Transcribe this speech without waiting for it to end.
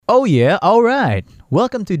Oh yeah, alright.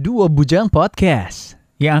 Welcome to Duobudjang Podcast.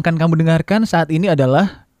 Yang akan kamu dengarkan saat ini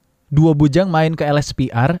adalah Duobudjang main ke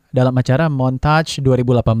lspr dalam acara Montage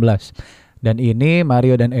 2018. Dan ini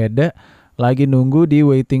Mario dan Eda lagi nunggu di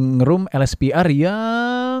waiting room lspr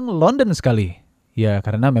yang London sekali. Ya,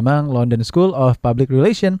 karena memang London School of Public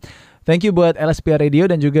Relations. Thank you buat lspr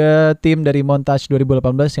Radio dan juga tim dari Montage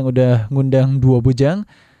 2018 yang udah ngundang Duobudjang.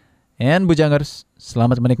 And Bujangers,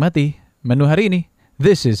 selamat menikmati menu hari ini.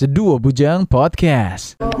 This is a Duobudjang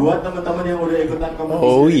Podcast. Buat teman-teman yang udah ikutan kompetisi.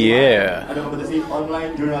 Oh yeah. Ada kompetisi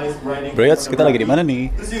online jurnalis writing. Bro, kita lagi di mana nih?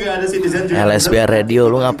 Terus juga ada citizen lspr Radio,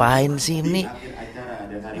 lu ngapain sih ini?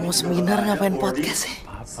 Mau seminar ngapain podcast sih?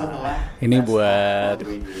 Ini buat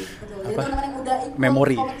apa?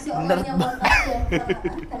 Memori. Nerd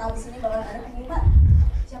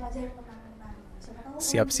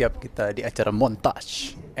Siap-siap kita di acara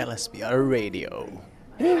Montage lspr Radio.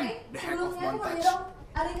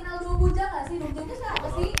 Ada yang kenal duobudjang gak sih? Duobudjang itu siapa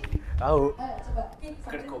sih? Tahu. Coba.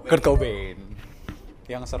 Kurt Cobain.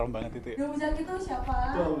 Yang serem banget itu ya. Duobudjang itu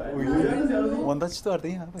siapa? Montage itu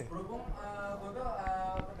artinya apa ya?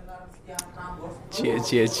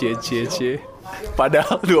 Cie.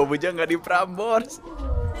 Padahal Duobudjang gak di Prambors.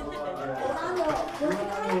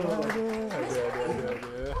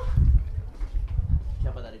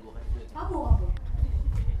 Siapa tadi gua kan? Kamu.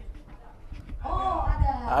 Oh,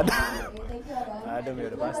 ada. Thank you, Ada, ya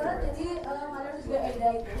udah pasti. Jadi, Mario juga Eda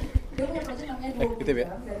itu. Dia punya project namanya duobudjang. gitu ya.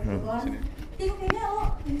 Sini. Kayaknya lo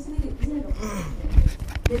di sini dong.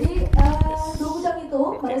 Jadi, duobudjang itu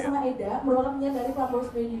Mario sama Eda merupakan penyiar dari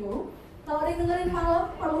Prambors Radio. Kalau ada yang dengerin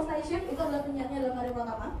malam, Prambors Station itu adalah penyiarnya adalah Mario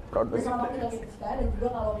Pratama bersama Bakti lagi Rizka, dan juga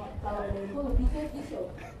kalau ada itu lebih ke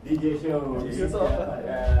DJ show.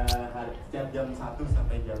 Setiap jam 1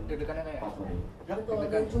 sampai jam 4 sore. Betul,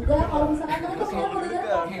 dan juga kalau misalkan teman-teman mau dengar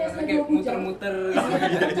podcastnya duobudjang muter-muter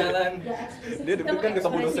jalan. Dia deg-degan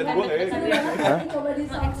ketemu dosen gue kayaknya. Coba di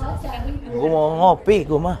SoundCloud cari. Gua mau ngopi,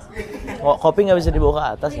 gua mah. Kopi nggak bisa dibawa ke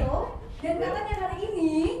atas ya? Dan katanya hari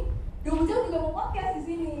ini duobudjang juga mau podcast di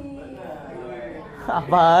sini.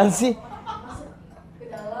 Apaan sih? Masuk ke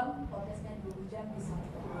dalam podcastnya duobudjang di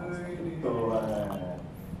SoundCloud. Betul banget.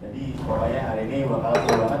 Jadi pokoknya hari ini bakal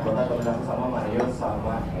seru banget bakal berlangsung sama Mario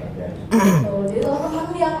sama Eda. Betul. Jadi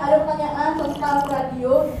teman-teman yang ada pertanyaan tentang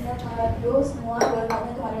radio, semua boleh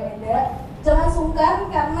tanya ke Mario Eda. Jangan sungkan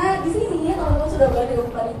karena di sini teman-teman sudah berada di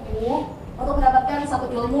bukan itu untuk mendapatkan satu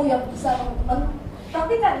ilmu yang bisa teman-teman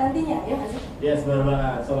praktikkan nantinya, ya nggak sih? Yes, benar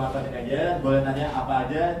banget. So manfaatin aja, boleh tanya apa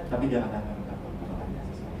aja, tapi jangan tanya tentang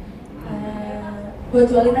Gue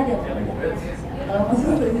jualin aja. Kalau mau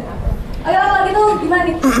jualin. Oke, kalau gitu gimana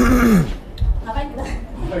nih? Ngapain kita?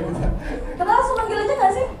 Kita langsung manggil aja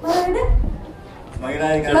nggak sih, Mario Eda?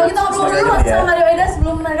 Kalau kita ngobrol dulu sama Mario Eda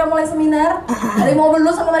sebelum mereka mulai seminar. Ada yang mau ngobrol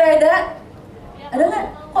dulu sama Mario Eda? Ada nggak?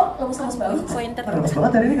 Kok lemes-lemes banget? Pointer. Lemes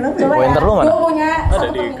banget hari ini kenapa ya? Coba Pointer lu ya, mana? gue punya satu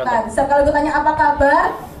permintaan. Setiap kali gue tanya apa kabar,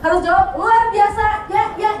 harus jawab luar biasa.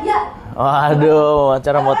 Ya. Waduh,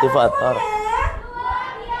 acara motivator.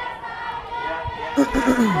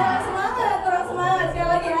 Kurang semangat. Sekali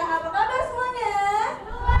lagi ya. Apa kabar semuanya?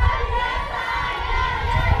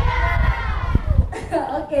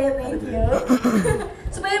 Oke, thank you.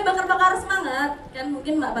 Supaya bakar-bakar semangat, kan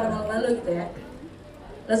mungkin nggak pada malu-malu gitu ya.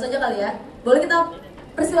 Langsung aja kali ya. Boleh kita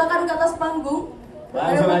persilakan ke atas panggung.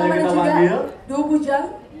 Langsung aja kita panggil Duobudjang.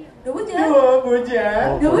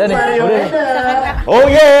 Udah nih, Mario udah. Eda. Oh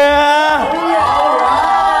yeah.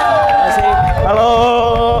 Masih. Halo.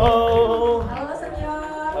 Halo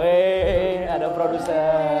senior. Ada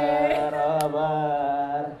produser. Apa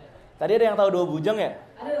kabar? Tadi ada yang tahu Duobudjang ya?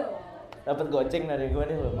 Ada dong. Dapat goceng dari gue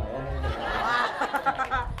nih lumayan.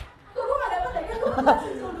 Kok gue nggak dapet ya?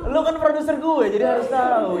 Lu kan produser gue, jadi harus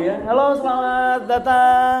tahu ya. Halo, selamat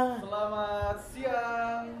datang. Selamat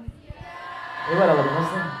siang. Gimana lo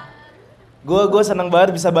masnya? Gue seneng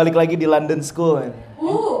banget bisa balik lagi di London School.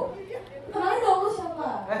 Kenalin dong lu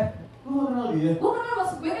siapa? Lu gak kenal dia? Gue kenal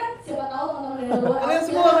maksud gue kan siapa tahu teman-teman dari luar. Kalian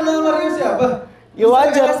semua kenal Mario siapa? Ya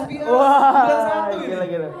wajar. lspr Wah, 91 ini.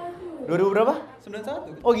 gila. 2000 berapa?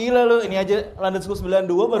 91. Oh gila lu, ini aja London School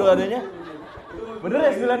 92 baru adanya. Bener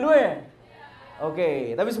ya 92 ya?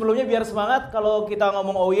 Oke, tapi sebelumnya biar semangat kalau kita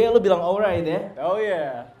ngomong oh yeah, lu bilang alright ya. Oh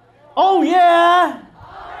yeah. Oh yeah.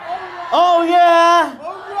 Oh yeah.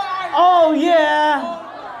 Oh yeah.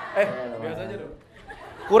 Biasa aja dong.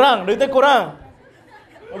 Kurang, duitnya kurang.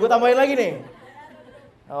 Mau gue tambahin lagi nih.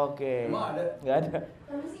 Oke. Emang ada? Nggak ada.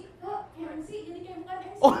 MC jadi kayak bukan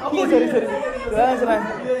MC. Oh iya, sorry.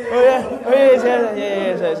 Oh iya,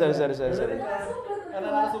 sorry. Karena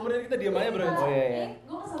narasumbernya kita diam aja bro. Oh iya.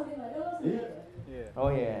 Gue kesampein aja lo. Iya. Oh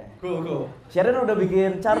iya. Cool. Sharon udah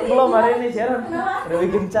bikin chart belum hari ini Sharon? Kenapa? Udah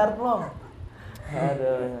bikin chart belum?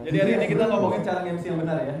 Aduh. Jadi hari ini kita ngomongin cara MC yang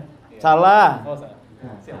benar ya. Salah. Oh, salah.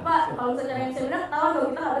 Siap. Pak, kalau misalnya yang saya benar, ketahuan dong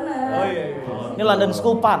kita nggak benar. Oh iya. Ini London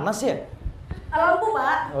School panas ya? Lampu,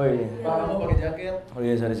 Pak. Oh iya. Pak, kamu pakai jaket. Oh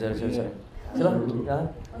iya, sorry. Silakan.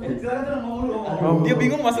 Silakan ngomong dulu. Dia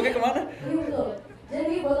bingung masuknya kemana? Ini betul.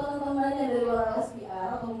 Jadi buat teman-teman yang dari luar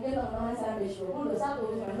lspr atau mungkin teman-teman yang saya batch 20,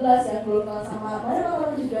 21, 19 yang belum kenal sama banyak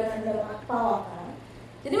teman-teman juga yang dapat tawakan.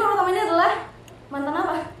 Jadi yang pertama ini adalah mantan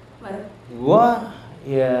apa? Gua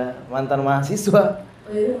ya mantan mahasiswa.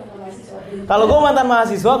 Oh iya, mantan mahasiswa. Kalau gua mantan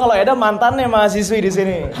mahasiswa, kalau Eda mantannya mahasiswi di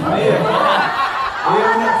sini. Iya.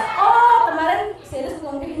 Oh, kemarin serius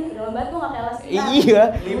ngomong kayak gini, dalam banget gue gak kayak lspr. Iya.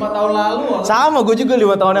 5 tahun lalu. Sama gua juga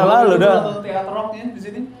 5 tahun yang lalu dah. Nonton teater rocknya di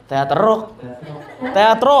sini. Teater rock.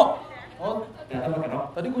 Teatro. Oh, teater rock.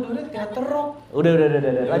 Tadi gua udah lihat teater rock. Udah.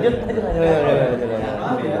 Lanjut.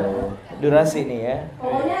 Maaf ya. Durasi nih ya.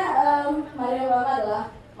 Pokoknya Mario Bapak adalah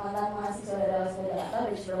mantan mahasiswa dari LSP Jakarta,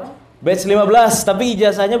 batch berapa? Batch 15, tapi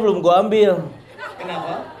ijazahnya belum gua ambil.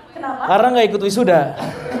 Kenapa? Kenapa? Karena nggak ikut wisuda.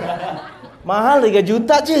 Mahal 3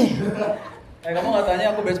 juta cuy. Kamu nggak tanya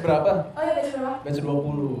aku batch berapa? Oh iya, batch berapa? Batch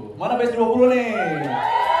 20. Mana batch 20 nih?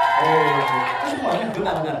 Terus kemana?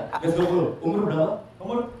 Bentar. Batch 20. Umur berapa?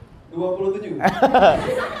 Umur 27.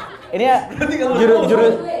 Ini ya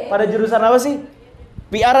pada jurusan apa sih?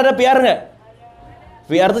 PR ada PR nggak?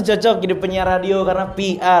 PR tuh cocok jadi penyiar radio karena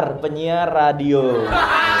PR penyiar radio.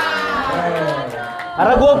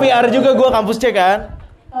 Karena gue PR juga, gue kampus C kan.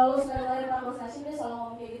 Kalau sekali kampus nasi dia selalu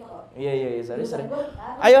ngomong kayak gitu kok. Iya sorry.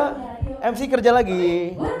 Ayo MC kerja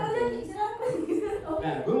lagi. Gue kerja di silakan.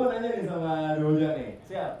 Nah, gue mau nanya nih sama duobudjang nih.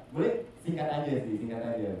 Siap. Boleh singkat aja.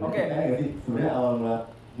 Oke. Nggak sih? Sebenarnya awal mula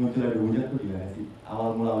munculnya duobudjang tuh gimana sih? Awal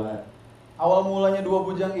mula banget. Awal mulanya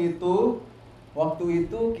duobudjang itu waktu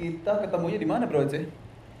itu kita ketemunya di mana, Bro? Ceh?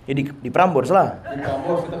 Ya di Prambors lah. Di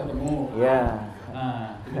kampus kita ketemu. Iya.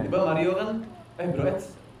 Nah, tiba-tiba Mario kan, Bro,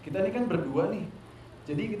 kita ini kan berdua nih.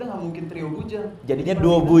 Jadi kita nggak mungkin trio bujang. Jadinya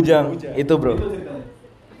duobudjang. Itu bro. Itu ceritanya.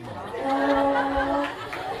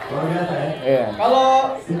 Luar biasa ya. Iya.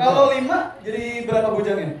 Kalau 5 jadi berapa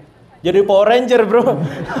bujangnya? Jadi Power Ranger bro.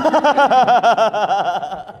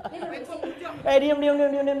 Ini berbicara. Diam.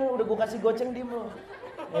 Udah gua kasih goceng diem lo.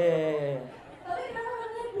 Tapi kenapa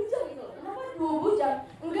namanya bujang gitu? Kenapa dua bujang?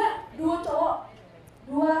 Enggak, dua cowok,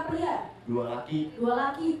 dua pria, Dua laki. dua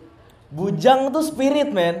laki. Bujang tuh spirit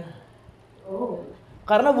men. Oh,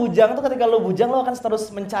 Karena bujang tuh ketika lo bujang lo akan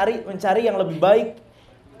terus mencari yang lebih baik.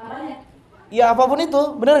 apanya? Ya apapun itu,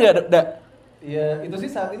 bener nggak Da? Iya, itu sih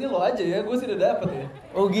saat ini lo aja ya, gue sih udah dapet ya.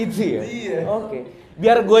 Oh gitu ya. Iya. Oke.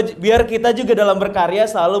 Biar kita juga dalam berkarya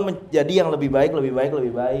selalu menjadi yang lebih baik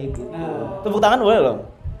gitu. Nah. Tepuk tangan boleh loh.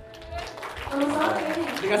 Sama-sama ini.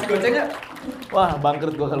 Dikasih goceng nggak? Wah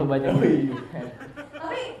bangkrut gua kalau banyak.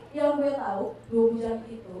 Tapi yang gue tahu, dua bujang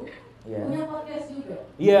itu Iya. punya podcast juga.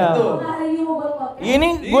 Iya. Betul. Nah, hari ini mau buat podcast. Ini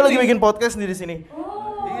gua lagi bikin podcast di sini.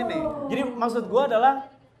 Oh. Ini. Jadi maksud gua adalah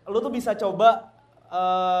lu tuh bisa coba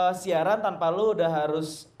siaran tanpa lu udah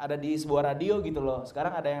harus ada di sebuah radio gitu loh.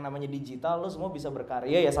 Sekarang ada yang namanya digital, lu semua bisa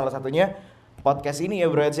berkarya ya, salah satunya podcast ini ya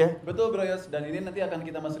bro ya. Betul Bro Yos, dan ini nanti akan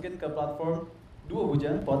kita masukin ke platform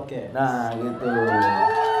Duobudjang Podcast. Nah gitu.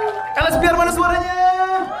 LSPR mana suaranya?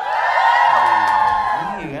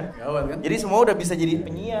 Iya kan? Gawat kan? Jadi semua udah bisa jadi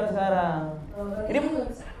penyiar sekarang. Oh, Ini juga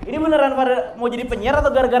bisa. ini beneran pada mau jadi penyiar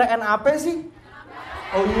atau gara-gara NAP sih?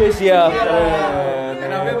 Oh iya siap.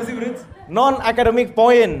 Kenapa apa sih Bro? Non academic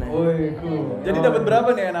point. Woi, cool. Jadi dapat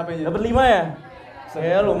berapa nih NAP-nya? Dapat 5 ya?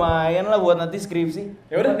 Saya lumayan lah buat nanti skripsi.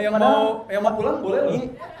 Ya udah, yang mau pulang boleh loh. Ih,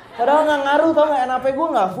 padahal nggak ngaruh tau nggak, NAP gue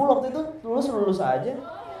nggak full waktu itu, lulus aja.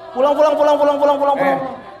 Pulang.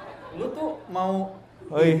 Lu tuh mau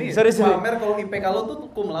Oi, sorry. pamer kalau IPK lu tuh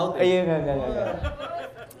cum laude ya? Iya nggak.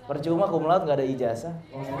 Percuma cum laude nggak ada ijazah.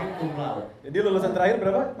 Ngomongin cum laude. Jadi lulusan terakhir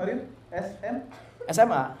berapa, Marin? SM?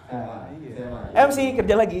 SMA. Ah, iya. MC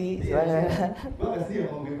kerja lagi. Silakan. Gue gak sih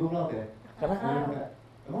ngomongin cum laude ya. Karena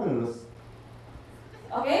Kamu udah lulus?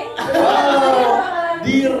 Oke.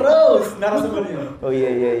 Di Rose narasumbernya. oh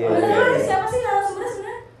iya. Bener, siapa sih narasumbernya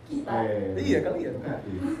sebenarnya? Kita. Iya kali ya.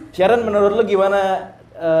 Sharon menurut lu gimana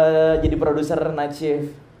jadi produser night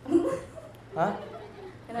shift? Hah?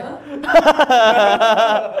 Kenapa?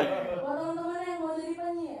 Buat teman-teman yang mau jadi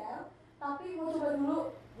penyiar, tapi mau coba dulu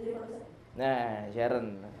jadi produser. Nah, Sharon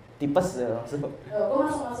tipes ya langsung. Gue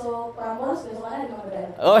masuk Prambors, besokannya di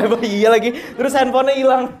Manggarai. Oh iya lagi. Terus handphonenya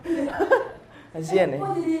hilang. Kasian ya.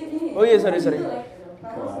 Mau jadi ini. Oh iya, sorry. Jelek gitu.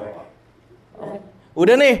 Prambors.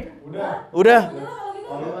 Udah nih. Udah. Kalau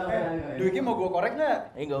gitu, Dwi mau gue korek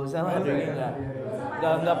nggak? Nggak usah lah,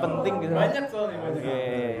 nggak penting gitu. Banyak soalnya.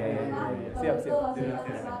 Siap.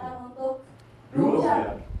 Silakan untuk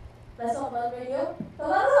duobudjang. Besok buat video.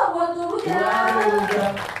 Teman lu buat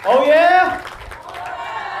duobudjang. Oh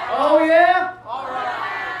yeah.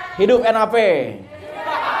 Hidup NAP.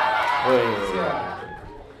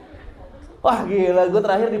 Wah gila, gue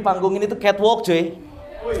terakhir di panggung ini tuh catwalk cuy.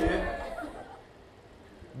 Oh iya.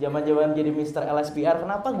 Zaman-zaman jadi Mr. LSPR,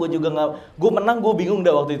 kenapa gue juga nggak, gue menang, gue bingung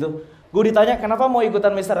dah waktu itu. Gue ditanya kenapa mau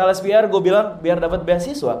ikutan Mr. LSPR, gue bilang biar dapat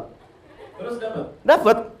beasiswa. Terus dapat?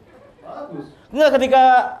 Dapat. Bagus. Enggak, ketika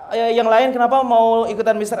yang lain kenapa mau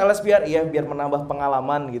ikutan Mr. LSPR? Iya biar menambah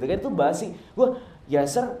pengalaman gitu kan, itu basi. Gue ya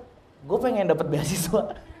sir, gue pengen dapat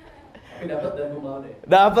beasiswa. Tapi dapat dan cum laude.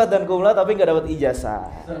 Dapat dan cum laude tapi nggak dapat ijazah.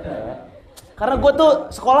 Karena gue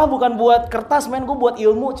tuh sekolah bukan buat kertas men, gue buat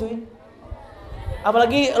ilmu cuy.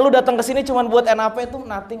 Apalagi lu datang ke sini cuman buat NAP itu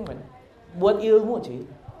nothing men. Buat ilmu cuy.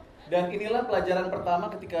 Dan inilah pelajaran pertama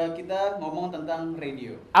ketika kita ngomong tentang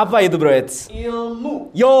radio. Apa itu bro Eds?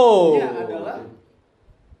 Ilmu. Yo. Adalah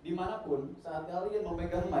dimanapun saat kalian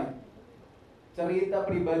memegang mic, cerita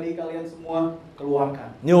pribadi kalian semua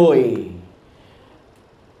keluarkan. Yoi.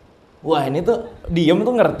 Wah ini tuh diem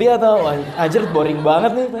tuh ngerti atau anjir boring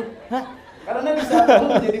banget nih. Hah? Karena di saat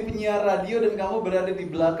kamu menjadi penyiar radio dan kamu berada di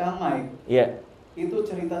belakang mic, Iya. itu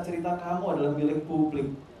cerita-cerita kamu adalah milik publik.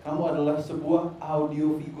 Kamu adalah sebuah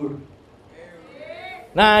audio figur.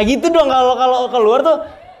 Nah gitu dong kalau keluar tuh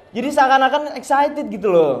jadi seakan-akan excited gitu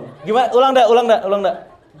loh. Gimana? Ulang dah.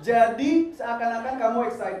 Jadi seakan-akan kamu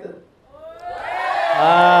excited.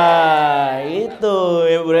 Ah itu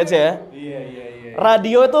ya bro Eds ya. Iya.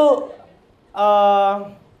 Radio tuh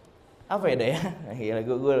apa ya dah ya? Gila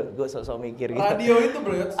gue sok mikir gitu. Radio itu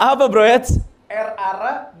bro, Apa bro Eds?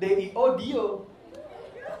 RADIO Dio.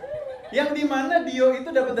 Yang dimana Dio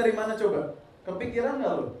itu dapat dari mana coba? Kepikiran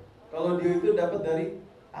nggak lo? Kalau Dio itu dapat dari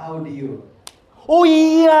audio. Oh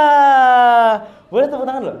iya, boleh tepuk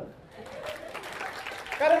tangan lo?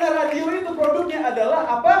 Karena radio itu produknya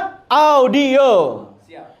adalah apa? Audio.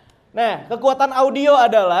 Siap. Nah, kekuatan audio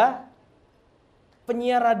adalah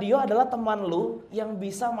penyiar radio adalah teman lu yang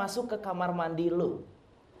bisa masuk ke kamar mandi lu.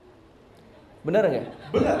 Bener nggak?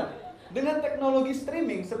 Benar. Dengan teknologi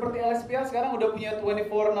streaming seperti lspr sekarang udah punya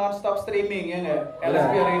 24 non-stop streaming ya nggak?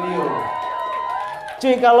 lspr radio.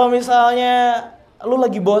 Cuy, kalau misalnya lu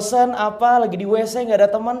lagi bosan lagi di WC nggak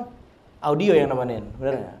ada teman, audio yang nemenin,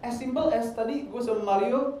 bener nggak? As simple as tadi gue sama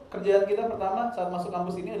Mario, kerjaan kita pertama saat masuk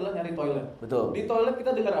kampus ini adalah nyari toilet. Betul. Di toilet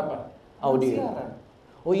kita dengar apa? Audio. Siaran.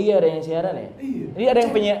 Oh iya, ada yang siaran ya? Iya. Jadi ada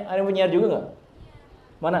yang penyiar juga nggak?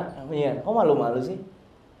 Mana yang penyiar? Kok malu-malu sih?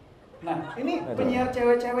 Nah, ini penyiar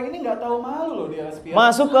cewek-cewek ini nggak tahu malu loh di lspr.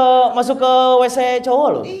 Masuk ke WC cowok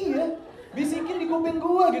loh. Iya, bisikin di kuping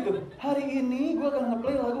gua gitu. Hari ini gua akan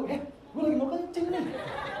ngeplay lagu. Gua lagi mau kencing nih.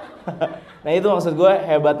 Nah itu maksud gue,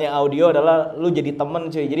 hebatnya audio adalah lu jadi temen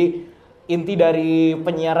cuy. Jadi inti dari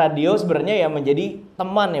penyiar radio sebenarnya ya menjadi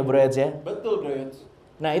teman ya bro Eds ya. Betul bro Eds.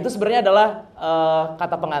 Nah itu sebenarnya adalah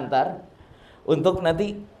kata pengantar untuk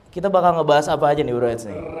nanti kita bakal ngebahas apa aja nih bro Eds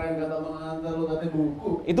nih. Keren kata pengantar lu, katanya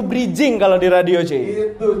buku. Itu bridging kalau di radio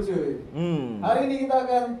cuy. Itu cuy. Hari ini kita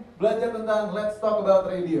akan belajar tentang Let's Talk About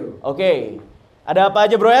Radio. Oke. Ada apa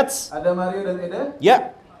aja bro Eds? Ada Mario dan Eda.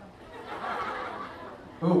 Ya.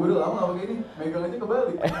 Udah lama gak begini, megang aja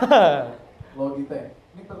kebalik. Logitech.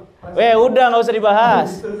 Ini Udah nggak usah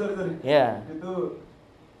dibahas. Sorry. Ya. Itu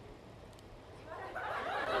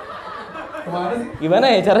kemana sih? Gimana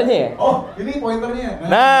ya caranya ya? Oh, ini pointernya.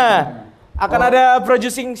 Nah, akan ada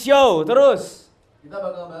producing show terus. Kita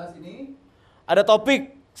bakal bahas ini. Ada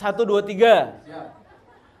topik 1, 2, 3. Siap.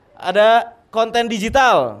 Ada konten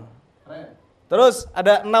digital. Keren. Terus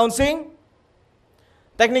ada announcing,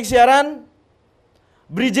 teknik siaran,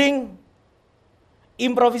 bridging,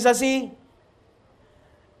 improvisasi,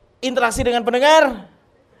 interaksi dengan pendengar,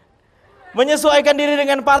 menyesuaikan diri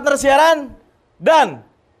dengan partner siaran, dan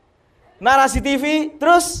narasi TV,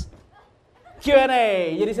 terus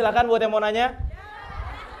Q&A. Jadi silakan buat yang mau nanya.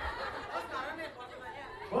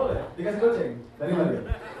 Boleh, dikasih goceng dari mana?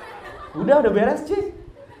 Udah beres cuy.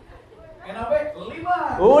 NAP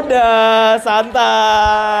 5. Udah,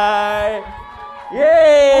 santai.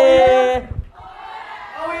 Yeay.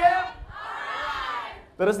 Oh iya.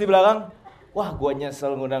 Terus di belakang, wah gua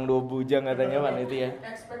nyesel ngundang duobudjang katanya man itu ya.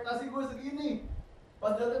 Ekspektasi gue segini.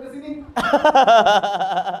 Pas datang ke sini.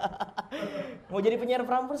 Mau jadi penyiar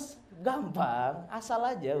Frampers gampang, asal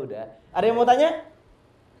aja udah. Ada yang mau tanya?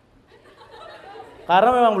 Karena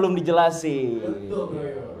memang belum dijelasin. Betul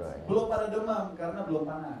bro. Belum pada demam karena belum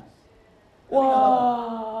panas.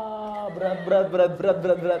 Wah,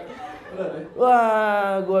 berat. Benar ya?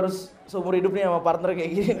 Wah, gue harus seumur hidup nih sama partner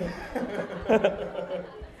kayak gini.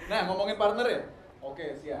 Nah, ngomongin partner ya?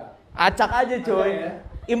 Oke, siap. Acak aja coy. Acak ya.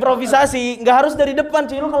 Improvisasi, nggak harus dari depan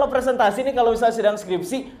cuy. Lu kalau presentasi nih, kalau misalnya sidang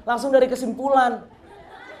skripsi, langsung dari kesimpulan.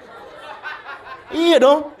 Iya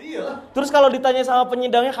dong. Iyalah. Terus kalau ditanya sama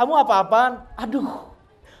penyidangnya, kamu apa-apaan? Aduh,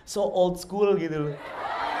 so old school gitu loh.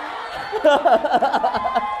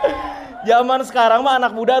 Zaman sekarang mah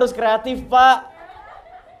anak muda harus kreatif, Pak.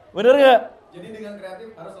 Bener nggak? Jadi dengan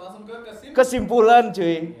kreatif harus langsung ke Kesimpulan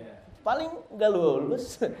cuy. Paling nggak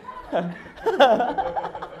lulus.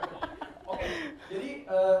 Oke, jadi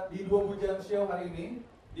di Dua Bujang Show hari ini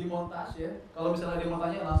di montage ya. Kalau misalnya ada yang mau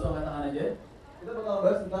tanya langsung angkat tangan aja. Kita bakal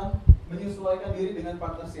bahas tentang menyesuaikan diri dengan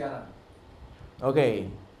partner siaran. Oke.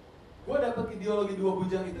 Gue dapet ideologi Dua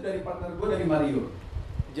Bujang itu dari partner gue, dari Mario.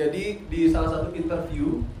 Jadi di salah satu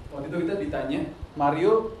interview waktu itu kita ditanya,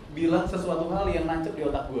 Mario bilang sesuatu hal yang nancep di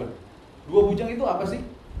otak gue. Dua Bujang itu apa sih?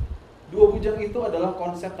 Dua Bujang itu adalah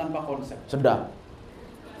konsep tanpa konsep. Sedap.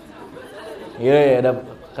 Iya, udah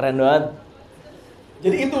keren banget.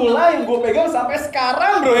 Jadi itulah yang gue pegang sampai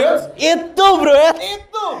sekarang, bro ya. Itu bro ya.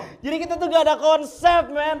 Itu. Jadi kita tuh gak ada konsep,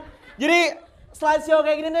 man. Jadi slideshow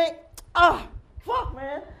kayak gini nih, fuck,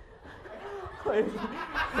 man. Oh iya.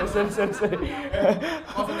 Sorry.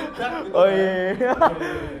 Oh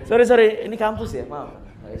iya. Sorry. Ini kampus ya, maaf.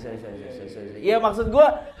 Sorry. Iya, maksud gue,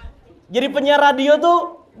 jadi penyiar radio tuh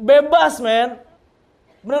bebas, man.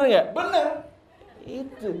 Bener nggak? Bener.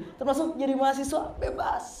 Itu. Termasuk jadi mahasiswa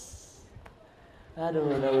bebas. Aduh,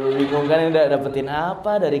 udah bingung kan udah dapetin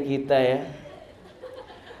apa dari kita ya.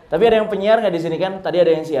 Tapi ada yang penyiar nggak di sini kan? Tadi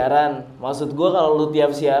ada yang siaran. Maksud gue kalau lu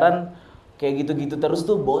tiap siaran kayak gitu-gitu terus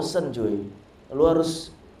tuh bosen cuy. Lu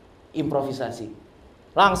harus improvisasi.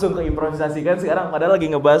 Langsung ke improvisasi kan sekarang. Padahal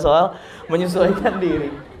lagi ngebahas soal menyesuaikan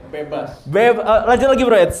diri. Bebas. Lanjut lagi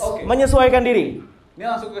bro Eds. Oke. Menyesuaikan diri. Ini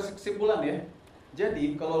langsung ke kesimpulan ya.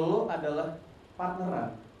 Jadi kalau lo adalah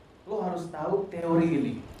partneran, lo harus tahu teori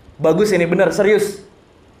ini. Bagus ini, bener, serius.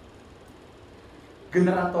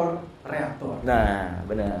 Generator reaktor. Nah,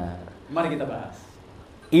 benar. Mari kita bahas.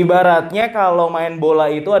 Ibaratnya kalau main bola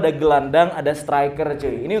itu ada gelandang, ada striker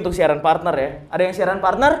cuy. Ini untuk siaran partner ya. Ada yang siaran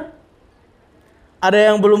partner? Ada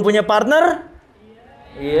yang belum punya partner?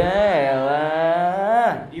 Iya lah.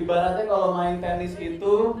 Ibaratnya kalau main tenis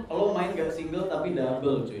itu, lo main gak single tapi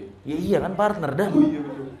double cuy. Iya kan partner dah. Oh iya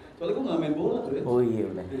betul. Soalnya gue gak main bola tuh ya. Oh iya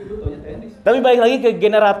benar. Jadi gue taunya tenis. Tapi balik lagi ke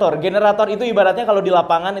generator. Generator itu ibaratnya kalau di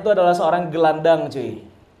lapangan itu adalah seorang gelandang cuy.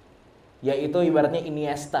 Yaitu ibaratnya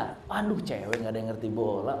Iniesta. Aduh cewek gak ada yang ngerti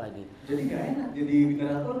bola lagi. Jadi gak enak jadi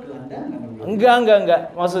generator gelandangan.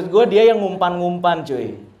 Enggak. Maksud gue dia yang ngumpan-ngumpan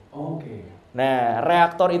cuy. Oke. Nah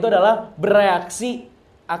reaktor itu adalah bereaksi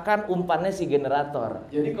akan umpannya si generator.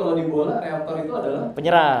 Jadi kalau di bola reaktor itu adalah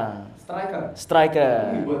Penyerang.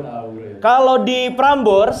 Striker. Ini gue tahu bro ya. Kalau di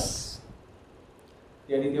Prambors,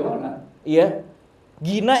 Ya di warna. iya,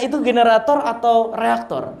 Gina itu generator atau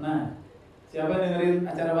reaktor? Nah, siapa yang dengerin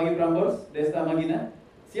acara pagi Prambors, Desta sama Gina?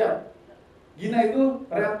 Siap. Gina itu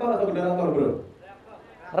reaktor atau generator bro?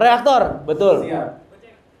 Reaktor, betul. Siap.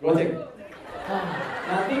 Goceng.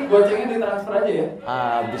 Nanti gocengnya ditransfer aja ya.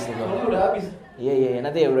 Habis nih Soalnya bro. udah habis. Iya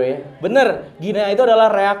nanti ya bro ya. Bener, Gina itu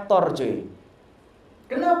adalah reaktor cuy.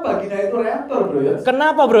 Kenapa Gina itu reaktor bro ya?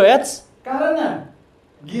 Kenapa bro Eds? Karena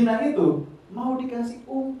Gina itu mau dikasih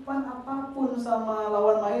umpan apapun sama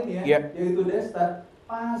lawan mainnya, Iya. yaitu Desta,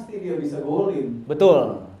 pasti dia bisa golin.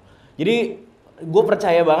 Betul. Jadi gue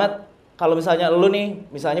percaya banget kalau misalnya lu nih,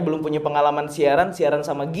 misalnya belum punya pengalaman siaran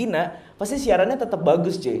sama Gina, pasti siarannya tetap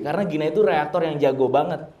bagus cuy. Karena Gina itu reaktor yang jago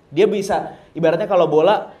banget. Dia bisa, ibaratnya kalau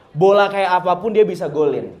bola kayak apapun dia bisa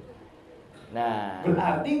golin. Nah,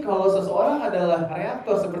 Berarti kalau seseorang adalah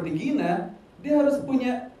reaktor seperti Gina, dia harus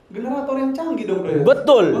punya generator yang canggih dong bro.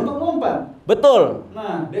 Betul. Untuk ngumpan. betul.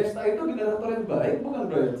 Nah, Desta itu generator yang baik bukan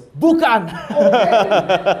bro? Bukan. Oke.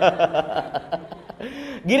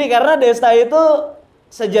 Gini, karena Desta itu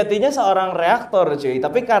sejatinya seorang reaktor cuy.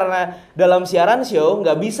 Tapi karena dalam siaran show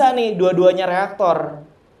nggak bisa nih dua-duanya reaktor.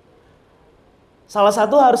 Salah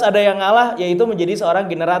satu harus ada yang ngalah, yaitu menjadi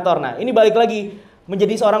seorang generator. Nah, ini balik lagi.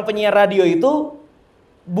 Menjadi seorang penyiar radio itu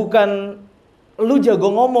bukan lu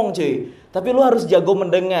jago ngomong cuy. Tapi lu harus jago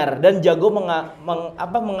mendengar dan jago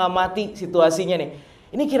mengamati situasinya nih.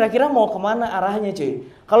 Ini kira-kira mau kemana arahnya cuy.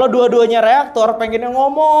 Kalau dua-duanya reaktor pengennya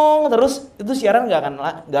ngomong terus, itu siaran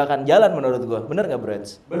nggak akan jalan menurut gua. Bener nggak bro?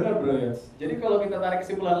 Benar bro. Jadi kalau kita tarik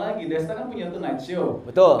kesimpulan lagi, Desta kan punya Tonight Show.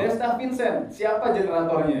 Betul. Desta Vincent, siapa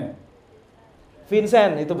generatornya?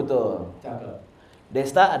 Vincent itu betul. Cakep.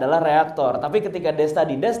 Desta adalah reaktor. Tapi ketika Desta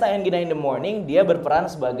di Desta and Gina in the morning, dia berperan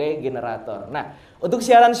sebagai generator. Nah, untuk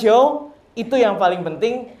siaran show, itu yang paling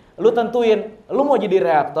penting. Lu tentuin, lu mau jadi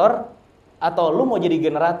reaktor atau lu mau jadi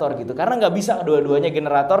generator gitu. Karena nggak bisa dua-duanya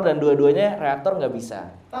generator dan dua-duanya reaktor, nggak bisa.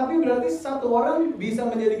 Tapi berarti satu orang bisa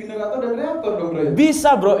menjadi generator dan reaktor dong, bro?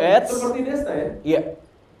 Bisa, bro, Eds. Seperti Desta ya? Iya.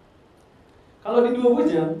 Kalau di dua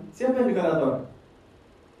bujang, siapa yang generator?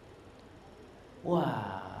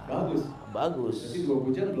 Wah, bagus. Jadi dua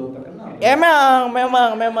bujang belum terkenal.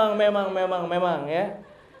 Memang ya.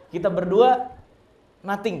 Kita berdua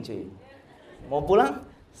nothing, cuy. Mau pulang?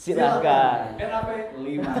 Silakan. NAP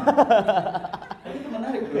 5. Tapi itu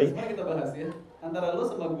menarik, bro. Mari kita bahas ya. Antara lo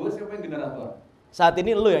sama gue siapa yang generator? Saat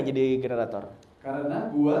ini lu yang jadi generator. Karena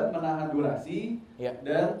gue menahan durasi Ya.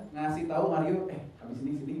 dan ngasih tahu Mario, habis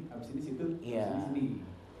ini sini, habis ini situ, Iya. habis ini sini.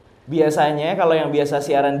 Biasanya kalau yang biasa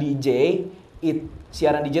siaran DJ,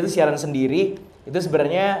 siaran DJ itu siaran sendiri, itu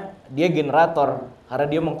sebenarnya dia generator karena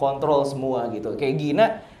dia mengkontrol semua gitu. Kayak Gina,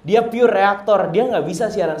 dia pure reaktor, dia nggak bisa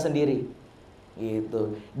siaran sendiri.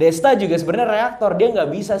 Gitu. Desta juga sebenarnya reaktor, dia nggak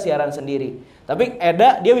bisa siaran sendiri. Tapi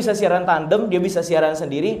Eda, dia bisa siaran tandem, dia bisa siaran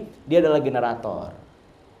sendiri, dia adalah generator.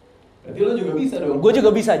 Berarti lo juga bisa dong. Gue juga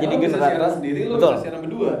bisa jadi Lo generator. bisa siaran sendiri, lo Betul. bisa siaran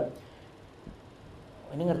berdua.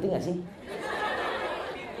 Ini ngerti nggak sih?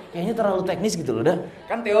 Kayaknya terlalu teknis gitu loh, dah.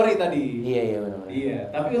 Kan teori tadi. Iya benar. Iya,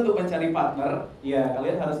 tapi untuk mencari partner, ya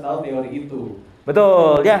kalian harus tahu teori itu.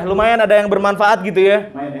 Betul, ya lumayan ada yang bermanfaat gitu ya.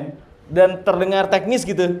 Main ya. Dan terdengar teknis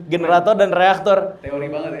gitu, generator dan reaktor.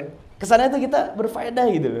 Teori banget ya. Kesannya tuh kita berfaedah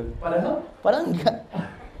gitu loh. Padahal Enggak.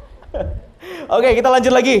 Oke, kita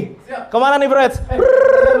lanjut lagi. Siap. Kemana nih, Bro?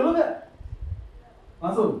 dulu nggak?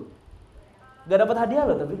 Langsung. Gak dapat hadiah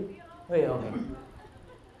loh tapi. Oh iya, oke.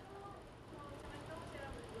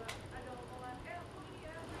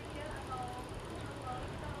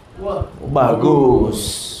 Wah, Bagus.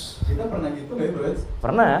 Kita pernah gitu nggak ya, bro?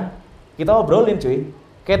 Pernah. Kita obrolin, cuy.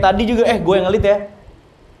 Kayak tadi juga, gue yang ngelit ya.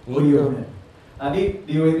 Oh iya. bener. Tadi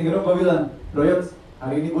di waiting room gue bilang, Bro Yots,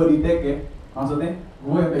 hari ini gue di deck ya. Maksudnya,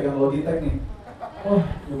 gue yang pegang Logitech nih. Oh,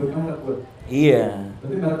 nyebut merek gue. Iya.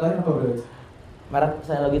 Berarti merek lain apa, Bro Yots? Merek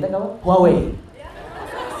saya Logitech apa? Huawei.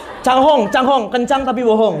 Changhong, kencang tapi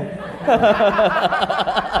bohong.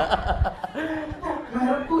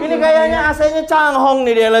 Merekku Ini kayaknya AC-nya Changhong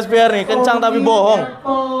nih di LSPR nih, kencang tapi bohong.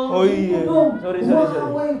 Oh iya. Sorry.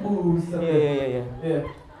 Huawei, buset. Iya. Iya.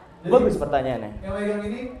 Jadi, Bagus pertanyaannya. yang megang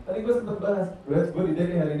ini, tadi gue sempet bahas. Bro Yots, gue di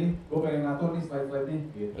deck nih hari ini. Gue pengen ngatur nih slide-slide-nya.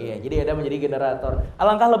 Gitu. Iya, jadi ada menjadi generator.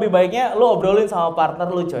 Alangkah lebih baiknya lu obrolin sama partner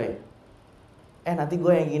lu, coy. Nanti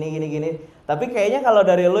gue yang gini. Tapi kayaknya kalau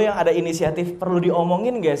dari lu yang ada inisiatif perlu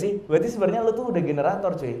diomongin gak sih? Berarti sebenarnya lu tuh udah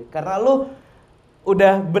generator, cuy. Karena lu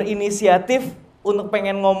udah berinisiatif untuk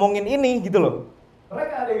pengen ngomongin ini gitu loh.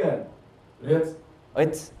 Mereka adegan. Bro Yots,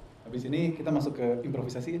 Wait. habis ini kita masuk ke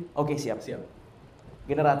improvisasi ya? Oke, siap.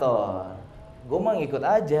 Generator. Gue mah ngikut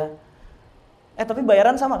aja. Tapi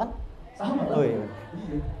bayaran sama kan? Sama kan? Oh iya.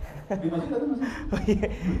 Iya. 5 juta tuh masih. Oh iya.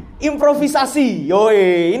 Improvisasi.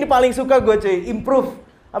 Yoi, ini paling suka gue, cuy. Improve.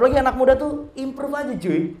 Apalagi anak muda tuh improve aja,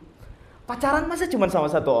 cuy. Pacaran masa cuma sama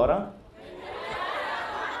satu orang?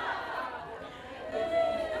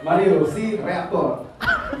 Mario, si reaktor.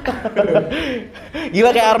 Gila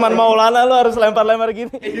kayak Arman Maulana, lu harus lempar-lempar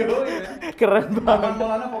gini. Iya. Keren banget. Arman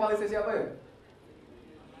Maulana vokalisnya siapa ya?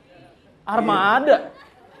 Armada.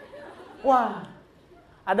 Wah.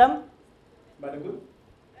 Adam? Mbak Degut?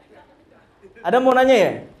 Adam mau nanya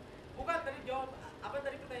ya? Bukan, tadi jawab. Apa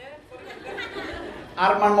tadi pertanyaannya?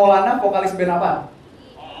 Arman Maulana vokalis band apa?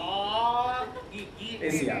 Oh, gigi.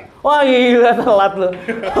 Siap. Wah gila telat lu.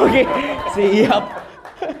 Oke, siap.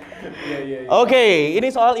 Iya. Oke,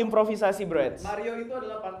 ini soal improvisasi, Brad. Mario itu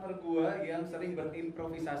adalah partner gua yang sering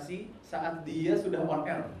berimprovisasi saat dia sudah on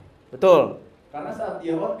air. Betul. Karena saat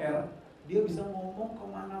dia on air, dia bisa ngomong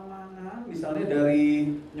kemana-mana. Misalnya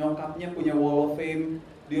dari nyokapnya punya wall of fame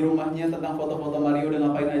di rumahnya tentang foto-foto Mario udah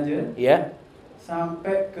ngapain aja. Iya.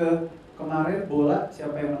 Sampai ke kemarin bola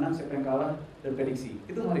siapa yang menang, siapa yang kalah dan prediksi.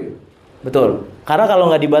 Itu Mario. Betul. Karena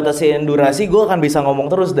kalau nggak dibatasin durasi, gue akan bisa ngomong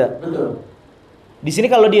terus, dah. Betul. Di sini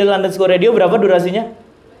kalau di London School Radio berapa durasinya?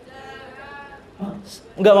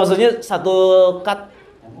 Enggak, maksudnya satu cut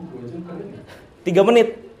Ngomong 2 jam kali ya. 3 menit.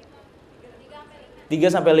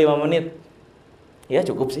 3 sampai 5 menit. Ya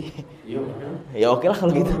cukup sih. Iya, oke. Ya oke lah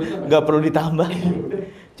kalau gitu. Nggak perlu ditambah.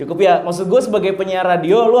 Cukup ya. Maksud gue sebagai penyiar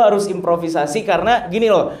radio, lu harus improvisasi karena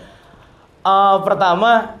gini loh.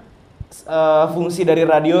 Pertama, fungsi dari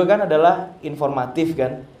radio kan adalah informatif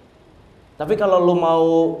kan. Tapi kalau lu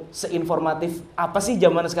mau seinformatif apa sih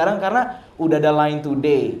zaman sekarang, karena udah ada Line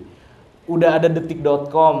Today, udah ada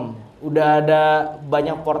detik.com, Udah ada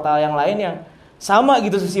banyak portal yang lain yang sama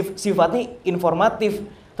gitu sifatnya informatif.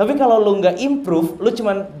 Tapi kalau lu nggak improve, lu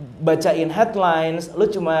cuman bacain headlines, lu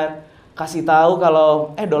cuman kasih tahu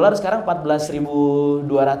kalau dolar sekarang 14.200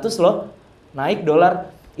 loh, naik dolar.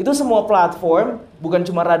 Itu semua platform, bukan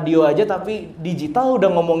cuma radio aja tapi digital udah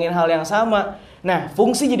ngomongin hal yang sama. Nah,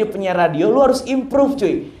 fungsi jadi penyiar radio lu harus improve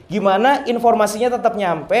cuy. Gimana informasinya tetap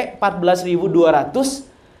nyampe 14.200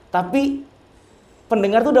 tapi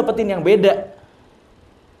pendengar tuh dapetin yang beda.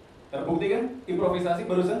 Terbukti kan improvisasi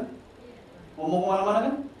barusan? Ngomong kemana-mana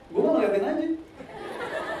kan? Gue mau ngeliatin aja.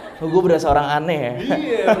 Gue berasa orang aneh ya.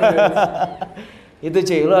 Iya. Itu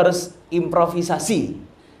cuy, lu harus improvisasi.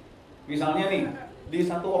 Misalnya nih, di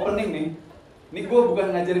satu opening nih, ini gue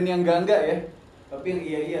bukan ngajarin yang enggak ya, tapi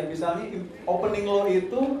yang iya. Misalnya opening lo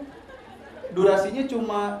itu durasinya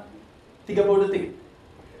cuma 30 detik.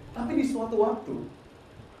 Tapi di suatu waktu,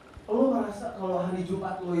 lo ngerasa kalau hari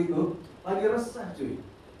Jumat lo itu lagi resah cuy.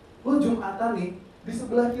 Lo Jumatan nih, di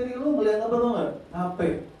sebelah kiri lo ngeliat apa tuh nggak? HP.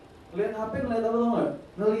 Ngeliat HP ngeliat apa tuh nggak?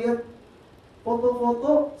 Ngeliat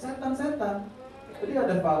foto-foto setan-setan. Jadi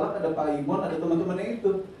ada Palak, ada Pak Imon, ada teman-temannya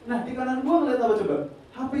itu. Nah di kanan gua ngeliat apa coba?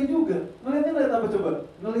 HP juga. Ngeliat apa coba?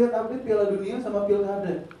 Ngeliat update Piala Dunia sama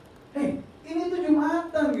Pilkada. Hei, ini tuh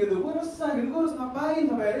Jumatan gitu. Gua resah gitu. Gua harus ngapain?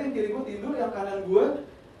 Sampai akhirnya yang kiri gua tidur, yang kanan gua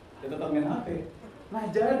ya tetap main HP. Nah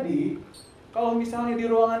jadi kalau misalnya di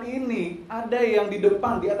ruangan ini ada yang di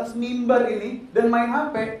depan di atas mimbar ini dan main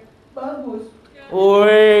HP, bagus.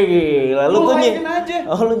 Woi, gila. Lu live-in aja.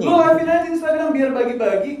 Lu live-in aja Instagram biar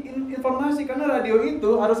bagi-bagi informasi karena radio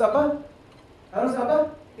itu harus apa? Harus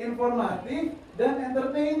apa? Informatif dan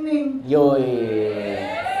entertaining. Yoi.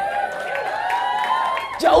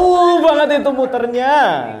 Jauh banget itu muternya.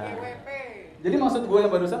 Jadi maksud gue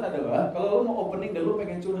yang barusan adalah kalau lu mau opening dan lu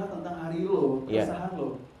pengen curhat tentang hari lu, keresahan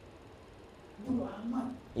lu. Itu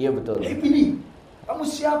amat. Iya betul. PD, kamu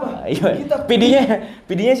siapa? Iya.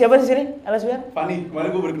 PD-nya siapa sih sini? lspr? Fani, kemarin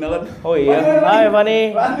gue berkenalan. Oh iya. Hai Fani.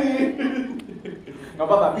 Gak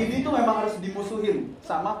apa-apa, PD itu memang harus dimusuhin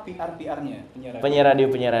sama PR-nya, penyiar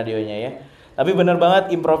radionya ya. Tapi bener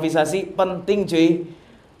banget improvisasi penting cuy.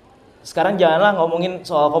 Sekarang janganlah ngomongin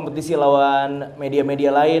soal kompetisi lawan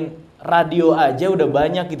media-media lain. Radio aja udah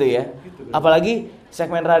banyak gitu ya. Apalagi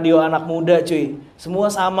segmen radio anak muda cuy. Semua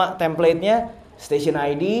sama template-nya, station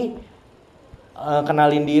ID,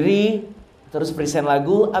 kenalin diri, terus present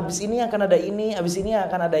lagu, abis ini akan ada ini, abis ini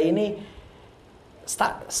akan ada ini.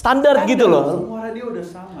 Standar gitu loh. Semua radio udah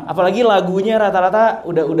sama. Apalagi lagunya rata-rata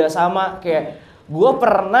udah sama. Kayak gue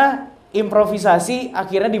pernah improvisasi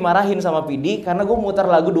akhirnya dimarahin sama PD karena gue muter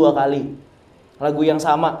lagu 2 kali. Lagu yang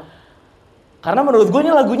sama. Karena menurut gue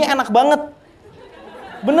ini lagunya enak banget.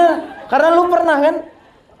 Bener, karena lu pernah kan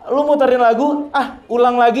lu muterin lagu,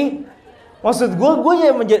 ulang lagi. Maksud gue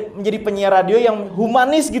ya menjadi penyiar radio yang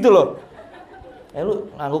humanis gitu loh.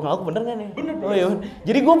 Lu ngangguk-ngangguk bener gak nih? Bener. Oh iya.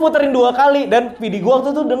 Jadi gue puterin 2 kali dan PD gue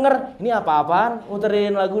waktu itu denger, ini apa-apaan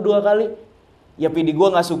muterin lagu 2 kali. Ya PD gue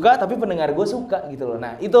gak suka tapi pendengar gue suka gitu loh.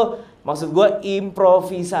 Nah itu maksud gue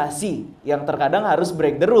improvisasi yang terkadang harus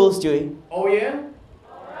break the rules cuy. Oh iya?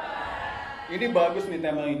 Ini bagus nih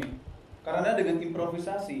tema ini. Karena dengan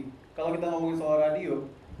improvisasi, kalau kita ngomongin soal radio,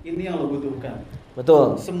 ini yang lo butuhkan.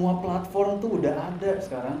 Betul. Semua platform tuh udah ada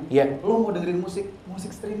sekarang. Iya. Lo mau dengerin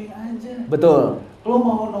musik streaming aja. Betul. Lo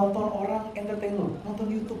mau nonton orang entertain lo,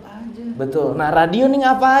 nonton YouTube aja. Betul. Nah radio nih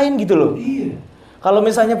ngapain gitu loh. Iya. Kalau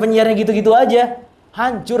misalnya penyiarnya gitu-gitu aja,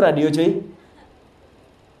 hancur radio cuy.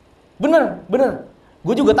 Bener.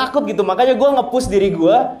 Gue juga takut gitu, makanya gue nge-push diri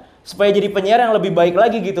gue supaya jadi penyiar yang lebih baik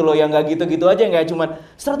lagi gitu loh, yang gak gitu-gitu aja, gak cuman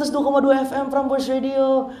 102,2 FM Prambors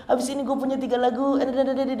Radio, habis ini gue punya 3 lagu,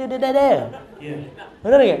 Iya.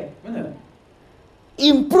 Bener gak? Bener.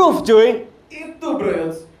 Improve cuy. Itu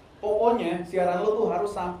bro, pokoknya siaran lo tuh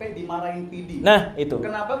harus sampai dimarahin PD. Nah itu.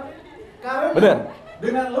 Kenapa? Karena Bener.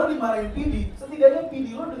 dengan lo dimarahin PD, setidaknya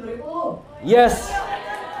PD lo dengerin lo. Yes.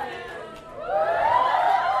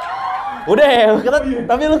 Udah ya,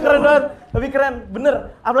 tapi lu keren banget. Tapi keren,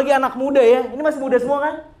 bener. Apalagi anak muda ya. Ini masih muda semua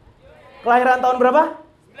kan? Kelahiran tahun berapa?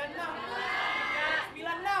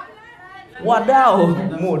 96. Wadaw,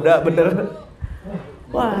 muda bener.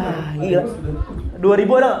 Wah, gila. 2000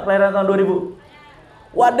 ada gak kelahiran tahun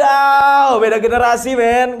 2000? Wadaw, beda generasi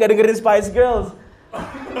men. Gak dengerin Spice Girls.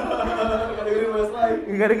 Gak dengerin Westlife.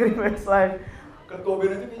 Gak dengerin Westlife. Kurt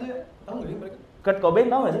Cobain itu kayaknya, tau gak sih mereka? Kurt Cobain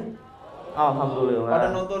tau gak sih? Alhamdulillah.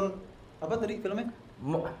 Pada nonton, apa tadi filmnya?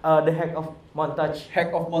 The Hack of Montage. Hack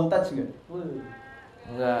of Montage nggak?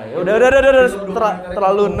 Enggak, ya udah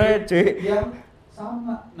terlalu nerd cuy. Yang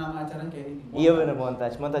sama nama acaranya kayak ini. Iya bener,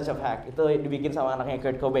 montage of Hack. Itu dibikin sama anaknya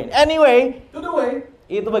Kurt Cobain. Anyway, To the way.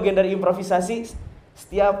 Itu bagian dari improvisasi.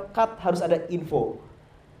 Setiap cut harus ada info.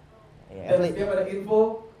 Ya, Dan setiap ada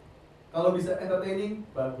info, kalau bisa entertaining,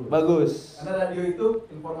 bagus. Bagus. Karena radio itu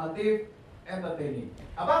informatif, entertaining.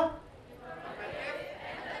 Apa?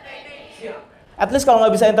 Siap. At least kalau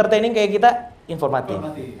nggak bisa entertaining kayak kita, informatif.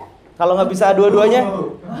 Informatif. Kalau nggak bisa dua-duanya,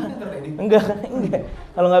 Entertaining. enggak.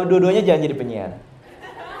 Kalau nggak dua-duanya jangan jadi penyiar.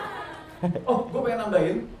 Oh, gue pengen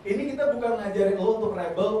nambahin. Ini kita bukan ngajarin lo untuk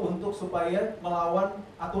rebel, untuk supaya melawan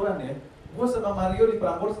aturan ya. Gue sama Mario di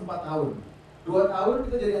Prambors 4 tahun. 2 tahun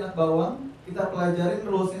kita jadi anak bawang, kita pelajarin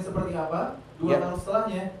rules-nya seperti apa. 2 Yep. tahun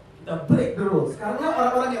setelahnya, kita break the rules. Karena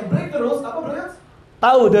orang-orang yang break the rules, apa Brian?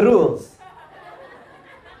 Tahu the rules.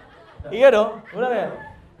 Iya dong, benar ya?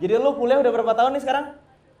 Jadi lu kuliah udah berapa tahun nih sekarang?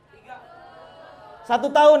 1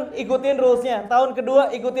 tahun ikutin rulesnya, tahun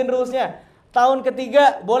kedua ikutin rulesnya, tahun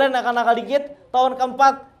ketiga boleh nakal-nakal dikit, tahun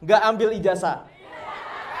keempat nggak ambil ijazah.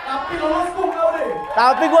 Tapi lulus cum laude.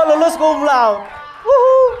 Tapi gue lulus cum laude.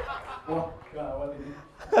 Wuhu. Wah, gawat ini.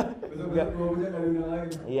 Besok-besok gue punya gak diundang lagi.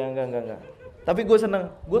 Iya enggak. Tapi gue seneng.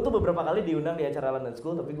 Gue tuh beberapa kali diundang di acara London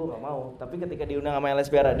School, tapi gue nggak mau. Tapi ketika diundang sama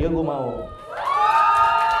lspr Radio, gue mau.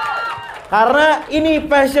 Karena ini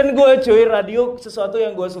passion gue cuy, radio sesuatu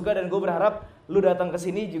yang gue suka dan gue berharap lu datang ke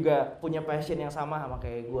sini juga punya passion yang sama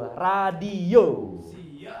kayak gue. Radio.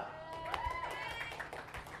 Siap.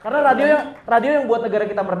 Karena radio yang buat negara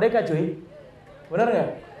kita merdeka cuy. Benar nggak?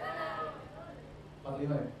 45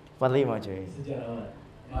 ya? 45 cuy. Sejarawan.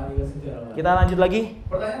 Mario sejarawan. Kita lanjut lagi.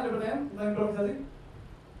 Pertanyaan, ada pertanyaan tentang improvisasi?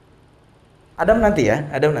 Adam nanti ya,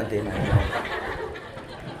 Adam nanti.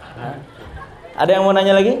 Hah? Ada yang mau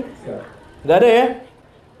nanya lagi? Siap. Gak ada ya?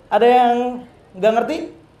 Ada yang gak ngerti?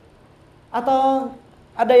 Atau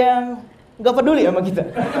ada yang gak peduli sama kita?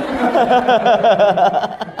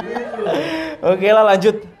 Oke lah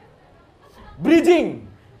lanjut. Bridging.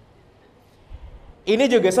 Ini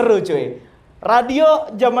juga seru cuy. Radio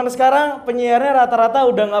zaman sekarang penyiarnya rata-rata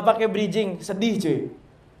udah gak pakai bridging. Sedih cuy.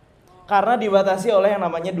 Karena dibatasi oleh yang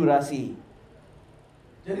namanya durasi.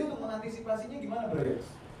 Jadi untuk mengantisipasinya gimana, Bro?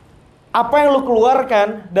 Apa yang lu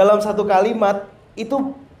keluarkan dalam satu kalimat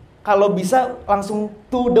itu kalau bisa langsung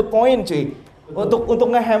to the point cuy. Untuk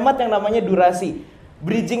ngehemat yang namanya durasi.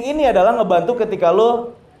 Bridging ini adalah ngebantu ketika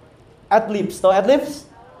lu adlibs. Tau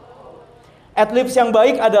adlibs? Adlibs yang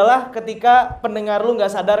baik adalah ketika pendengar lu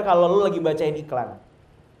gak sadar kalau lu lagi bacain iklan.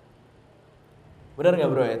 Bener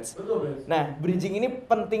gak bro? Betul, Bro. Nah bridging ini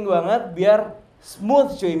penting banget biar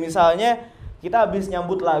smooth cuy. Misalnya kita habis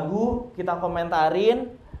nyambut lagu, kita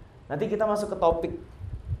komentarin, nanti kita masuk ke topik.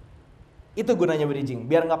 Itu gunanya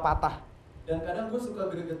bridging, biar nggak patah. Dan kadang gue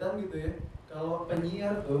suka gregetan gitu ya. Kalau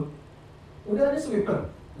penyiar tuh udah ada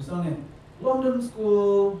sweeper, misalnya London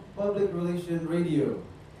School Public Relation Radio,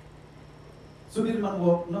 Sudirman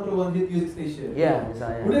Walk, number 1 hit music station. Iya,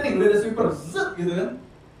 misalnya. Udah nih, udah ada sweeper, zet gitu kan.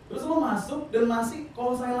 Terus lo masuk dan masih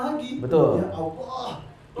call saya lagi. Betul. Ya Allah,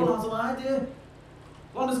 lo langsung aja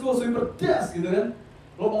London School sweeper das gitu kan.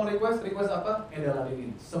 Lo mau request apa?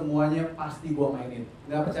 Ladenin. Semuanya pasti gua mainin.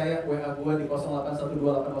 Nggak percaya WA gua di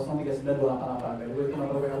 081280392888. Dari itu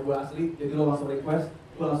nomor WA gua asli. Jadi lo langsung request,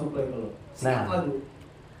 gua langsung play dulu. Siap lagu.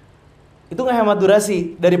 Itu ngehemat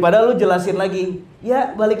durasi daripada lu jelasin lagi.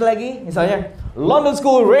 Ya, balik lagi. Misalnya London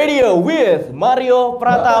School Radio with Mario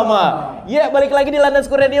Pratama. Ya, balik lagi di London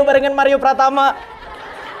School Radio barengan Mario Pratama.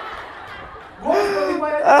 Gua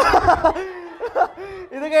Spotify aja.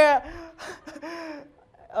 Itu kayak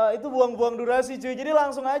itu buang-buang durasi cuy. Jadi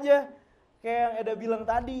langsung aja kayak yang Eda bilang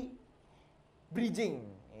tadi, bridging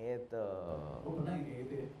gitu. Gua pernah kayak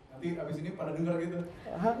gitu ya. Nanti abis ini pada denger gitu.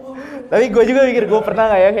 Tapi gue juga mikir gue pernah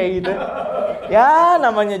nggak ya kayak gitu. Ya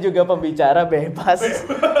namanya juga pembicara bebas.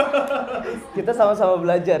 Kita sama-sama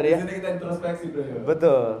belajar ya. Di sini kita introspeksi bro.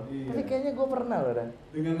 Betul. Iya. Tapi kayaknya gue pernah loh Dan.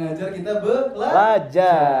 Dengan ngajar kita belajar.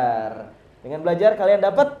 Belajar. Dengan belajar kalian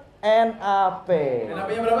dapat NAP.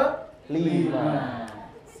 NAP-nya berapa? 5.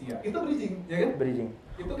 Siap. Itu bridging, ya kan? Bridging.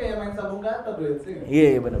 Itu kayak main sambung kata bro.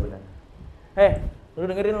 Iya benar-benar. Lu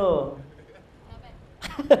dengerin lo.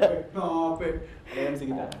 NAP. Ada MC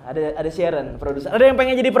kita. Ada Sharon, produser. Ada yang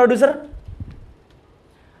pengen jadi produser?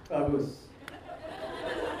 Bagus.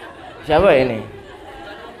 Siapa ini?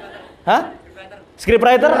 Hah?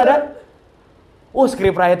 Scriptwriter ada? Oh,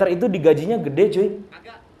 scriptwriter itu digajinya gede, cuy.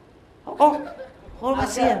 Oh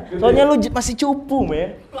masih ya? Soalnya lu masih cupu,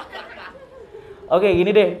 men. Oke, gini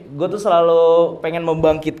deh. Gue tuh selalu pengen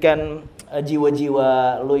membangkitkan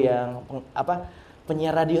jiwa-jiwa lu yang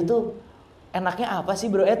penyiar radio tuh enaknya apa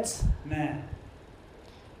sih, Bro Eds? Nah.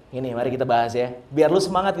 Ini, mari kita bahas ya. Biar lu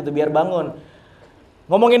semangat gitu, biar bangun.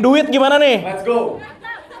 Ngomongin duit gimana nih? Let's go.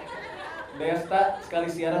 Desta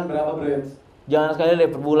sekali siaran berapa bro? Jangan sekali deh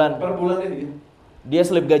per bulan. Per bulannya dia. Dia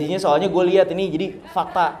slip gajinya soalnya gue lihat ini jadi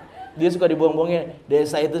fakta. Dia suka dibuang-buangin.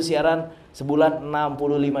 Desa itu siaran sebulan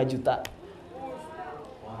 65 juta.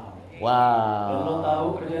 Dan lo Wow. tahu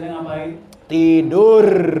kerjanya ngapain? Tidur.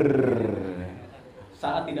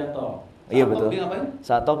 Saat tidak talk. Iya Saat betul. talk dia ngapain?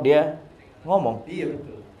 Saat talk dia ngomong. Iya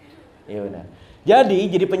betul. Iya benar.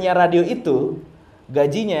 Jadi penyiar radio itu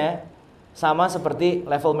gajinya sama seperti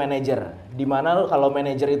level manager. Dimana lu kalau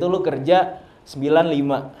manajer itu lu kerja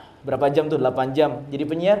 95. Berapa jam tuh? 8 jam. Jadi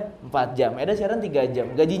penyiar 4 jam. Ada siaran 3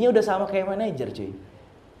 jam. Gajinya udah sama kayak manajer cuy.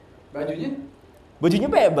 Bajunya? Bajunya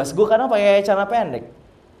bebas. Gue kadang pakai celana pendek.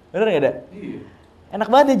 Bener gak ada? Iya. Enak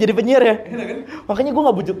banget ya jadi penyiar ya. Enak kan? Makanya gue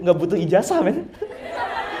nggak butuh ijazah men.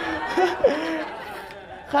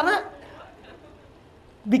 Karena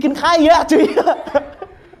bikin kaya cuy.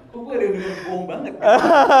 Kok gue ada yang denger bohong banget?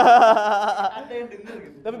 Ada yang denger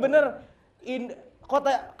gitu. Tapi bener,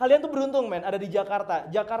 kota kalian tuh beruntung men ada di Jakarta.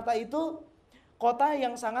 Jakarta itu kota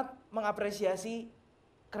yang sangat mengapresiasi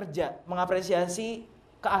kerja, mengapresiasi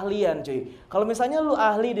keahlian cuy. Kalau misalnya lu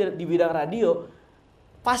ahli di bidang radio,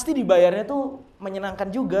 pasti dibayarnya tuh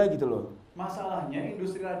menyenangkan juga gitu loh. Masalahnya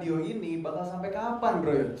industri radio ini bakal sampai kapan,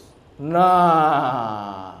 bro?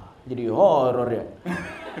 Nah, jadi horor ya.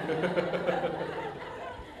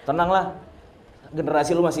 Tenanglah,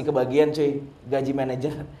 generasi lu masih kebagian cuy, gaji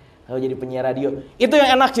manajer kalau jadi penyiar radio. Itu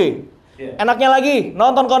yang enak cuy. Iya. Enaknya lagi,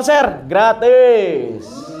 nonton konser gratis.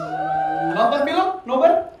 Nonton film?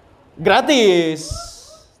 Nobar? Gratis.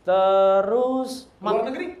 Terus Luar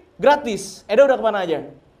negeri? gratis. Edo udah kemana aja?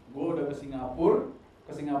 Gue udah ke Singapura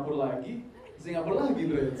lagi,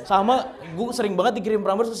 bro. Sama, gue sering banget dikirim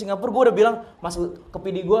Prambors ke Singapura. Gue udah bilang, ke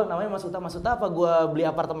PD gue, namanya Mas Uta apa gue beli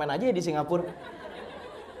apartemen aja ya di Singapura.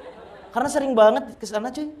 Karena sering banget ke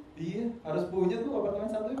sana cuy. Iya, harus punya tuh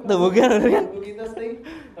apartemen satu. Tuh bukan, bener kan? Waktu kita stay.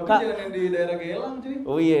 Tapi Kak. jangan yang di daerah Gelang, cuy.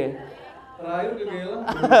 Oh iya. Terakhir ke Gelang.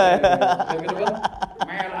 Yang ke depan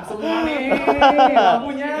merah semua nih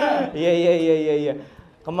lampunya. Iya.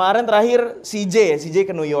 Kemarin terakhir CJ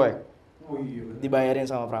ke New York. Oh iya. bener. Dibayarin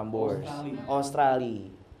sama Prambors.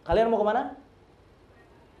 Australia. Kalian mau kemana?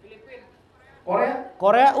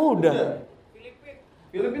 Korea udah.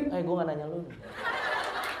 Filipin. Gue gak nanya lu.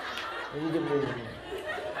 Ini jam dulu.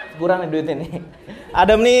 Kurang nih duitnya nih.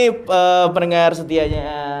 Adam nih pendengar setianya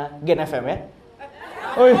Gen FM ya.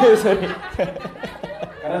 Oh iya sorry.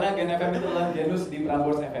 Karena Gen FM itu adalah genus di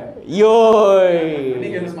Prambors FM. Yoi. Ini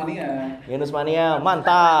genus mania. Genus Mania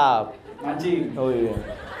mantap. Mancing. Oh iya.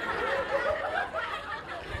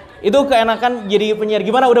 Itu keenakan jadi penyiar.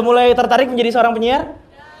 Gimana? Udah mulai tertarik menjadi seorang penyiar?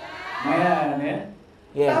 Lumayan ya.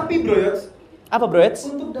 Iya. Tapi bro Yoks, Apa bro? Eds?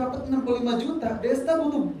 untuk dapat 65 juta, Desta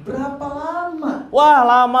butuh berapa lama? Wah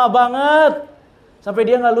lama banget. Sampai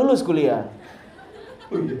dia nggak lulus kuliah.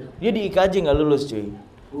 Oh iya. Dia di IKJ nggak lulus cuy.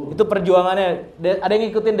 Itu perjuangannya. Ada yang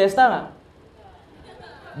ngikutin Desta nggak?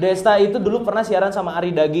 Desta itu dulu pernah siaran sama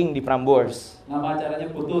Ari Daging di Prambors. Nama acaranya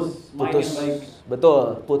Putus, Main Putus. yang Baik.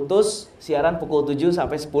 Betul. Putus siaran pukul 7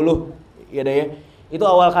 sampai 10. Iya deh ya. Itu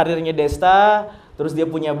awal karirnya Desta. Terus dia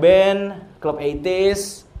punya band Club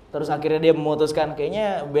 80s. Terus akhirnya dia memutuskan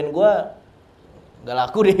kayaknya band gue gak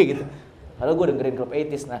laku deh gitu. Lalu gue dengerin Club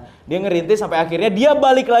 80s. Nah dia ngerintis sampai akhirnya dia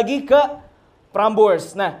balik lagi ke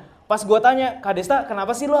Prambors. Nah pas gue tanya, Kak Desta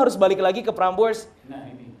kenapa sih lo harus balik lagi ke Prambors? Nah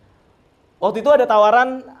ini. Waktu itu ada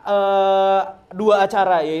tawaran 2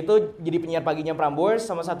 acara, yaitu jadi penyiar paginya Prambors,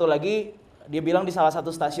 sama satu lagi dia bilang di salah satu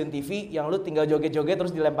stasiun TV yang lu tinggal joget-joget terus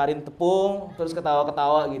dilemparin tepung, terus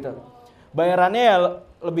ketawa-ketawa gitu. Bayarannya ya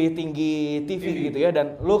lebih tinggi TV gitu ya,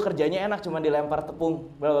 dan lu kerjanya enak cuma dilempar tepung,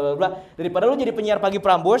 bla bla bla. Daripada lu jadi penyiar pagi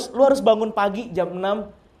Prambors, lu harus bangun pagi jam 6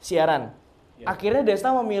 siaran. Akhirnya Desta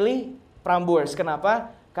memilih Prambors.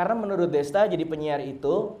 Kenapa? Karena menurut Desta jadi penyiar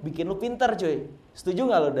itu bikin lu pinter cuy. Setuju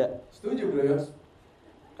nggak lo, Da? Setuju bro Yos.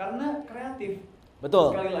 Karena kreatif.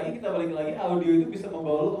 Betul. Sekali lagi kita balik lagi, audio itu bisa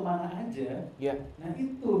membawa lu kemana aja. Iya. Nah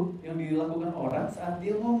itu yang dilakukan orang saat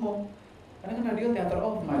dia ngomong. Karena kan radio theater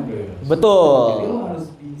of mind bro Yos. Betul. Jadi lu harus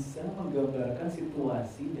bisa menggambarkan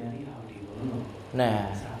situasi dari audio lu.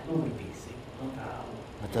 Nah. Saat lu berdiksi, lu tahu.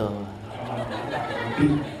 Betul. Orang-orang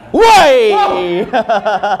Woi.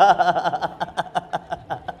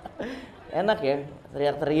 Enak ya,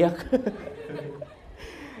 teriak-teriak.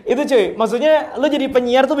 Itu cuy, maksudnya lu jadi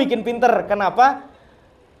penyiar tuh bikin pinter. Kenapa?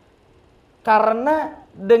 Karena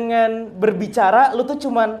dengan berbicara lu tuh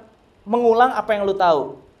cuman mengulang apa yang lu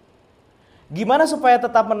tahu. Gimana supaya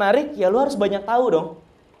tetap menarik? Ya lu harus banyak tahu dong.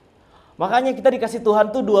 Makanya kita dikasih Tuhan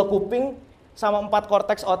tuh 2 kuping sama 4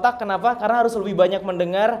 korteks otak. Kenapa? Karena harus lebih banyak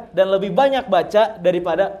mendengar dan lebih banyak baca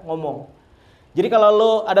daripada ngomong. Jadi kalau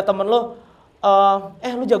lu ada temen lu,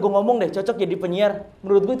 lu jago ngomong deh, cocok jadi penyiar.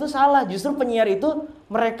 Menurut gue itu salah. Justru penyiar itu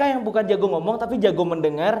mereka yang bukan jago ngomong tapi jago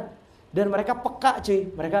mendengar dan mereka peka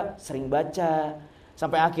cuy. Mereka sering baca.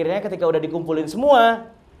 Sampai akhirnya ketika udah dikumpulin semua,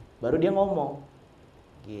 baru dia ngomong.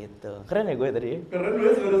 Gitu. Keren ya gue tadi ya? Keren lu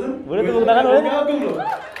sebenarnya. Boleh tepuk tangan boleh? Kagum loh.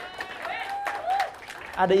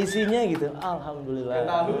 Ada isinya gitu. Alhamdulillah. Kayak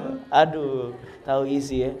tahu. Aduh, tahu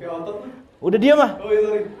isi ya. Kayak otot tuh. Udah diam ah. Oh iya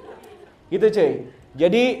sorry. Gitu cuy.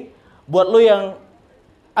 Jadi buat lu yang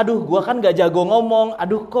aduh gua kan gak jago ngomong,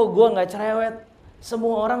 aduh kok gua gak cerewet.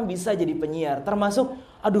 Semua orang bisa jadi penyiar. Termasuk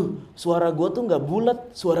aduh suara gua tuh gak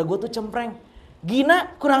bulat, suara gua tuh cempreng.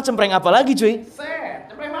 Gina kurang cempreng apa lagi cuy?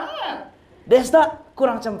 Cempreng banget. Desta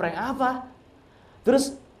kurang cempreng apa?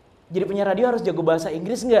 Terus jadi penyiar radio harus jago bahasa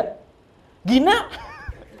Inggris nggak? Gina,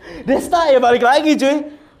 Desta ya balik lagi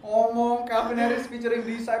cuy. Ngomong Calvin Harris featuring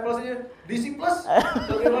Disciples aja, DC Plus,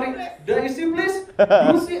 DC Plus,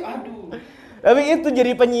 DC, aduh. Tapi itu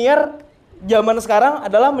jadi penyiar zaman sekarang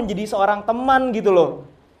adalah menjadi seorang teman gitu loh.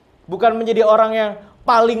 Bukan menjadi orang yang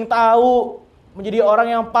paling tahu, menjadi orang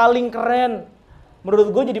yang paling keren.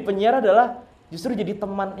 Menurut gue jadi penyiar adalah justru jadi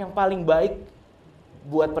teman yang paling baik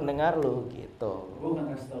buat pendengar lo gitu. Gue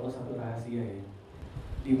akan kasih tau lo satu rahasia ya.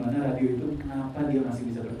 Di mana radio itu kenapa dia masih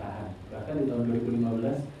bisa bertahan. Bahkan di tahun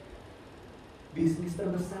 2015 bisnis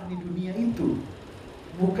terbesar di dunia itu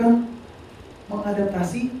bukan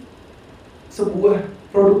mengadaptasi sebuah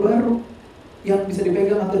produk baru yang bisa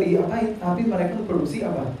dipegang atau diapain, tapi mereka produksi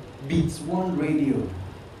apa? Beats One Radio.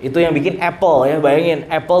 Itu yang bikin Apple ya, bayangin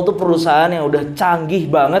Apple tuh perusahaan yang udah canggih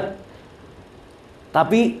banget.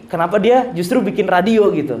 Tapi kenapa dia justru bikin radio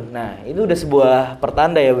gitu? Nah, itu udah sebuah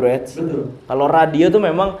pertanda ya, Bro. Betul. Kalau radio tuh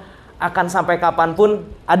memang akan sampai kapanpun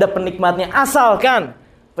ada penikmatnya, asalkan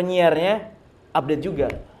penyiarnya update juga,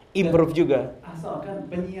 improve juga. Asalkan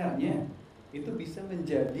penyiarnya itu bisa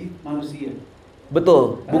menjadi manusia.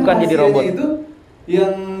 Betul, Karena bukan jadi robot. Itu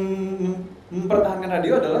yang mempertahankan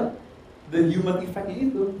radio adalah the human effect-nya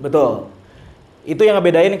itu. Betul. Itu yang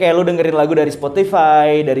ngebedain kayak lu dengerin lagu dari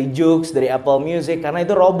Spotify, dari Joox, dari Apple Music, karena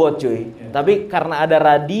itu robot cuy. Tapi karena ada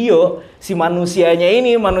radio, si manusianya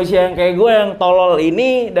ini, manusia yang kayak gue yang tolol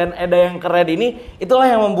ini dan ada yang keren ini, itulah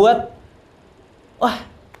yang membuat wah,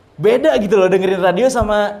 beda gitu loh dengerin radio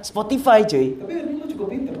sama Spotify cuy. Tapi lu cukup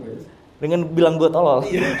pintar, guys. Dengan bilang gue tolol.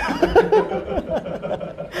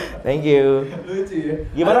 Thank you. Lucu ya.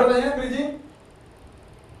 Gimana? Ada pertanyaan, Briji?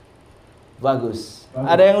 Bagus.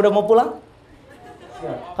 Ada yang udah mau pulang?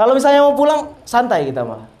 Kalau misalnya mau pulang, santai kita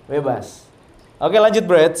mah, bebas. Oke, lanjut,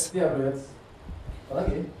 Breds. Iya, Breds. Apa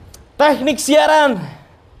lagi? Teknik siaran.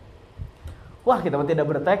 Wah, kita mah tidak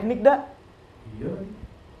berteknik, dah. Iya.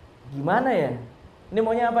 Gimana ya? Ini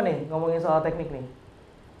maunya apa nih? Ngomongin soal teknik nih.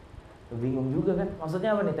 Bingung juga kan?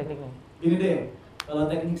 Maksudnya apa nih tekniknya? Gini deh, kalau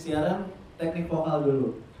teknik siaran, teknik vokal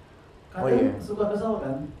dulu. Kadang suka kesal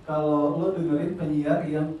kan, kalau lo dengerin penyiar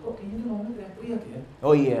yang kok kayaknya dia ngomongnya teriak-teriak ya.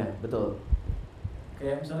 Oh iya, betul.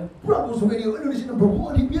 Kayak misalnya, Prabowo Radio Indonesia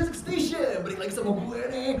 #1 di Music Station. Balik lagi sama gue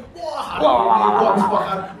nih. Wah, hari ini gue habis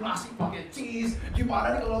makan nasi pakai cheese.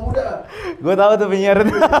 Gimana nih kalau udah? Gue tahu tuh penyiar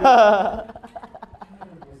itu.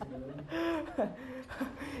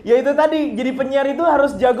 Ya itu tadi, jadi penyiar itu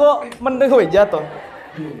harus jago mendengar. Jatuh.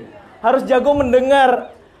 Harus jago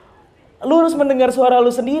mendengar. Lu harus mendengar suara lu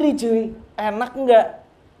sendiri cuy. Enak nggak?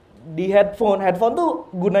 Di headphone. Headphone tuh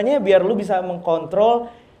gunanya biar lu bisa mengkontrol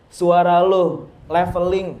suara lu.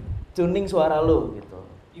 Leveling, tuning suara lu gitu.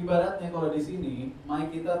 Ibaratnya kalau di sini,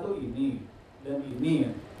 mic kita tuh ini dan ini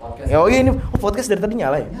ya. Podcast. Ya, oh iya ini podcast dari tadi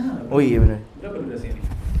nyala ya? Nyala. Oh iya benar. Berapa udah sini?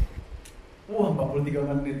 Wah, 43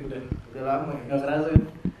 menit udah. Udah lama ya, nggak kerasa ya.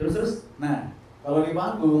 Terus. Nah, kalau di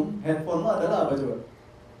panggung, headphone lo adalah apa coba?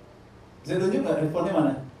 Bisa tunjuk nggak headphone-nya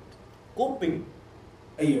mana? Kuping.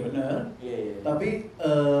 Iya benar. Iya. Tapi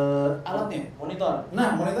alatnya? Monitor.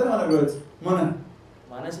 Nah, monitor mana bro? Mana?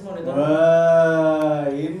 Mana sih monitor? Wah,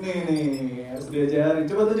 ini nih harus diajarin.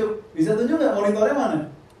 Coba tunjuk. Bisa tunjuk nggak monitornya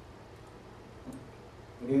mana?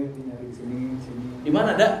 Oke, nyari di sini. Di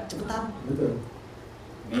mana, Dak? Cepetan. Betul.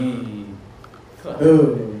 Nih.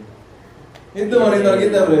 Tuh. Itu monitor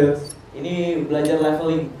kita, bro. Ini belajar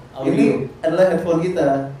leveling audio. Ini adalah headphone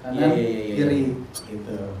kita, kanan, Iya. kiri.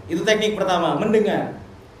 Gitu. Itu teknik pertama, mendengar.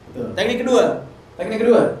 Betul. Teknik kedua, Teknik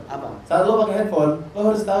kedua, apa? saat lo pakai headphone, lo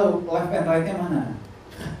harus tahu left and right-nya mana.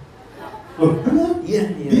 Loh, benar?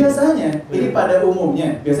 Iya. Biasanya, ini pada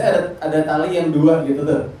umumnya, biasanya ada tali yang dua gitu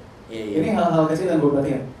tuh. Iya. Ini hal-hal kecil yang gue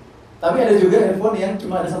perhatiin. Tapi ada juga headphone yang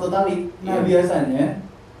cuma ada satu tali. Nah, Iya. biasanya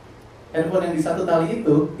headphone yang di satu tali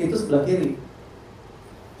itu sebelah kiri.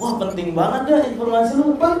 Wah, penting banget dah informasi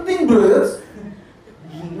lu. Penting, bro.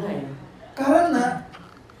 Gila ya. Karena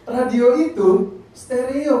radio itu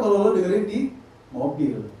stereo kalau lo dengerin di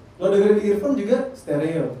mobil. Lo dengerin di earphone juga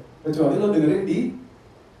stereo. Kecuali lo dengerin di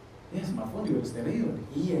smartphone juga stereo.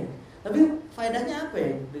 Iya. Tapi faedahnya apa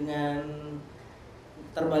ya dengan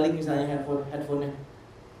terbalik misalnya headphone-nya?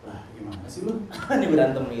 Lah gimana sih lo? Ini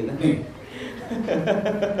berantem nih kita. Nih,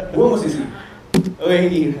 gue musisi. Wih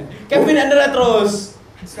gila. Kevin Andrea terus.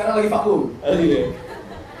 Sekarang lagi vakum. Oh iya.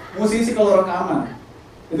 Musisi kalau rekaman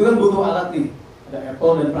itu kan butuh alat nih. Ada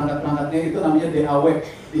Apple dan perangkat-perangkatnya itu namanya DAW,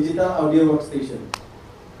 Digital Audio Workstation.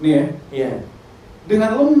 Nih ya. Iya.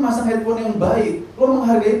 Dengan lo memasang headphone yang baik, lo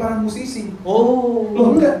menghargai para musisi. Oh.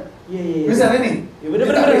 Lo enggak? Iya. Misalnya nih, Ya, bener.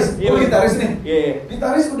 gitaris, Iya, lo bener. gitaris nih. Iya.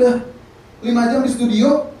 Gitaris udah 5 jam di studio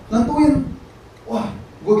nentuin. Wah,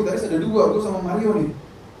 gue gitaris ada 2, gue sama Mario nih.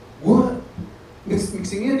 Gue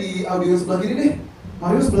mixingnya di audio sebelah kiri deh,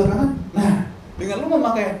 Mario sebelah kanan. Nah, dengan lo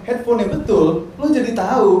memakai headphone yang betul, lo jadi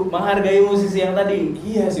tahu Menghargai musisi yang tadi.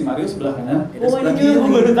 iya si Mario sebelah kanan, Oh ini juga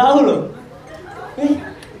gue baru tahu loh.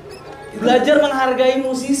 Belajar menghargai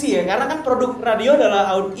musisi ya, karena kan produk radio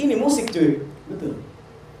adalah ini musik cuy. Betul.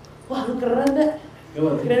 Wah lu keren dah.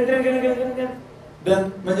 Keren.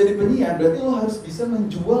 Dan menjadi penyiar berarti lo harus bisa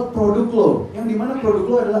menjual produk lo, yang dimana produk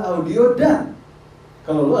lo adalah audio dan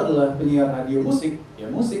kalau lo adalah penyiar radio musik, ya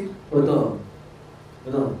musik. Betul.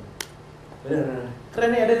 Bener. Keren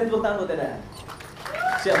nih, ada tepuk tangan buat Eda.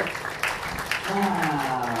 Siap.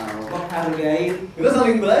 Wow, menghargai. Kita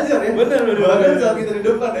saling belajar ya. Bener. Bahkan saat kita di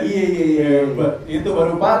depan ya. Iya. Hebat. Itu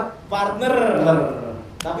baru Partner. Bener.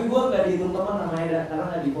 Tapi gue nggak dihitung teman namanya Eda, karena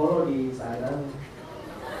nggak di follow di Instagram.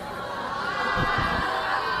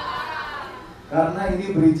 Karena ini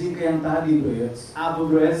bridging ke yang tadi bro ya. Apa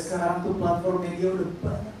bro ya? Sekarang tuh platform media udah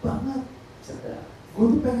banyak banget. Sedap. Gue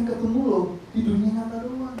tuh pengen ketemu lo di dunia nyata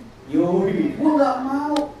doang. Yoi. Gue nggak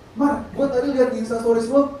mau. Mar, gue tadi lihat di instastories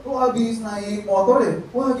lo abis naik motor ya.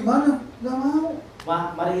 Wah gimana? Nggak mau.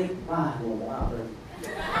 Mari ngomong apa lagi?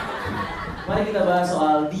 Mari kita bahas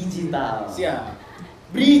soal digital. Siap.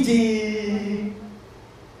 Bridging.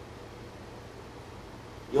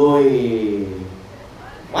 Yoi.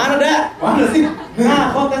 Mana dah? Mana sih?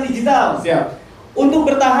 Nah, konten digital. Siap. Untuk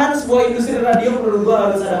bertahan sebuah industri radio menurut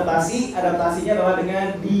gua harus adaptasi. Adaptasinya adalah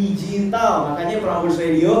dengan digital. Makanya Prambors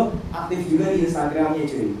Radio aktif juga di Instagramnya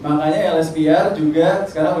cuy. Makanya lspr juga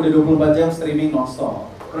sekarang udah 24 jam streaming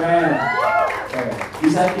nonstop. Keren.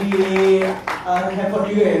 Bisa di handphone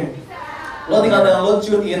juga ya. Lo tinggal download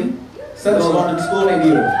tune in, search London School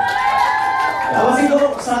Radio. Apa sih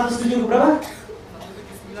kok 107 berapa?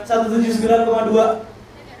 179,2.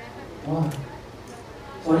 Wah,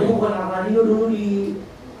 Soalnya bukan radio dulu di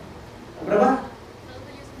berapa?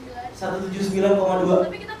 179,2.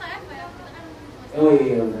 Tapi kita nggak FM, kita kan Oh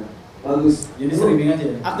iya benar. Bagus. jadi streaming aja.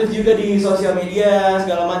 Aktif juga di sosial media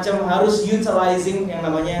segala macam, harus utilizing yang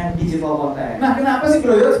namanya digital content. Nah, kenapa sih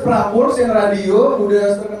bro ya Prambors yang radio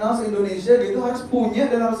udah terkenal se-Indonesia gitu harus punya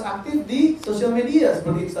dan harus aktif di sosial media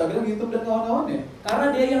seperti Instagram, YouTube dan kawan-kawannya? Karena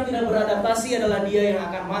dia yang tidak beradaptasi adalah dia yang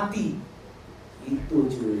akan mati. Itu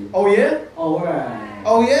cuy. Oh ya? Alright.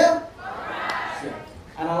 Oh ya?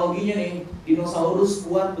 Analoginya nih, dinosaurus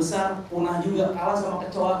kuat, besar, punah juga, kalah sama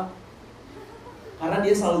kecoa. Karena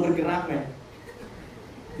dia selalu bergerak, men.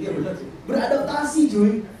 Iya benar sih. Beradaptasi,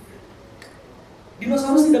 cuy.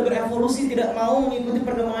 Dinosaurus tidak berevolusi, tidak mau mengikuti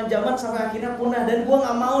perkembangan zaman sampai akhirnya punah. Dan gua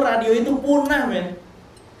nggak mau radio itu punah, men.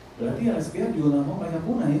 Berarti lspr juga nggak mau mereka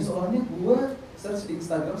punah ya, soalnya gua search di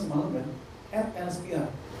Instagram semalam kan @lspr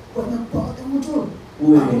banyak banget yang muncul.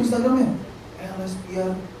 Akun Instagramnya lspr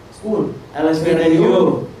school, LSPR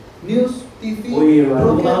Radio, news, TV, wih,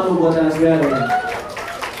 baru broadcast. tahu buat LSPR ya.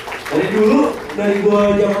 Dari dulu, dari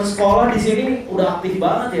gua zaman sekolah di sini udah aktif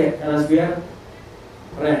banget ya LSPR.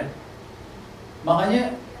 Keren. Makanya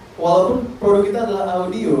walaupun produk kita adalah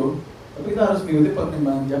audio, tapi kita harus mengikuti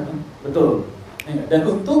perkembangan zaman. Betul. Ya, dan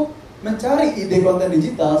untuk mencari ide konten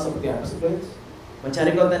digital seperti apa sih, Bro?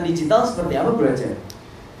 Mencari konten digital seperti apa, Bro?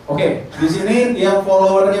 Oke, di sini yang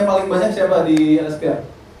followernya paling banyak siapa di LSPR?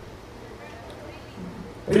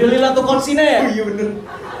 Prilly Latuconsina ya? Iya bener.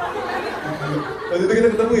 Waktu itu kita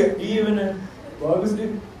ketemu ya? Iya bener. Bagus deh.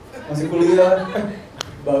 Masih kuliah.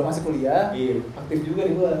 Masih kuliah. Iya. Aktif juga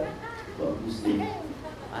nih gua. Bagus deh.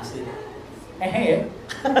 Asli. Ya.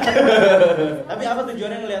 Tapi apa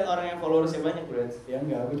tujuannya ngelihat orang yang followersnya banyak, Bro? Ya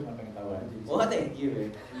enggak, aku cuma pengen tahu aja. Oh, thank you, ya.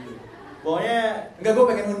 Pokoknya Enggak, gua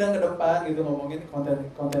pengen undang ke depan gitu ngomongin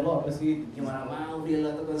konten lo apa sih? gimana mau Prilly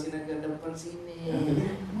Latuconsina ke depan sini. Nah,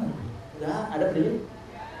 jadi gimana? Enggak, ada Prilly.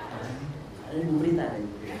 Ada Ibu Berita ada.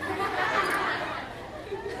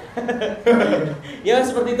 Ya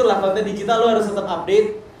seperti itulah konten digital lo harus tetap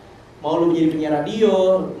update. mau lu jadi penyiar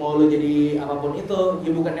radio, mau lu jadi apapun itu,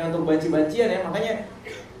 ya bukannya untuk banci-bancian ya, makanya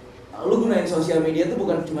lu gunain sosial media tuh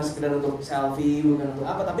bukan cuma sekedar untuk selfie, bukan untuk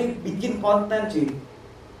apa, tapi bikin konten cuy,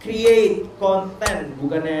 create konten,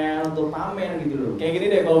 bukannya untuk pamer gitu loh. Kayak gini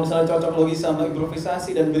deh, kalau misalnya cocok logis sama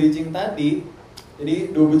improvisasi dan bridging tadi, jadi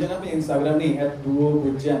duobudjang kan punya Instagram nih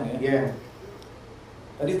 @duobudjang ya. Iya.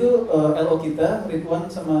 Tadi tuh LO kita, Ridwan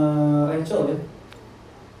sama Rachel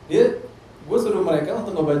ya, gue suruh mereka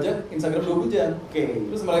untuk ngebajak Instagram duobudjang. Oke.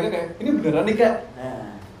 Terus mereka kayak, ini beneran nih kak?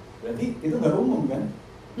 Nah, Berarti itu nggak umum kan?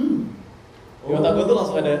 Di otak gue tuh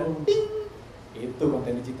langsung ada, ting! Itu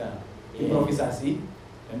konten digital, improvisasi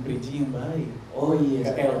dan bridging yang baik. oh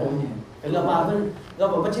iya. Ke LO-nya. Gak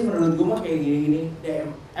apa-apa sih menurut gue mah kayak gini.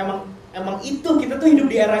 Emang itu kita tuh hidup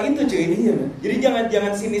di era itu cuy. Iya, kan? Jadi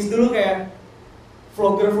jangan sinis dulu kayak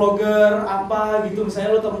vlogger apa gitu,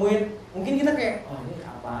 misalnya lo temuin, mungkin kita kayak, oh ini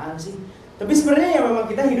apaan sih? Tapi sebenarnya ya memang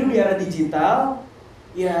kita hidup di era digital,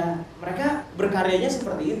 ya mereka berkaryanya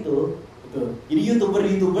seperti itu. Betul. Jadi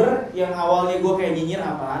youtuber yang awalnya gue kayak nyinyir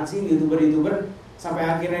apaan sih youtuber, sampai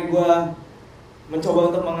akhirnya gue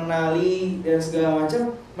mencoba untuk mengenali dan segala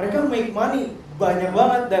macam, mereka make money banyak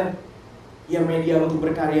banget, dan ya media untuk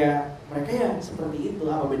berkarya mereka ya seperti itu.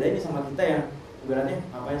 Apa bedanya sama kita yang ibaratnya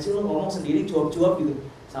ngapain sih lo ngomong sendiri cuap-cuap gitu,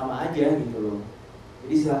 sama aja gitu loh.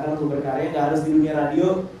 Jadi silakan untuk berkarya, nggak harus di dunia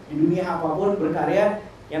radio, di dunia apapun berkarya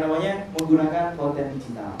yang namanya menggunakan konten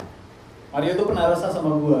digital. Mario tuh pernah rasa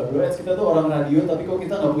sama gua, bro, kita tuh orang radio tapi kok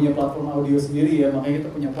kita nggak punya platform audio sendiri ya, makanya kita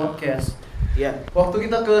punya podcast. Iya. Waktu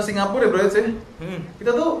kita ke Singapura ya bro sih,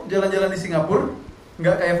 kita tuh jalan-jalan di Singapura,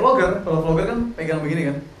 nggak kayak vlogger. Kalau vlogger kan pegang begini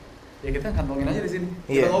kan, ya kita kantongin aja di sini,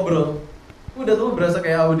 kita Iya. ngobrol. Udah tuh berasa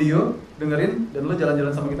kayak audio, dengerin, dan lo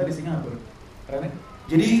jalan-jalan sama kita di Singapura. Keren ya?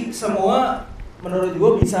 Jadi semua menurut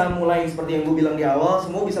gue bisa mulai seperti yang gue bilang di awal,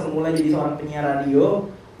 semua bisa memulai jadi seorang penyiar radio.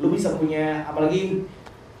 Lu bisa punya, apalagi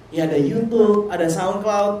ya ada YouTube, ada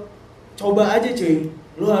SoundCloud. Coba aja cuy,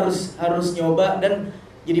 lu harus nyoba dan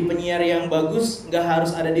jadi penyiar yang bagus. Nggak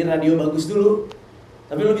harus ada di radio bagus dulu,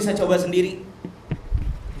 tapi lu bisa coba sendiri.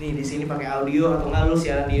 Nih di sini pakai audio atau nggak lu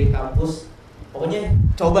siaran di kampus. Pokoknya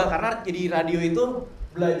coba, karena jadi radio itu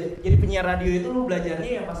belajar, jadi penyiar radio itu lu belajarnya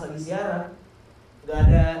yang pas lagi siaran. Nggak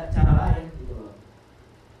ada cara lain gitu loh.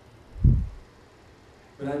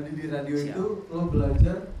 Berada di radio Siap. itu lo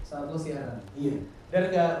belajar saat lo siaran. Iya.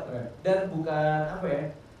 Dan bukan apa ya?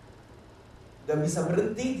 Gak bisa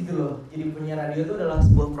berhenti gitu loh. Jadi penyiar radio itu adalah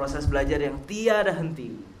sebuah proses belajar yang tiada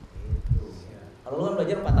henti. Gitu. Kalau lu kan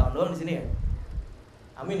belajar 4 tahun doang di sini ya?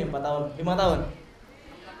 Amin ya 4 tahun, 5 tahun.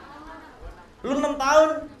 Lu 6 tahun?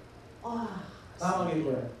 Wah, Sama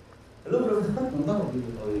gitu ya. lu berapa tahun? Nonton gitu.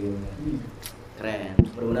 Oh iya. Keren.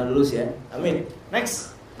 Benar-benar lulus ya. Amin.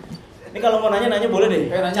 Next. Ini kalau mau nanya boleh deh.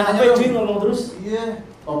 Nanya Capek dong. cuy ngomong terus. Iya,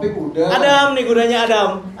 topik udah. Adam nih gunanya Adam.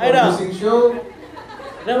 Ayo Adam. Producing show.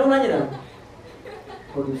 Adam lu nanya Adam.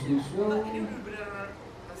 Producing show. Ini bener-bener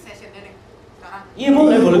sessionnya nih sekarang. Iya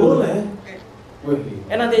boleh. Oke. Wih.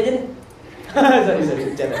 Nanti aja deh. sorry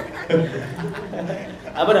bercanda.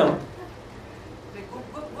 Apa dong? Nih,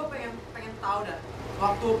 gue pengen tahu dah.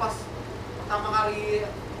 Waktu pas pertama kali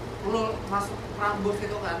lu masuk Prambors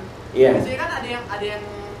gitu kan. Iya. Biasanya kan ada yang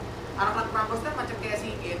anak-anak Prambors kan macam kayak si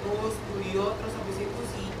Genus, Studio, terus habis itu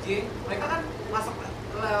si J. Mereka kan masuk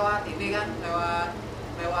lewat ini kan,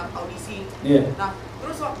 lewat audisi. Iya. Nah,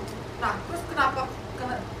 terus kenapa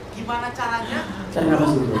gimana caranya Cari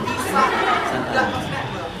nafas dulu. bisa enggak maksudnya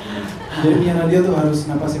Jadi punya radio tuh harus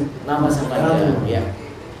napasin. Nafas apa ya? Iya.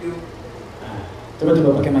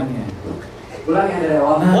 Coba pakai mic-nya. Ulang ya dari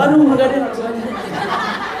awal. Waduh, enggak deh langsung aja.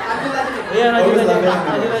 lanjut aja nih. Iya, lanjut Bagus, aja. lanjut.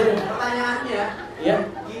 Lanjut aja. Pertanyaannya, Iya.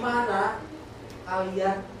 gimana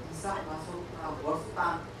kalian bisa masuk Prambors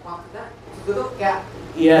maksudnya itu tuh kayak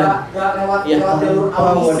Iya. nggak lewat Iya. jalur Oh,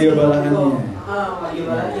 audisi wadio balangannya. gitu. Wadio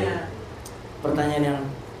balangannya. Pertanyaan yang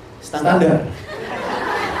standar.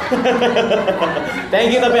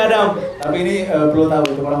 Thank you tapi Adam. Tapi ini perlu tahu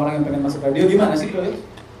untuk orang-orang yang pengen masuk radio gimana sih bro?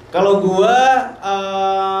 Kalau gua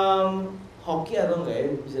hoki atau enggak ya,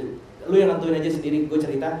 bisa lu yang nentuin aja sendiri. Gue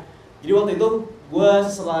cerita. Jadi waktu itu gua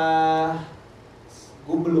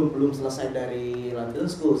belum selesai dari London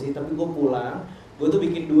School sih, tapi gue pulang, gue tuh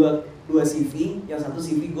bikin dua CV. Yang satu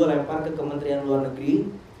CV gue lempar ke Kementerian Luar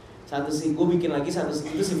Negeri, satu CV gue bikin lagi satu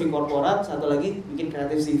itu CV korporat, satu lagi bikin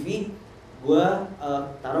kreatif CV gue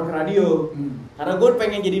taruh ke radio. Karena gue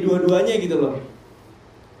pengen jadi dua-duanya gitu loh.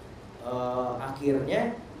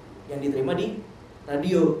 Akhirnya yang diterima di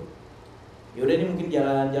radio. Yaudah ini mungkin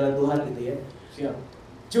jalan Tuhan gitu ya. Siap.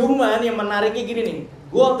 Cuman yang menariknya gini nih,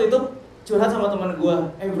 gue waktu itu curhat sama teman gue,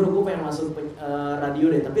 bro gue pengen masuk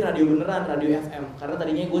radio deh, tapi radio beneran, radio FM. Karena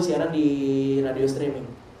tadinya gue siaran di radio streaming.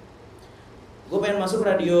 Gue pengen masuk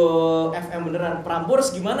radio FM beneran,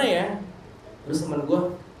 Prambors gimana ya? Terus teman gue,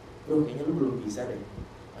 bro kayaknya lu belum bisa deh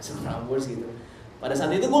masuk Prambors gitu. Pada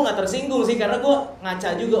saat itu gue nggak tersinggung sih, karena gue ngaca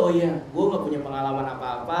juga, oh iya, gue nggak punya pengalaman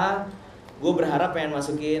apa-apa. Gue berharap pengen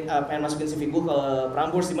masukin CV gue ke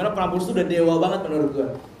Prambors, dimana Prambors tuh udah dewa banget menurut gue.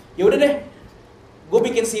 Ya udah deh, gue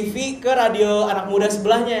bikin CV ke radio anak muda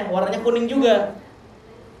sebelahnya, warnanya kuning juga.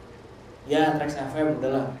 Ya Trax FM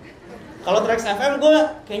udahlah. Kalau Trax FM gue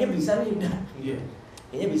kayaknya bisa nih udah. Iya.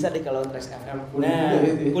 Kayaknya bisa deh kalau Trax FM. Kuning Nah, juga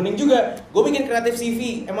ya. kuning juga. Gue bikin kreatif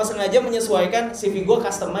CV. Emang sengaja menyesuaikan CV gue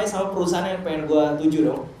customize sama perusahaan yang pengen gue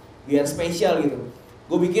tuju dong. Biar spesial gitu.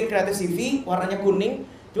 Gue bikin kreatif CV warnanya kuning.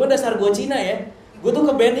 Cuma dasar gue Cina ya. Gue tuh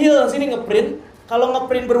ke Ben Hill sini ngeprint. Kalau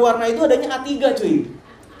ngeprint berwarna itu adanya A3 cuy.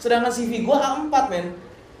 Sedangkan CV gue A4 men.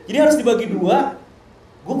 Jadi harus dibagi dua.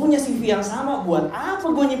 Gue punya CV yang sama. Buat apa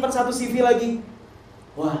gue nyimpan satu CV lagi?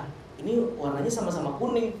 Wah, ini warnanya sama-sama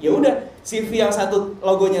kuning. Ya udah, CV yang satu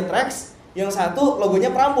logonya Trax, yang satu logonya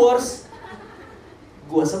Prambors.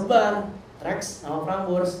 Gua sebar Trax sama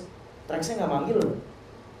Prambors. Traxnya nggak manggil loh,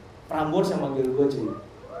 Prambors yang manggil gua cuy.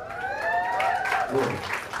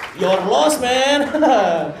 Your loss man.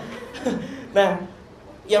 Nah,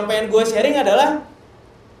 yang pengen gue sharing adalah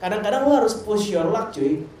kadang-kadang lo harus push your luck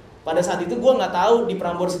cuy. Pada saat itu gue nggak tahu di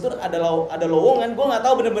Prambors itu ada lowongan. Gue nggak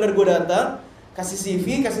tahu, bener-bener gue datang kasih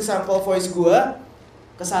CV, kasih sampel voice gue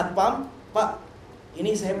ke satpam, Pak,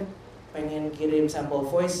 ini saya pengen kirim sampel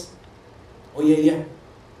voice. Oh iya.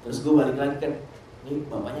 Terus gue balik lagi kan, ini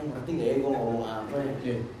bapaknya ngerti gak ya gue ngomong apa ya?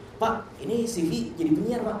 Yeah. Pak, ini CV jadi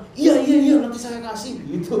penyiar Pak. Iya, nanti saya kasih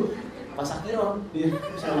gitu. Pas akhirnya,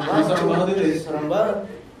 serem banget itu ya. Serem banget.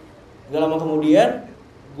 Gak lama kemudian,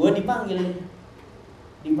 gue dipanggil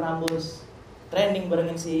di Prambors, training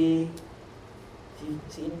barengin si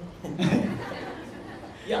ini.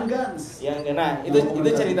 Young Guns. Nah, itu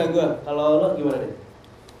cerita gue. Kalau lo gimana deh?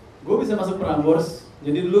 Gue bisa masuk Prambors.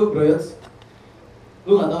 Jadi dulu Broyots,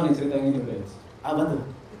 lu nggak tahu nih cerita yang ini Broyots. Apa tuh?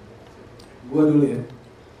 Gue dulu ya.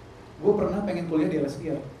 Gue pernah pengen kuliah di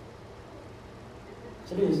lspr.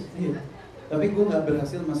 Serius? Iya. Tapi gue nggak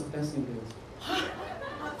berhasil masuk tesnya Broyots. Hah?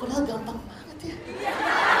 Padahal gampang banget ya.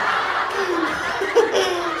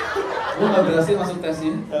 Gue nggak berhasil masuk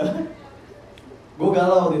tesnya. Gue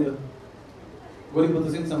galau waktu itu. Gue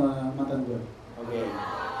diputusin sama mantan gue. Oke.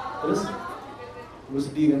 Terus? Gue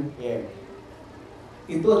sedih kan. Iya.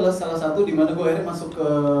 Itu adalah salah satu di mana gue akhirnya masuk ke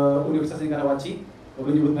Universitas di Karawaci. Gue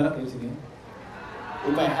boleh nyebut merek ya di sini.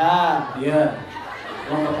 UPH. Iya.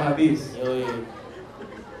 Lengkap habis. Yoi.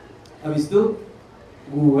 Habis itu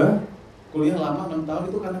gue kuliah lama 6 tahun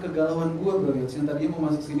itu karena kegalauan gue bro. Yang tadinya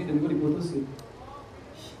mau masuk sini dan gue diputusin.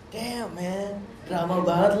 Damn man, drama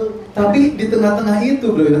banget lu. Tapi di tengah-tengah itu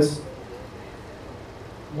bro,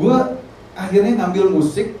 gue akhirnya ngambil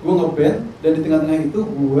musik, gue ngeband, dan di tengah-tengah itu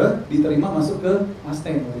gue diterima masuk ke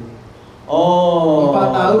Mustang. Oh.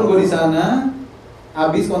 4 tahun gue di sana,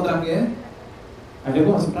 habis kontraknya,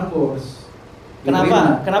 akhirnya gue masuk Prambors.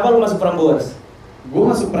 Kenapa lu masuk Prambors? Gue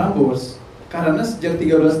masuk Prambors karena sejak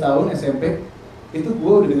 13 tahun SMP itu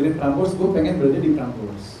gue udah dengerin Prambors, gue pengen berada di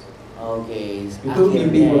Prambors. Oke, Itu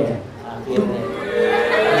mimpi gue. Akhirnya.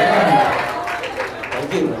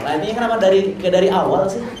 Oke, lainnya kenapa dari awal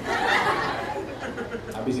sih?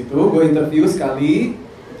 Habis itu gue interview sekali,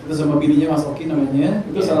 itu sama bininya Mas Oki namanya,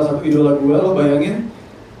 itu salah satu idola gue. Lo bayangin,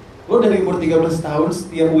 lo dari umur 13 tahun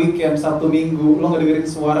setiap weekend, Sabtu Minggu, lo ngedengerin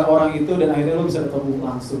suara orang itu dan akhirnya lo bisa ketemu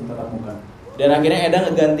langsung tatap muka. Dan akhirnya Eda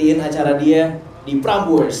ngegantiin acara dia di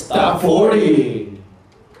Prambors Top 40.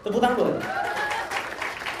 Tepuk tangan buat.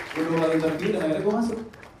 Gue 2 kali interview dan akhirnya gue masuk.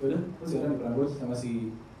 Udah, gue sekarang di Prambors sama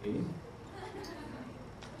si ini.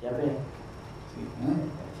 Siapa ya? Si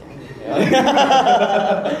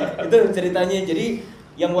Itu ceritanya. Jadi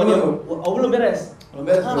yang mau dia, belum beres. Belum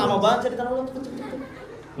beres. Lama banget cerita lo. Cepet.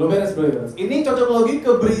 Lo beres bro. Ini cocok logi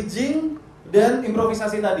ke bridging dan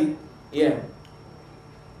improvisasi tadi. Iya.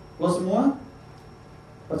 Lo semua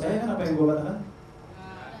percaya kan apa yang gue katakan?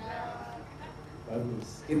 Bagus.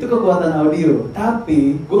 Itu kekuatan audio.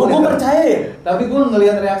 Tapi gue percaya ya. Tapi gue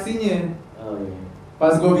ngelihat reaksinya. Oh iya.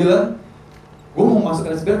 Pas gue bilang, gue mau masuk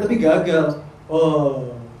lspr tapi gagal.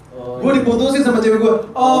 Gue diputusin sama cewek gue.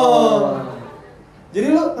 Jadi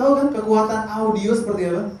lo tahu kan kekuatan audio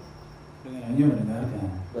seperti apa? Dengan hanya mendengarkan.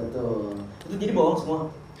 Betul. Itu jadi bohong semua.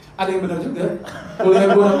 Ada yang benar juga. Kuliah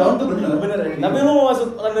gue 6 tahun tuh benar. Bener. Tapi lu mau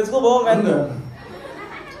masuk London School bohong kan? Enggak.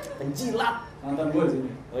 Penjilat. Mantan gue di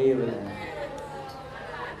sini. Oh iya benar.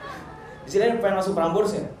 Di sini pengen masuk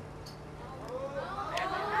Prambors ya?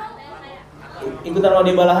 Ikutan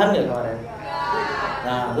lodi balahan nggak kemarin?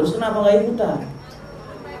 Nah, terus kenapa nggak ikutan?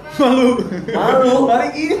 Malu. Hari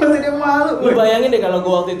ini masih dia malu. Lu bayangin deh kalau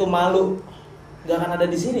gua waktu itu malu, nggak akan ada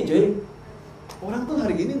di sini, cuy. Orang tuh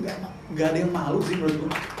hari ini nggak ada yang malu sih menurut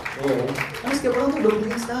gua. Oh, Karena setiap orang tuh udah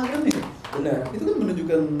punya Instagram nih. benar. Itu kan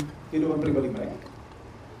menunjukkan kehidupan pribadi mereka.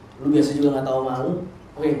 Lu biasa juga nggak tahu malu.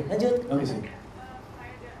 Oke, lanjut. Oke sih.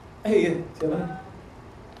 Iya, siapa?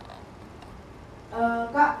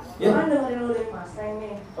 Kak, Ya. gue kan dengerin lu dari Mustang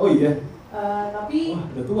nih. Oh iya. Tapi Wah,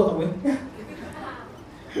 udah tua kamu ya?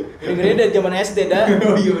 Dengerin dari zaman SD dah.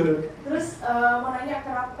 Oh iya benar. terus mau nanya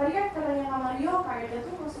kenapa tadi kan katanya Kak Mario kayaknya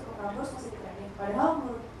tuh masuk ke kampus masih di training. Padahal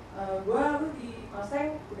menurut gue lu di Mustang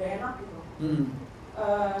udah enak gitu.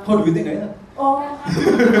 Oh duitnya nggak enak. Oh,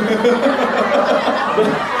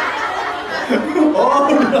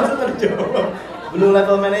 Oh, langsung terjawab. Belum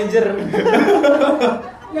level manager.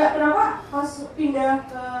 nggak kenapa pas pindah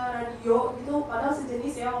ke radio gitu padahal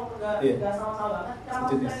sejenis ya walaupun Iya. nggak sama-sama banget. Kenapa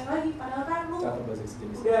Sejenis. training lagi? Padahal kan lu Cakep bahasa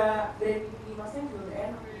sejenis. udah branding di Mustang juga udah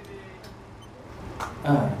enak.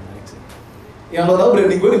 Menarik sih. Yang lo tau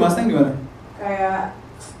branding gue di Mustang gimana? Kayak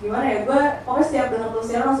gimana ya? Gue pokoknya setiap denger lu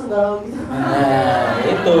siaran langsung galau gitu. Nah,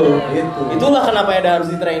 itu. Itulah kenapa ada harus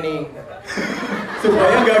di training.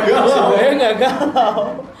 Supaya nggak galau. Supaya nggak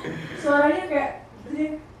galau. Suaranya kayak gede.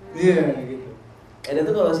 Iya gitu. Ada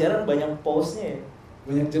tuh kalau siaran banyak pause-nya ya.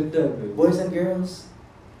 Banyak jeda tuh. Boys and girls.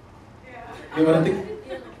 Gimana Tik?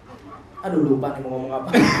 Aduh lupa nih mau ngomong apa.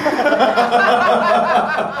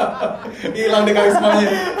 Hilang deh karismanya.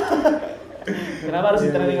 Kenapa harus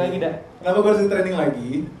di training lagi dah? Kenapa gue harus di training lagi?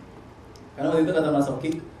 Karena waktu itu kata Mas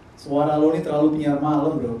Oki, suara lo nih terlalu penyiar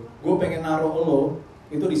malam bro. Gue pengen naruh lo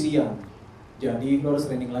itu di siang. Jadi lo harus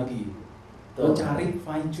training lagi. Lo cari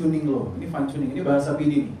fine tuning lo. Ini fine tuning. Ini bahasa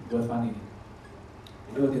PD nih buat Fanny nih.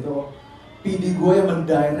 Jadi waktu itu PD gue yang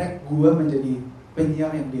mendirect gue menjadi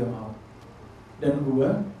penyiar yang dia mau. Dan gue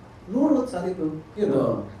nurut saat itu. Gitu.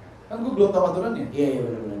 Betul. Kan gue belum tahu aturannya. Iya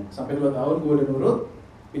benar-benar. Sampai 2 tahun gue udah nurut.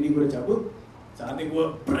 PD gue udah cabut. Saatnya gue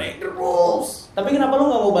break the rules. Tapi kenapa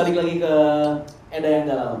lu nggak mau balik lagi ke Eda yang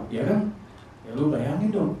galau? Ya kan? Ya lu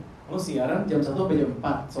bayangin dong. Lu siaran jam 1 sampai jam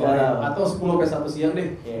 4 sore Galau. atau 10 sampai 1 siang deh.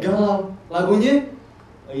 Iya. Galau. Lagunya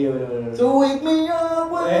Oh iya benar-benar. So wake me up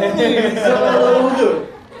when it's all over.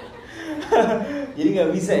 Jadi nggak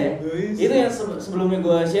bisa ya. Nggak bisa. Itu yang sebelumnya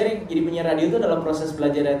gue sharing. Jadi penyiar radio itu adalah proses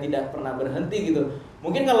belajar yang tidak pernah berhenti gitu.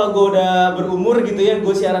 Mungkin kalau gue udah berumur gitu ya,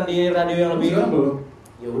 gue siaran di radio yang lebih. Sekarang belum.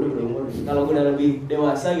 Ya udah berumur. Kalau gue udah lebih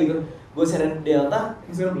dewasa gitu, gue siaran di Delta.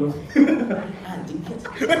 Sekarang belum. Anjing kan.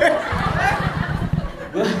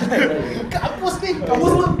 Kampus nih,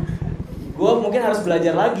 kampus lu. Gue mungkin harus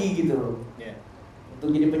belajar lagi gitu loh. Ya. Untuk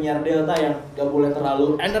jadi penyiar Delta yang gak boleh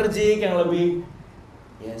terlalu energik, yang lebih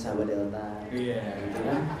ya sahabat Delta. Iya. Gitu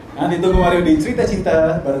kan. Nanti tunggu Mario di Cerita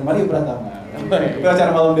Cinta bareng Mario Pratama. Baik. Itu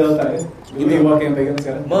acara malam Delta ya. Gitu. Ini Wak yang pegang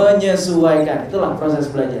sekarang. Menyesuaikan, itulah proses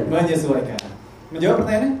belajar. Menyesuaikan. Menjawab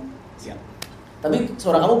pertanyaannya? Siap. Tapi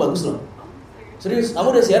suara kamu bagus loh. Serius, kamu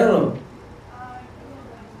udah siaran loh.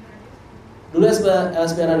 Dulu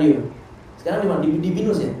lspr radio. Sekarang di mana? Di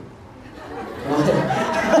Binus ya?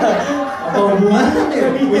 Apa hubungannya ya?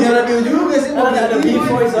 Punya radio juga sih. Kan ada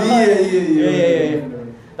B-Voice apa? Iya.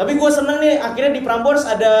 Tapi gue seneng nih, akhirnya di Prambors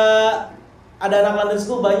ada anak London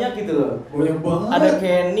School banyak gitu loh. Banyak banget. Ada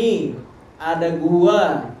Kenny, ada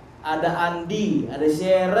gua, ada Andi, ada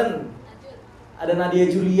Sharon, ada Nadia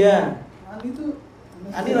Julia.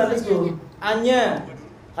 Andi London School. Anya.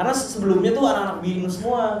 Karena sebelumnya tuh anak-anak binus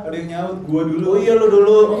semua. Ada yang nyaut, gua dulu. Oh iya lu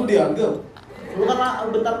dulu. Lu dianggap. Lu kan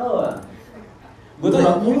bentar doang. Gua tuh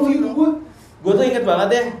mulu itu gua. Gua tuh inget banget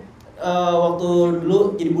ya waktu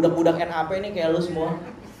dulu jadi budak-budak NAP nih kayak lu semua.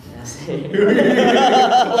 Asik.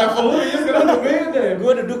 Level lu ya sekarang udah beda ya.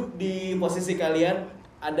 Gua duduk di posisi kalian,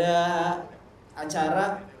 ada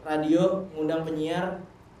acara radio ngundang penyiar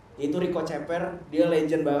yaitu Rico Ceper, dia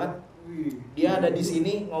legend banget. Dia ada di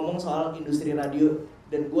sini ngomong soal industri radio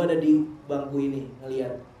dan gua ada di bangku ini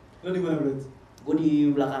ngeliat. Lu di mana, Bro? Gua di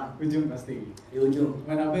belakang, Ujung pasti. di ujung.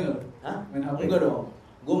 Main HP enggak? Hah? Main HP? Enggak dong.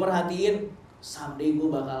 Gue merhatiin someday gue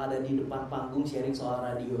bakal ada di depan panggung sharing soal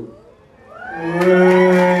radio.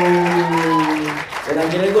 Dan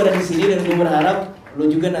akhirnya gue ada di sini dan gue berharap lo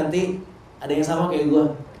juga nanti ada yang sama kayak gue.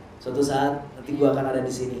 Suatu saat nanti gue akan ada di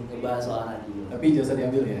sini ngebahas soal radio. Tapi jasa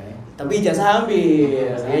diambil ya. Tapi ijazah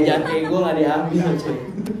ambil. Ya jangan kayak gue nggak diambil cuy.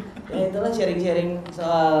 Ya itulah sharing-sharing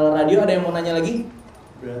soal radio. Ada yang mau nanya lagi?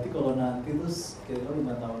 Berarti kalau nanti terus kira-kira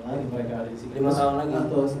 5 tahun lagi mereka ada di sini. 5 tahun lagi.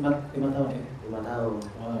 Atau 5 tahun ya? 5 tahun.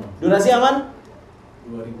 Wow. Durasi aman?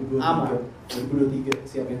 2023. Aman. 2023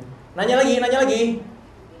 siap ya? Nanya lagi.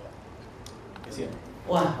 Ya, siap.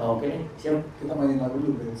 Wah, oke nih. Siap. Kita mainin lagu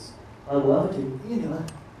dulu, guys. Lagu apa, cuy? Ini lah.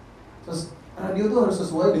 Terus radio tuh harus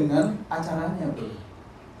sesuai dengan acaranya, bro.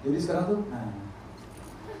 Jadi sekarang tuh, nah,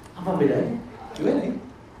 Apa bedanya? Q&A.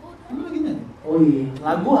 Ini lagi nyanyi. Oh iya.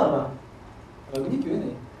 Lagu apa? Lagunya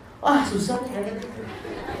Q&A. Wah, susah nih kayaknya.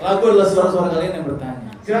 Lagu adalah suara-suara kalian yang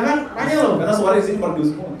bertanya. Silakan tanya loh. Karena suara di sini merdu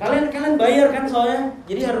semua. Kalian bayar kan soalnya.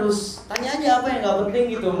 Jadi harus tanya aja apa yang nggak penting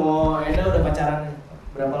gitu. Mau Enda udah pacaran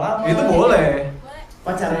berapa lama? Itu boleh.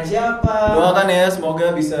 Pacarnya siapa? Doakan ya,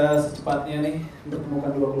 semoga bisa secepatnya nih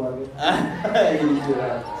bertemukan dua keluarga. Ini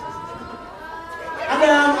jelas.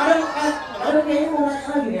 Ada kayaknya mau nanya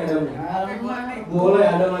lagi nih Adam. Boleh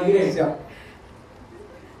Adam lagi deh. Siap.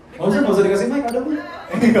 Nggak usah dikasih mic, ada pun.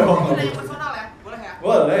 Nggak apa-apa. Ada yang personal ya? Boleh ya?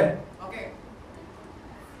 Boleh. Oke.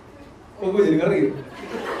 Kok gue jadi ngeri?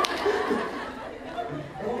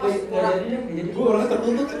 Nggak jadi. Gue orangnya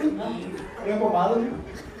tertutup sih. Yang pemalu.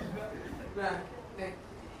 Nah,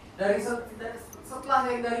 nih setelah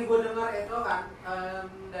yang dari gue dengar itu kan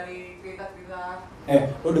dari cerita-cerita.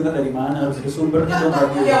 Lo dengar dari mana? Harus ada sumbernya dong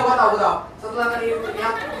tadi. Iya, gue tahu. Setelah yang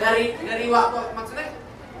dari waktu maksudnya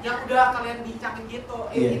yang udah kalian bincangin gitu,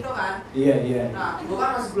 Iya. gitu kan? Iya. Nah, gue kan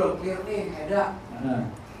masih belum clear nih, Eda. Nah,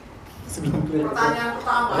 sebelum clear. Pertanyaan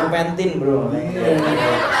pertama. Repentin bro. Iya.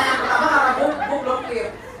 Ini pertanyaan pertama karena gue belum clear.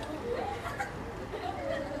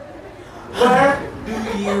 Where do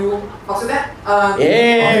you maksudnya?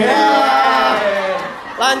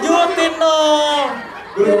 Lanjutin dong.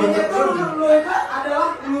 Jadinya tuh lu itu adalah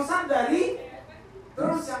lulusan dari.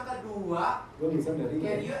 Terus yang kedua, Gue bisa dari.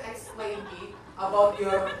 can you explain me about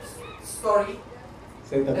your story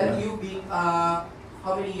that you being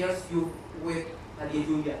how many years you with Nadia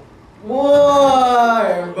Julia? Wah,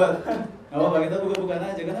 hebat. Gak apa-apa, kita buka-bukaan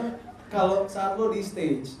aja karena kalau saat lo di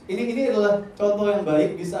stage, ini adalah contoh yang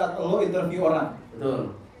baik di saat lo interview orang.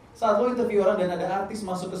 Betul. Saat lo interview orang dan ada artis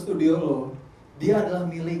masuk ke studio lo, dia adalah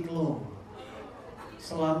milik lo.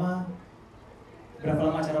 Selama berapa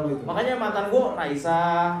lama acara lo itu? Makanya mantan gua Raisa,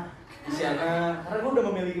 Isyana, karena gua udah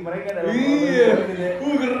memiliki mereka dalam Iya,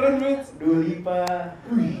 keren banget. Dua Lipa.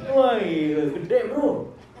 Wah, gede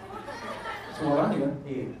bro. Suaranya kan?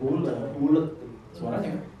 Iya, bulat. Suaranya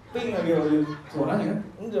kan? Pink lagi waktu itu. Suaranya kan?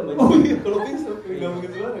 Enggak Oh iya, kalau pingsan nggak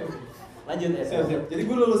mungkin suara ya. Lanjut ya. Siap. Jadi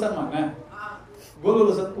gue lulusan mana? Gue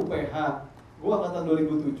lulusan UPH. Gue angkatan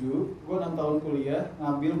 2007. Gue 6 tahun kuliah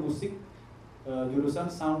ngambil musik jurusan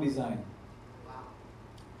sound design.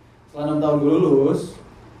 Setelah 6 tahun gue lulus,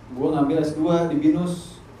 gue ngambil S2 di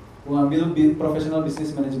BINUS. Gue ngambil Professional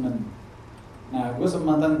Business Management. Nah, gue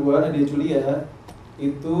sama mantan gue Nadia Julia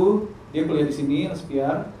itu dia kuliah di sini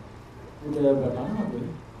lspr. Udah berapa lama gue?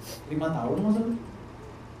 5 tahun maksudnya.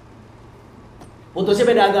 Putusnya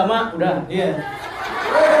beda agama, udah. Iya.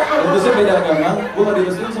 Putusnya beda agama, gue gak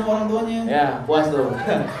direstuin sama orang tuanya. Ya, puas tuh.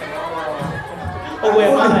 Oh, gue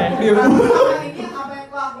yang mana ya? Dia Apa yang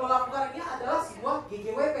telah gue lakukan ini adalah sebuah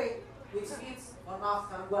GGWP, which means mohon maaf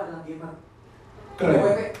sekarang gue adalah gamer. Keren.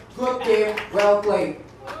 GGWP, good game, well played.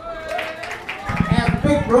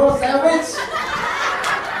 Epic bro, savage.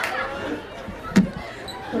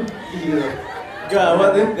 Gila.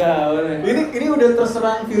 Gawat ya. Gawat ya. Ini udah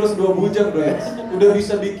terserang virus duobudjang bro ya. Udah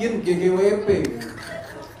bisa bikin GGWP.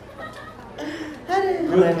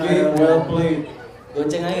 Good game, well played.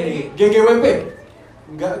 Goceng aja nih. GGWP.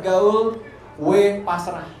 Gak gaul, W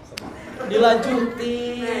pasrah.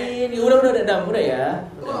 Dilanjutin. Ya, udah Dam, udah ya.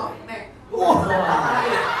 Tuh, nih.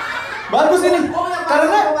 Bagus ini.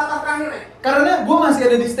 Karena Karena gue masih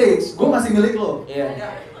ada di stage, gue masih milik lo. Iya.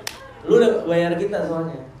 Lu udah bayar kita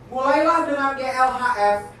soalnya. mulailah dengan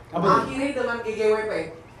GLHF, Apa tuh? akhiri dengan GGWP.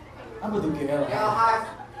 Apa tuh GL? GLHF,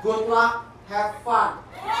 good luck, have fun.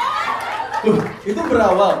 Loh, itu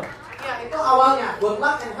berawal. Ya itu awalnya, good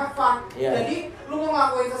luck and have fun. Iya. Jadi lu mau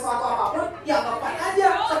ngelakuin sesuatu apapun, ya ngapain aja.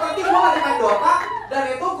 Seperti gua lagi main Dota, dan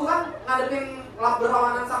itu gua kan ngadepin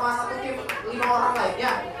berlawanan sama satu tim 5 orang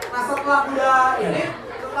lainnya. Nah setelah gua ini,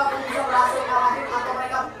 setelah gua bisa berhasil ngalahin atau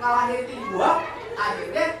mereka ngalahin tim gua,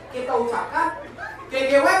 akhirnya kita ucapkan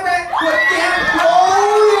GGWP, good game.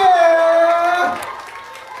 Oh yeah.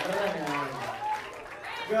 Keren ya.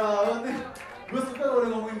 Gawat nih. Gue suka kalau udah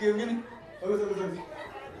ngomongin game gini. Bagus.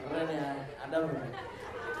 Keren ya. Adam.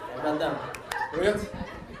 Hebat Dam. Lihat.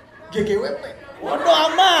 GGWP. Waduh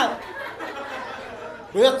amat.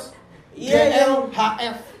 Lihat. Iya,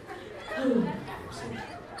 GLHF.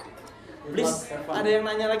 Please, ada yang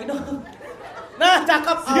nanya lagi dong. Nah,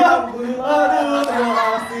 cakep. Siap. Alhamdulillah. Aduh, terima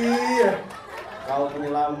kasih. Kau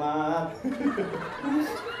penyelamat.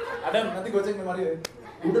 Adam, nanti goceng ke Mario ya.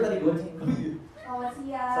 Udah tadi gue sih. Selamat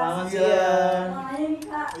siang. Selamat siang. Makanya nih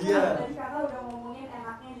kak, Iya. tadi kakak udah ngomongin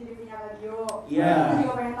enaknya jadi punya radio. Iya. Kita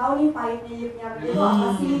juga pengen tahu nih pahitnya jadi penyiar radio itu apa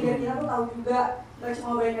sih, biar kita tuh tahu juga nggak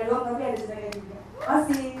cuma baiknya doang tapi ada ceritanya juga.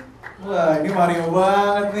 Masih. Wah, ini Mario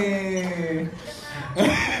banget nih.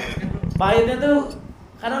 Pahitnya tuh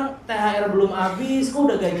kadang THR belum habis, kok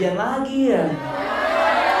udah gajian lagi ya.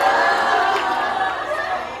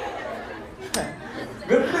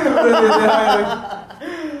 Gede berarti THR.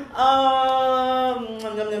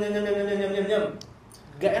 Nyam.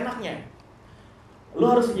 Gak enaknya. Lu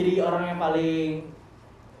harus jadi orang yang paling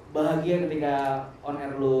bahagia ketika on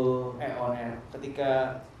air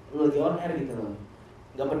ketika lu lagi on air gitu loh.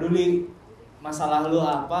 Gak peduli masalah lu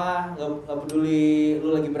apa, gak peduli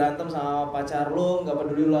lu lagi berantem sama pacar lu, gak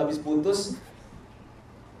peduli lu habis putus.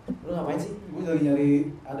 Lu ngapain sih? Gue lagi nyari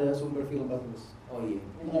ada sumber film bagus. Oh iya.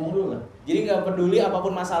 Ngomong dulu lah. Jadi gak peduli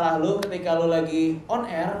apapun masalah lu ketika lu lagi on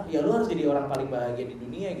air, ya lu harus jadi orang paling bahagia di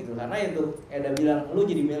dunia gitu. Karena itu Eda bilang lu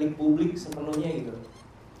jadi milik publik sepenuhnya gitu.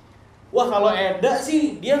 Wah kalau Eda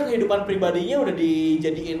sih dia kehidupan pribadinya udah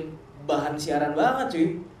dijadiin bahan siaran banget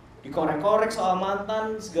cuy. Dikorek-korek soal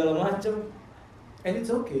mantan segala macem. And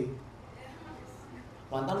it's okay.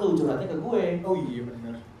 Mantan lu curhatnya ke gue. Oh iya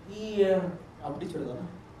benar. Iya. Apa dia curhat apa?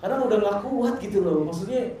 Karena udah gak kuat gitu loh.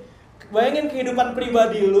 Maksudnya bayangin kehidupan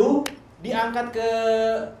pribadi lu diangkat ke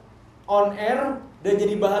on air dan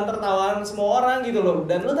jadi bahan tertawaan semua orang gitu loh.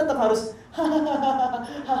 Dan lu tetap harus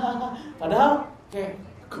padahal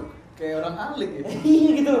Kayak orang alik ya. iya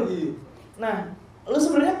gitu. Nah, lu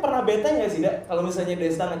sebenarnya pernah bete nggak sih, Dak? Kalau misalnya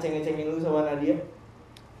Desta ngeceng-ngecengin lu sama Nadia?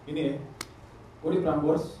 Ini ya, gue di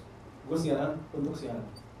Prambors, gue siaran untuk siaran.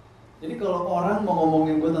 Jadi kalau orang mau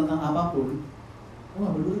ngomongin gue tentang apapun, gue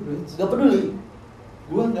gak peduli bro. Gak peduli.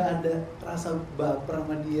 Gue gak ada rasa baper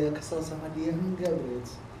sama dia, kesel sama dia, enggak bro.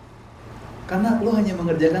 Karena lo hanya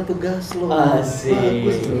mengerjakan tugas lo. Asik,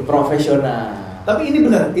 bagus, bro. Profesional. Tapi ini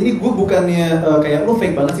benar, ini gue bukannya kayak lo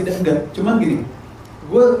fake banget sih, enggak. Cuman gini,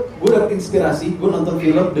 gue dapet inspirasi, gue nonton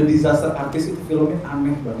film The Disaster Artist, itu filmnya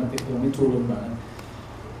aneh banget, itu filmnya culun banget.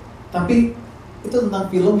 Tapi itu tentang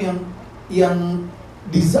film yang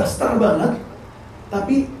disaster banget,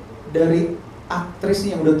 tapi dari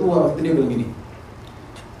aktrisnya yang udah tua, waktu itu dia bilang gini,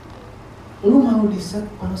 lu mau di set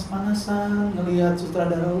panas-panasan, ngelihat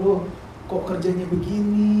sutradara lu kok kerjanya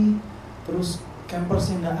begini, terus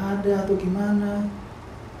campersnya nggak ada atau gimana,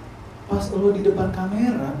 pas lu di depan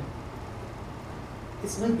kamera,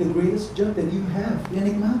 it's like the greatest job that you have, ya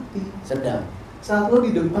nikmati. Sedang. Saat lu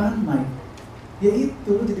di depan mic, ya itu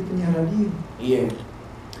lu jadi penyiar radio. Iya.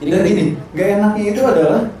 Dan ini, gak enaknya itu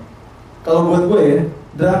adalah, kalau buat gue ya,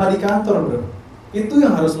 drama di kantor bro, itu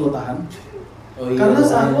yang harus lo tahan. Oh, iya, karena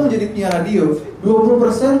saat lo jadi penyiar radio,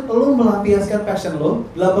 20% lo melampiaskan passion lo,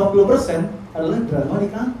 80% adalah drama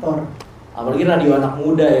di kantor. Apalagi radio anak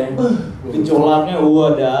muda ya. Gejolaknya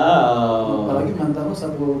wadaw. Apalagi mantan lo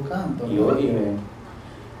satu kantor. Iya.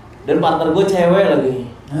 Dan partner gue cewek lagi.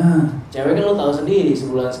 Nah, Cewek kan lo tahu sendiri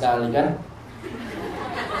sebulan sekali kan.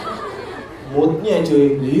 Moodnya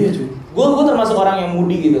cuy. iya cuy. Gue termasuk orang yang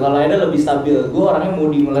moody gitu. Kalau Eda lebih stabil. Gue orangnya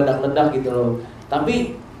moody, meledak-ledak gitu loh.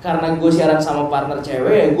 Tapi karena gue siaran sama partner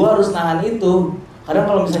cewek, gue harus nahan itu. Kadang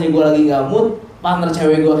kalau misalnya gue lagi gak mood, partner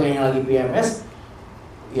cewek gue kayaknya lagi PMS,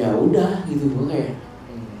 ya udah gitu gue kayak,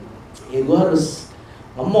 ya gue harus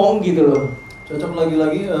ngomong gitu loh. Cocok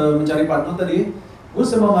lagi-lagi mencari partner tadi. Gue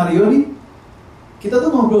sama Mario nih, kita tuh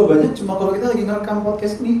ngobrol banyak cuma kalau kita lagi ngerekam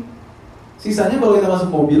podcast nih. Sisanya kalau kita masuk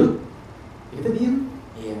mobil, kita diem.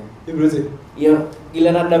 Iya. Ya bro sih. Iya,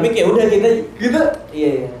 giliran damik ya udah kita.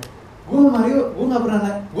 Iya. Gue sama Mario, gue nggak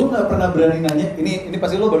pernah berani nanya. Ini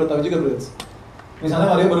pasti lo baru tahu juga bro.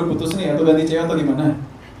 Misalnya Mario baru putus nih atau ganti cewek atau gimana.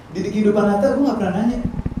 Di kehidupan nyata gue nggak pernah nanya.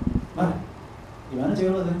 Mar, gimana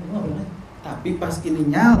cewek lo tadi? Gue nggak pernah nanya. Tapi pas ini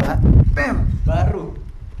nyala, baru.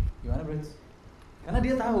 Gimana bro? Karena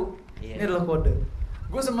dia tahu. Iya. Ini adalah kode.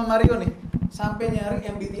 Gue sama Mario nih, sampai nyari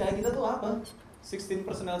MBTI kita tuh apa? 16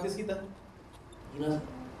 personalities kita. Gila,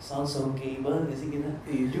 sounds so gay banget gak sih kita?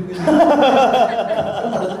 Iya juga sih.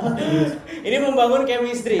 Ini membangun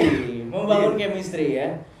chemistry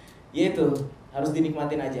ya. Yaitu harus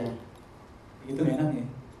dinikmatin aja. Itu enaknya.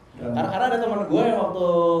 Karena ada teman gue yang waktu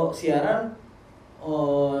siaran,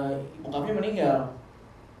 bokapnya meninggal.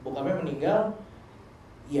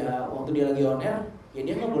 Ya waktu dia lagi on air, ya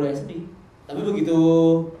dia nggak boleh sedih. Tapi begitu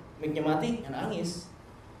mic-nya mati, ya nangis.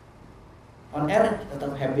 On air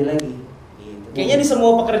tetap happy lagi. Gitu. Kayaknya di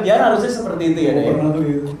semua pekerjaan harusnya seperti itu ya, Dek.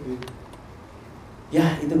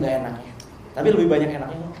 Ya itu nggak enaknya. Tapi lebih banyak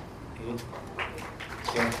enaknya kok.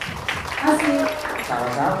 Asik.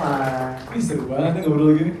 Sama-sama. Ini seru banget ya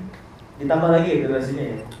ngobrol gini. Ditambah lagi ya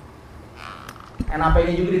durasinya ya.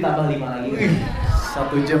 NAP-nya juga ditambah 5 lagi. 1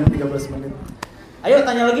 jam 13 menit. Ayo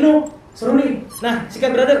tanya lagi dong. Seru nih. Nah,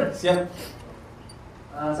 sikat brother. Siap.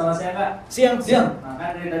 Selamat siang Kak. Siang. Nah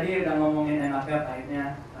kan dari tadi udah ngomongin enaknya pahitnya.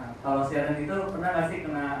 Nah kalau siaran itu pernah nggak sih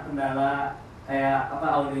kena kendala kayak apa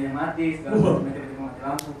audionya mati, segala macam tiba-tiba mati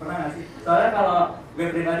lampu, pernah nggak sih? Soalnya kalau gue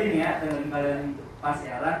pribadi nih ya dengan kalian pas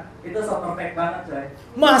siaran itu so perfect banget coy.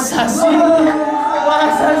 Masa sih?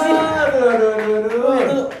 Aduh.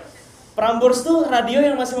 Itu Prambors tuh radio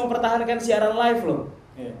yang masih mempertahankan siaran live loh.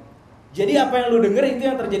 Iya. Jadi apa yang lu denger itu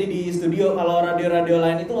yang terjadi di studio. Kalau radio-radio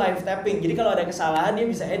lain itu live tapping. Jadi kalau ada kesalahan dia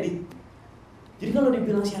bisa edit. Jadi kalau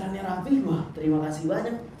dibilang siarannya rapi, wah terima kasih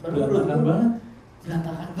banyak. Berantakan banget.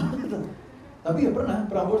 Berantakan banget loh. Tapi ya pernah,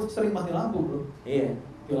 Prambors sering mati lampu bro. Iya.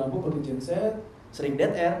 Mati lampu pakai genset, Sering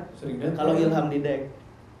dead air. sering dead. Kalau Ilham di deck.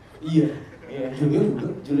 Iya. Iya.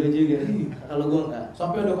 Julio juga. Iya. Kalau gua enggak.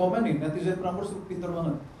 Sampai ada komen nih, netizen Prambors tuh pinter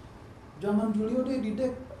banget. Jangan Julio deh di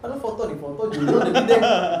deck. Ada foto Julio ada di deck.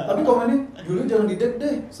 Tapi komennya, Julio jangan di deck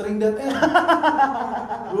deh, sering dead air.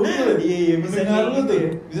 Iya, bisa Mendengar kayak lu gitu tuh, ya.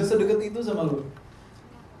 bisa sedekat itu sama lu.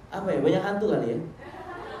 Apa ya? Banyak hantu kali ya.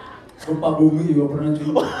 Gempa bumi juga pernah cuy.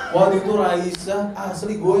 Waktu itu Raisa,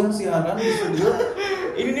 asli gue yang siaran di studio.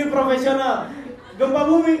 Ini nih profesional. Gempa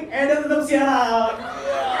bumi, Eda tetap siaran.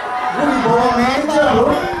 Gue di bawah meja bro.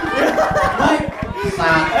 Mike,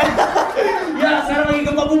 Ya, sekarang lagi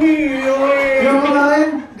gempa bumi. Yoi. yang lain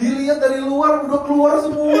dilihat dari luar udah keluar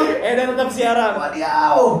semua. Eda tetap siaran.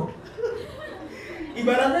 Wadiau.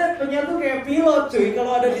 Ibaratnya penyiar tuh kayak pilot cuy.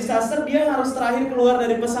 Kalau ada disaster dia harus terakhir keluar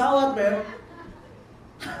dari pesawat, men.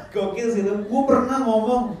 Gokil sih lu. Gue pernah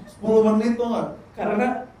ngomong 10 menit tuh nggak?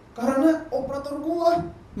 Karena Operator gue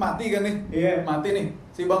mati kan nih? Iya. Mati nih.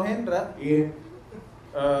 Si Bang Hendra. iya.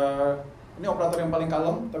 Ini operator yang paling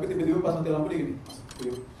kalem, tapi tiba-tiba pas mati lampu dia gini.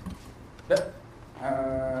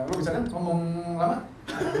 Lu bisa kan ngomong lama?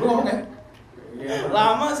 Lu ngomong ya?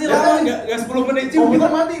 Lama sih, Ya. lama enggak 10 menit Komputer juga.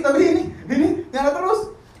 mati, tapi ini nyala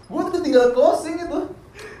terus. Gue tuh tinggal closing itu.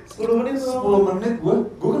 10 menit tuh. 10 menit gue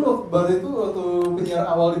kan waktu itu waktu penyiar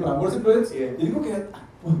awal di Prambors sih bro. Iya. Jadi gue kayak,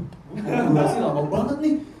 wah, gue durasi lama banget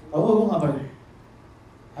nih. Tahu gue ngapain?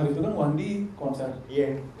 Hari itu kan Wandi konser.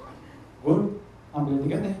 Iya. Gue ambil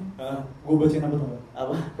tiketnya. Gue bacain apa tuh?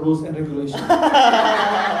 Apa? Rules and Regulation.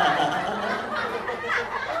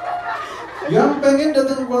 Yang pengen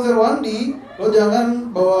datang ke konser Wandi, lo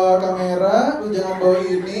jangan bawa kamera, lo jangan bawa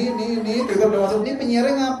ini, Twitter udah masuk, ini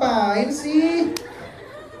penyiarnya ngapain sih?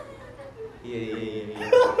 Iya.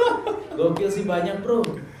 Gokil sih banyak, bro.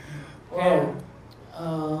 Kayak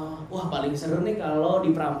wah paling seru nih kalau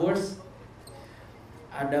di Prambors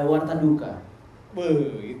ada warta duka.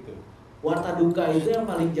 Itu. Warta duka itu yang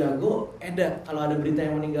paling jago Eda. Kalau ada berita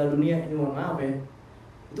yang meninggal dunia, ini mohon maaf ya.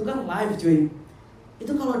 Itu kan live cuy.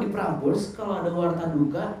 Itu kalau di Prambors, kalau ada warta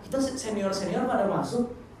duka, kita senior-senior pada masuk,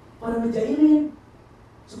 pada ngejailin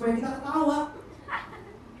supaya kita ketawa.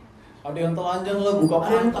 Ada yang telanjang lah, buka Ada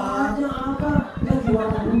yang pantat. telanjang apa? Lagi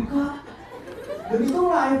warta duka. Dan itu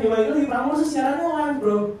live, di Prambors siarannya live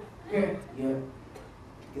bro. Kayak, ya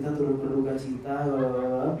kita turut berduka cita.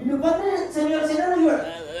 Di depannya senior-senior lagi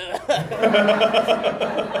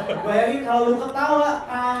bayangin kalau lu ketawa,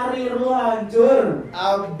 karir lu hancur.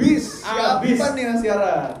 Abis. Siapa nih yang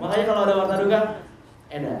siaran? Makanya kalau ada warta duka,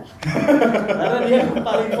 Eda. Karena dia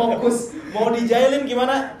paling fokus. Mau dijailin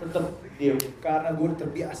gimana? Tetep diem. Karena gue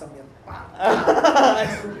terbiasa melihat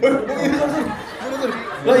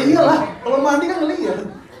Lah iyalah, kalau mandi kan ngeliat.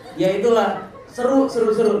 Ya itulah, seru.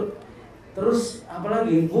 Terus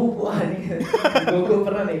apalagi buku nih. Gue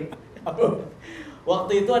pernah nih.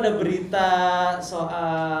 Waktu itu ada berita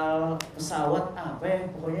soal pesawat apa ya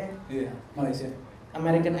pokoknya. Iya, Malaysia.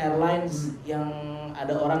 American Airlines yang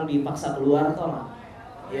ada orang dipaksa keluar tau nggak?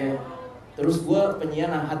 Ya. Terus gue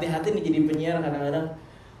penyiar, nah hati-hati nih jadi penyiar kadang-kadang.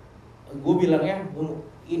 Gue bilangnya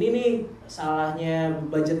ini nih salahnya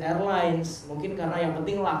budget airlines. Mungkin karena yang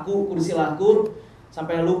penting laku, kursi laku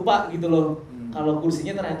sampai lupa gitu loh. Kalau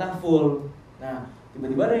kursinya ternyata full. Nah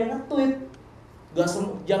tiba-tiba ada yang nge-tweet.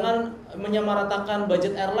 Jangan menyamaratakan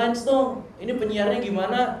budget airlines dong. Ini penyiarnya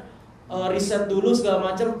gimana? Riset dulu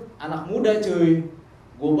segala macam. Anak muda cuy.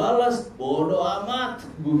 Gue balas, bodoh amat.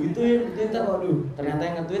 Gue gituin di Twitter. Waduh, ternyata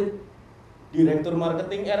yang nge-tweet Direktur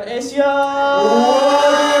Marketing AirAsia.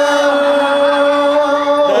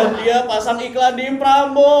 Dan dia pasang iklan di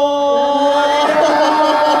Prambors.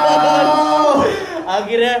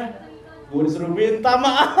 Akhirnya gue disuruh minta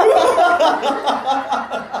maaf.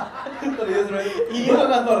 Iya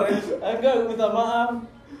kantor ya. Enggak, minta maaf.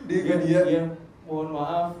 Dia Iya, mohon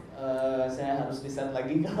maaf. Saya harus di-set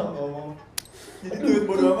lagi kalau ngomong. Jadi duit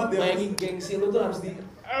bodo amat ya. Bayangin gengsi lu tuh harus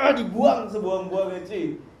dibuang sebuang-buangnya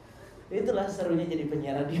cuy. Itulah serunya jadi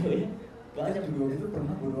penyiar radio ya. Banyak juga waktu itu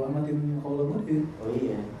pernah bodo amatin kalau murid. Oh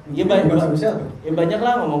iya. Iya banyak. Bahasa siapa? Ya banyak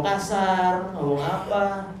lah ngomong kasar, ngomong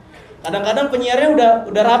apa. Kadang-kadang penyiarnya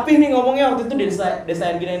udah rapih nih ngomongnya waktu itu di Desta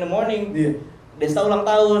Angina in the Morning. Iya. Desta ulang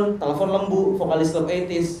tahun, telepon Lembu, vokalis Club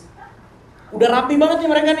 80s. Udah rapi banget nih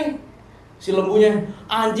mereka nih. Si Lembunya,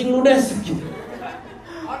 anjing lu Des. Gitu.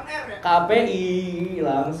 On air ya? KPI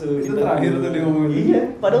langsung. Itu terakhir tuh dia ngomongin. Iya,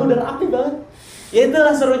 padahal udah rapi banget. Ya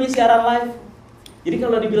itulah serunya siaran live. Jadi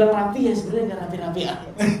kalau dibilang rapi ya sebenarnya nggak rapi-rapi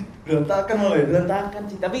amat. Berantakan malah ya. Berantakan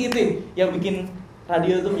sih. Tapi itu yang bikin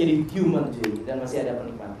radio itu menjadi human cuy dan masih ada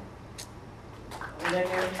penikmat.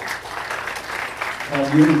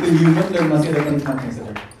 Radio itu human dan masih ada penikmatnya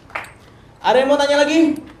sedang. Ada yang mau tanya lagi?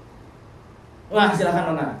 Wah,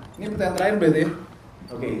 silakan Nona. Ini pertanyaan terakhir berarti ya?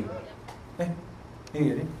 Oke.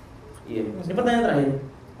 Iya nih. Iya. Ini pertanyaan terakhir.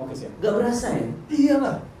 Oke siap. Gak berasa ya?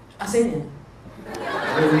 Iyalah. AC-nya.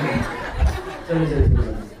 Coba.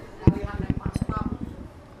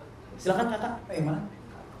 Silakan kakak. Mana?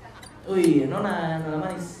 Oh iya, Nona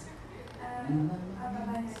manis.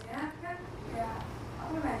 Pertanyaannya kan ya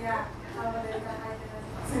aku nanya kalau dari kakak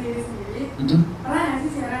sendiri pernah nggak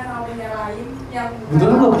sih siaran sama penyiar lain yang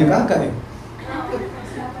Kebetulan lo punya kakak ya?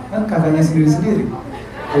 Kan kakaknya sendiri-sendiri.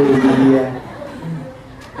 Oh iya.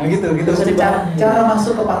 Nah gitu Bisa dicara. cara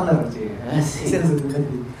masuk ke partner sih. Asik. Sensitif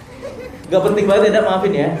tadi. Gak penting banget ya, Dak,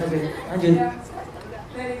 maafin ya. Oke, lanjut. Ya,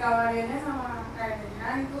 dari kawannya sama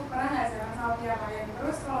kayaknya itu pernah nggak siaran sama penyiar lain?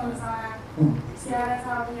 Terus kalau misalnya siaran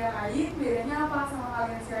sama penyiar lain bedanya apa sama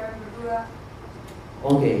kalian siaran berdua?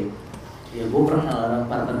 Oke. Ya gue pernah lah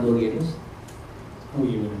partner gue Genus. Oh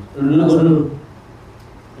iya. Lu dulu.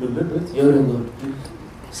 Terus? Ya udah gue.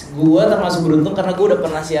 Gue termasuk beruntung karena gue udah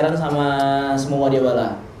pernah siaran sama semua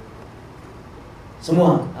Wadiabala.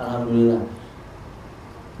 Semua, alhamdulillah.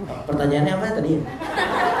 Pertanyaannya apa tadi ya?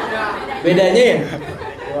 Bedanya ya?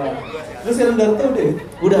 Wah. Terus siaran Darto deh.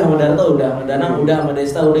 Udah sama Darto, udah sama Danang, udah sama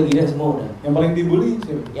Desta, udah gila semua udah. Yang paling dibully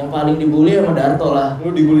siapa? Yang paling dibully sama Darto lah. Lu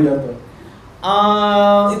dibully Darto.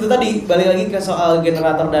 Itu tadi balik lagi ke soal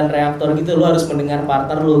generator dan reaktor gitu, lo harus mendengar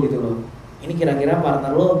partner lo gitu loh. Ini kira-kira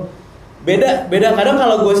partner lo beda kadang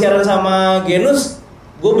kalau gue siaran sama Genus,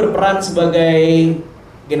 gue berperan sebagai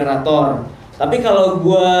generator. Tapi kalau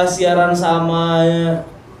gue siaran sama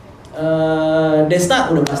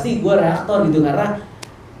Desta, udah pasti gue reaktor gitu karena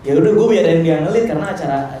ya udah gue biarin dia ngelit karena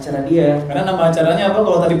acara dia. Karena nama acaranya apa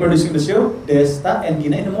kalau tadi producing the show? Desta and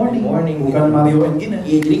Gina in the morning. Bukan gitu. Mario and Gina.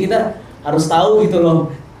 Iya, jadi kita harus tahu gitu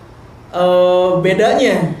loh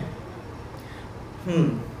bedanya.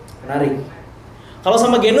 Menarik. Kalau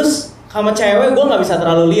sama Genus, sama cewek gue nggak bisa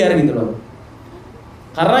terlalu liar gitu loh.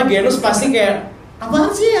 Karena Genus pasti kayak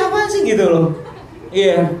apaan sih gitu loh.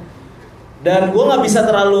 Iya. Dan gue nggak bisa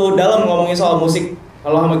terlalu dalam ngomongin soal musik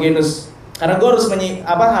kalau sama Genus. Karena gue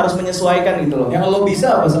harus menyesuaikan gitu loh. Yang lo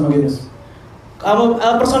bisa apa sama Genus?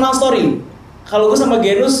 Personal story. Kalau gue sama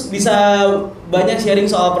Genus bisa banyak sharing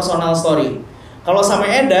soal personal story. Kalau sama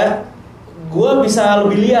Eda, gue bisa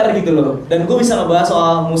lebih liar gitu loh. Dan gue bisa ngebahas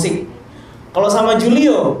soal musik. Kalau sama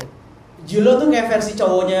Julio tuh kayak versi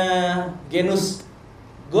cowoknya Genus.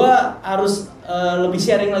 Gue harus lebih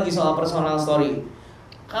sharing lagi soal personal story.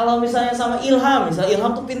 Kalau misalnya sama Ilham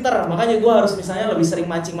tuh pinter. Makanya gue harus misalnya lebih sering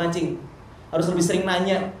mancing-mancing. Harus lebih sering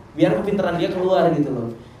nanya biar kepintaran dia keluar gitu loh.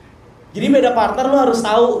 Jadi beda partner lo harus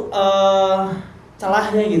tahu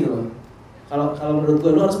celahnya gitu loh. Kalau menurut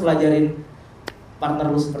gue lo harus pelajarin partner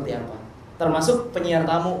lo seperti apa. Termasuk penyiar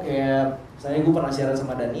tamu kayak misalnya gue pernah siaran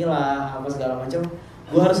sama Danila apa segala macam.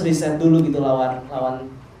 Gue harus riset dulu gitu lawan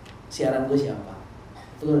siaran gue siapa.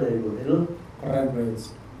 Itu dari gue. Dari lo? Keren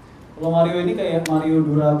banget. Kalau Mario ini kayak Mario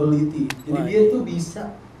durability. Jadi dia tuh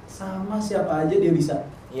bisa sama siapa aja dia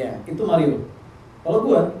bisa. Iya. Itu Mario. Kalau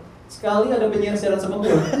gue sekali ada penyiar siaran sama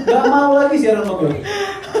gue, gak mau lagi siaran sama gue.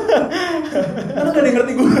 Karena gak ada yang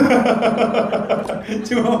ngerti gue.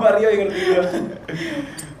 Cuma Mario yang ngerti gue.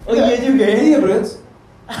 Oh iya juga ya? Iya bro.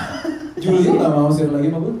 Julio gak mau siaran lagi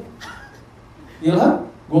sama gue. Ilham,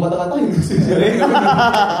 gue kata-katain siaran.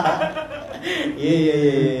 Iya.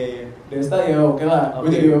 Desta ya oke lah,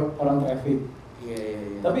 gue jadi orang traffic.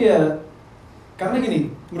 Iya. Tapi ya, karena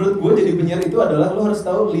gini, menurut gue jadi penyiar itu adalah lo harus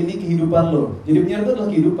tahu lini kehidupan lo. Jadi penyiar itu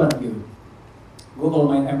adalah kehidupan gitu. Gue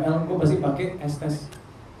kalau main ML, gue pasti pakai S-Test.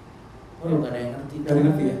 Oh, gak ada yang ngerti. Gak ada yang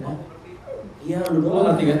ngerti ya? Iya, lu Lo doang.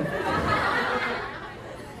 ngerti kan?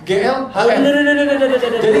 GL, Oh, HM.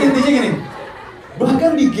 udah. Jadi intinya gini,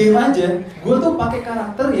 bahkan di game aja, gue tuh pakai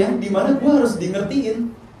karakter yang dimana gue harus di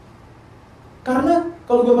ngertiin. Karena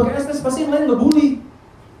kalau gue pakai SS pasti yang lain ngebully.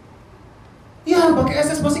 Ya, pakai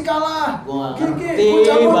SS pasti kalah. Gua Gini, ngerti gua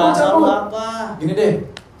cabut. bahasa lu apa. Gini deh,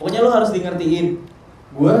 Pokoknya lu harus di ngertiin.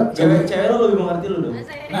 Gua Cewek lo lebih mengerti lu dong.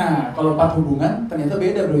 Nah, kalau part hubungan ternyata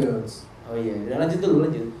beda bro Yots. Oh iya, udah lanjut dulu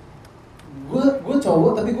lanjut. Gue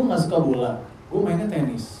cowok tapi gue nggak suka bola. Gue mainnya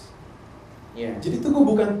tenis. Iya. Jadi tuh gue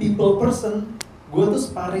bukan people person. Gue tuh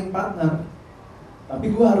sparring partner.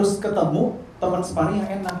 Tapi gue harus ketemu teman sparring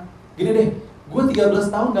yang enak. Gini deh, gue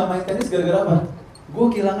 13 tahun gak main tenis gara-gara apa? Gue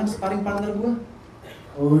kehilangan sparring partner gue.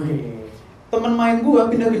 Oh iya. Temen main gue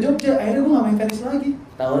pindah ke Jogja, akhirnya gue gak main tenis lagi.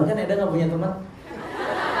 Tahuan kan Eda gak punya teman.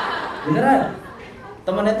 Beneran.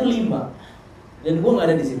 Temannya tuh 5. Dan gue gak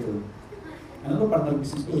ada di situ. Karena lo partner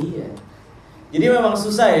bisnis gue. Iya. Jadi memang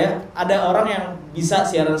susah ya. Ada orang yang bisa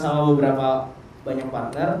siaran sama beberapa banyak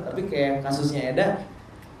partner, tapi kayak kasusnya Eda,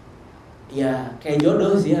 ya kayak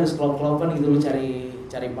jodoh sih, harus klop-klopan gitu, lu cari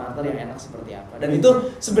partner yang enak seperti apa. Dan itu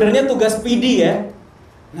sebenarnya tugas PD ya.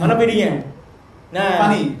 Mana PD-nya? Nah,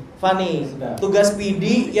 Fanny. Sudah. Tugas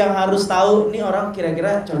PD yang harus tahu nih orang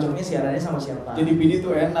kira-kira cocoknya siarannya sama siapa. Jadi PD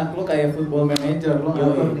tuh enak, lo kayak football manager, lo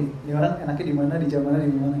ngatur nih. Ini orang enaknya di mana, di jam mana,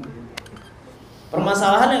 di mana gitu.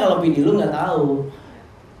 Permasalahannya kalau PD lu nggak tahu.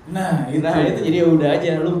 Nah, itu jadi ya udah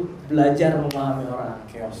aja lu belajar memahami orang.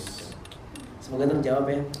 chaos. Semoga terjawab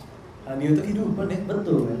ya. Radio itu kehidupan ya.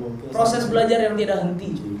 Betul. Proses belajar yang tidak henti,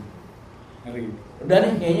 cuy. Ngeri. Udah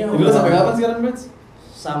nih kayaknya. Jadi lo sampai kapan siaran, Brats?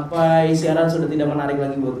 Sampai siaran sudah tidak menarik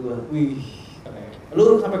lagi buat gua. Wih,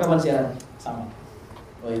 Lu sampai kapan siaran? sama.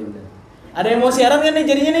 Oh iya udah. Ada yang mau siaran kan nih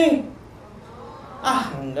jadinya nih?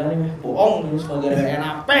 Ah, enggak nih, bohong ini sebagai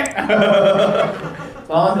NAP.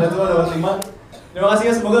 Selamat berarti lo dapat 5. Terima kasih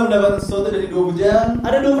ya, semoga mendapatkan sesuatu dari 2 bujang.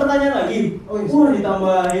 Ada 2 pertanyaan lagi. Oh iya.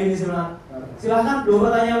 Ditambahin nih sebenarnya. Silakan 2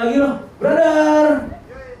 pertanyaan lagi loh, brother.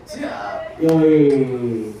 Siap. Yoi.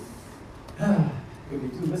 Gede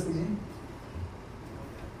juga sih.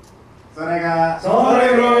 Sore kak. Sore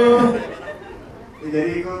bro.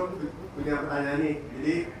 Jadi aku punya pertanyaan nih.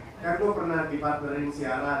 Jadi kan gue pernah dipartnerin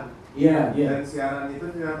siaran. Iya. Dan siaran itu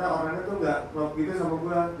ternyata orangnya tuh nggak klop gitu sama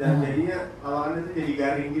gue. Dan jadinya lawakannya tuh jadi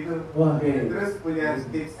garing gitu. Wah, Terus punya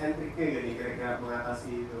tips and triknya gak nih kira-kira mengatasi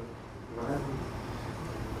itu? Terima kasih.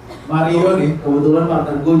 Mario nih. Kebetulan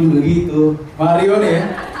partner gue juga gitu. Mario nih ya.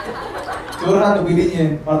 Curhat ke bininya.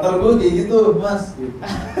 Partner gue kayak gitu, Mas.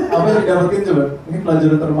 Apa yang didapetin coba? Ini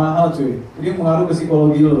pelajaran termahal cuy. Ini mengaruh ke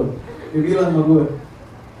psikologi lo. Dia bilang sama gue.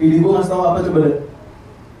 Bini gue ngasih tau apa coba deh.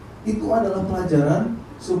 Itu adalah pelajaran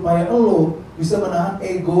supaya lo bisa menahan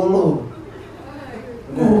ego lo.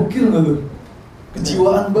 Gokil gak tuh?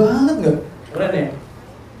 Kejiwaan banget gak? Keren ya?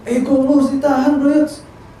 Ego lo harus ditahan bro.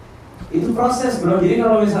 Itu proses bro. Jadi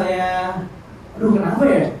kalau misalnya, aduh kenapa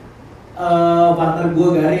ya? Partner gue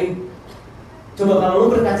garing. Coba kalau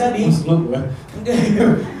lu berkaca di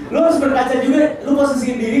lu harus berkaca juga, lu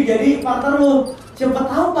posisiin diri jadi partner lu. Siapa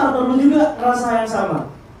tahu partner lu juga rasa yang sama.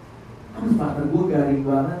 Aduh partner gue garing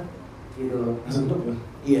banget gitu loh.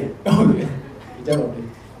 Iya. Oh iya. Jawab deh.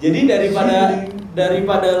 Jadi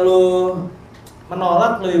daripada lu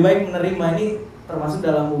menolak, lebih baik menerima. Ini termasuk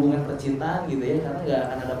dalam hubungan percintaan gitu ya, karena nggak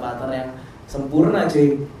akan ada partner yang sempurna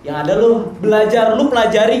cuy. Yang ada lu belajar, lu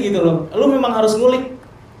pelajari gitu loh. Lu memang harus ngulik.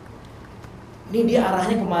 Ini dia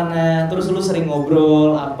arahnya kemana, terus lu sering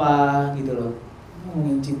ngobrol apa gitu loh.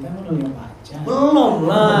 Ngomongin cinta emang udah punya pacar? Belum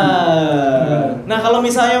lah. Nah kalau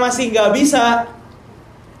misalnya masih nggak bisa,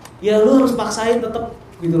 ya lu harus paksain tetap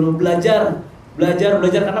gitu loh, belajar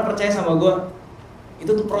karena percaya sama gue,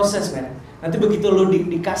 itu tuh proses men. Nanti begitu lu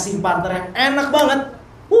dikasih partner yang enak banget,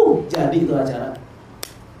 jadi itu acara.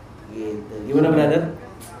 Gitu. Gimana brother?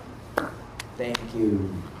 Thank you.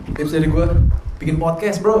 Tips dari gue, bikin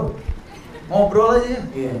podcast bro. Ngobrol aja.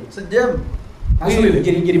 Iya. Sejam. Asli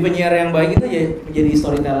jadi penyiar yang baik itu ya menjadi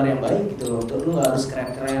storyteller yang baik gitu loh. Lu nggak harus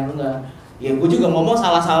keren-keren, lu nggak. Ya gue juga ngomong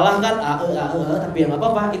salah-salah kan, tapi ya nggak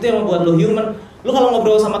apa-apa. Itu yang membuat lu human. Lu kalau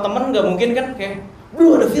ngobrol sama temen nggak mungkin kan kayak,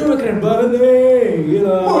 bro ada filmnya keren banget nih,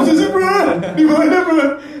 gitu. Oh sih bro, di mana bro?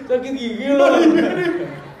 Sakit gigi lo.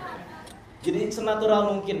 Jadi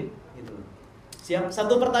senatural mungkin gitu. Siap.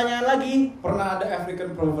 Satu pertanyaan lagi. Pernah ada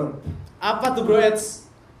African proverb. Apa tuh bro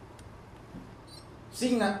Eds?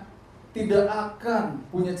 Singa tidak akan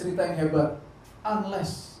punya cerita yang hebat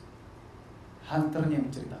unless hunternya yang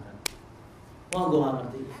menceritakan. Wah gue nggak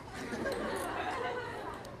ngerti.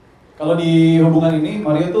 Kalau di hubungan ini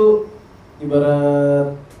Mario tuh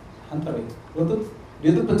ibarat hunter ya. Dia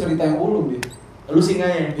tuh pencerita yang ulung dia. Lu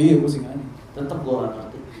singanya? Iya, gue singanya. Tetep gue nggak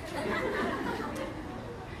ngerti.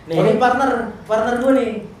 Nih ini partner gue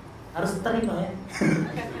nih harus terima ya.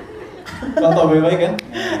 Contoh baik-baik kan?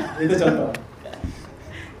 Itu contoh.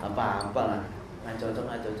 Apa-apa lah, nggak cocok.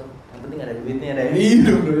 Yang penting ada duitnya deh.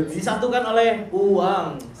 Iya bro. Disatukan oleh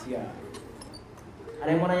uang.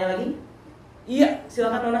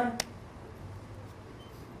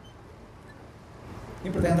 Ini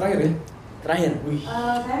pertanyaan terakhir ya. Terakhir. Wih.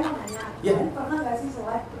 Saya mau nanya, Ya. kalian pernah nggak sih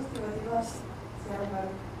selek terus tiba-tiba siaran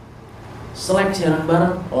bareng? Selek siaran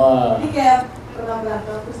bareng. Wah. Ini kayak pernah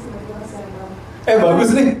berantem terus tiba-tiba siaran bareng. Bagus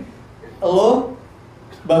nih. Lo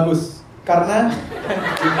bagus. Karena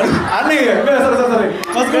aduh, aneh ya. Enggak, sorry.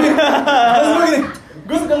 Mas gini.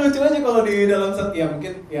 Gue suka lucu aja kalau di dalam set ya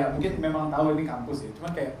mungkin memang tahu ini kampus ya.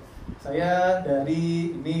 Cuman kayak saya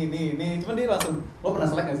dari ini. Cuman dia langsung, lo pernah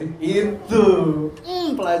selek gak sih? Itu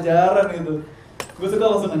pelajaran itu. Gue suka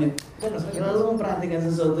langsung nanya, lo pernah selek? Kira lu memperhatikan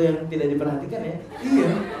sesuatu yang tidak diperhatikan ya? Iya.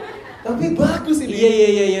 Tapi bagus ini.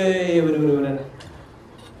 Iya, benar.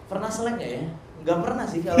 Pernah selek nggak ya? Nggak pernah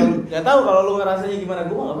sih, kalau nggak tahu kalau lu ngerasanya gimana,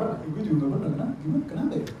 gue nggak pernah. Gue juga gak pernah.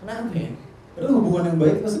 Kenapa ya? Kenapa ya? Padahal hubungan yang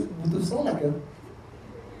baik pasti butuh selek kan?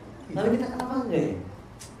 Tapi kita kenapa enggak ya?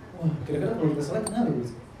 Wah, kira-kira kalau kita selek kenapa ya?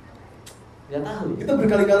 Nggak tahu. Kita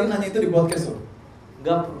berkali-kali nanya itu di podcast loh.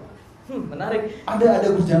 Nggak. Menarik. Ada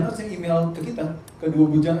bujangers yang email ke kita ke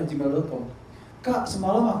duobudjang@gmail.com. Kak,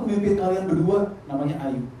 semalam aku mimpi kalian berdua, namanya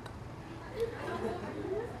Ayu.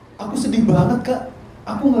 Aku sedih banget kak.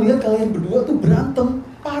 Aku ngelihat kalian berdua tuh berantem,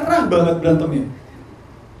 parah banget berantemnya.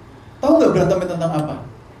 Tahu nggak berantemnya tentang apa?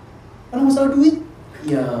 Karena masalah duit.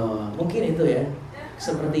 Ya, mungkin itu ya.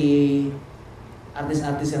 Seperti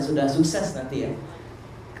artis-artis yang sudah sukses nanti ya.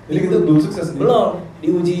 Jadi kita belum sukses nih. Belum.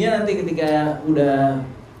 Diujinya nanti ketika udah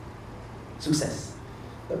sukses.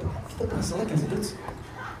 Kita pernah selek kan sih?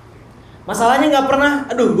 Masalahnya nggak pernah.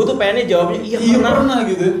 Aduh, gue tuh pengennya jawabnya iya pernah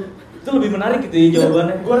gitu. Itu lebih menarik gitu ya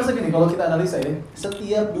jawabannya. Gue rasa gini, kalau kita analisa ya,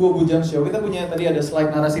 setiap Dua Bujang Show, kita punya tadi ada slide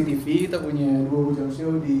narasi TV, kita punya Dua Bujang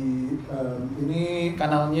Show di ini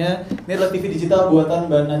kanalnya, ini adalah TV digital buatan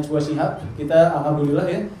Mbak Najwa Shihab. Kita alhamdulillah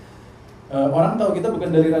ya, orang tahu kita bukan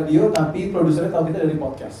dari radio, tapi produsernya tahu kita dari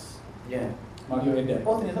podcast. Ya. Mario Eda.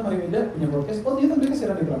 Oh ternyata Mario Eda punya podcast. Oh ternyata mereka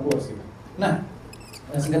siaran di Prambors gitu. Nah,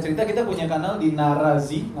 singkat cerita kita punya kanal di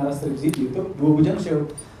Narastripsi di YouTube Dua Bujang Show.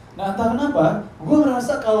 Nah entah kenapa, gue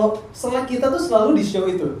ngerasa kalau selek kita tuh selalu di show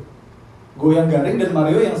itu. Gue yang garing dan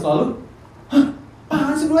Mario yang selalu, hah?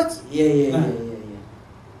 Apaan sih Buat? Iya.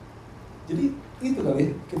 Jadi itu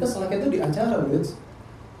kali, kita seleknya tuh di acara Buat.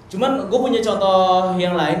 Cuman gue punya contoh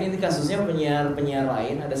yang lain, ini kasusnya penyiar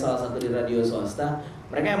lain, ada salah satu di radio swasta.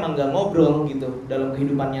 Mereka emang gak ngobrol gitu dalam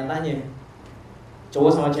kehidupan nyatanya.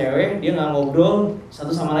 Cowok sama cewek, dia gak ngobrol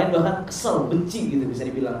satu sama lain, bahkan kesel, benci gitu bisa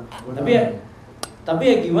dibilang. Tapi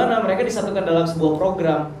ya gimana, mereka disatukan dalam sebuah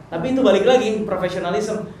program. Tapi itu balik lagi,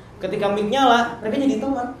 profesionalisme. Ketika mic nyala, mereka jadi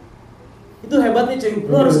teman. Itu hebatnya cuy.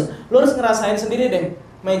 Lu harus ngerasain sendiri deh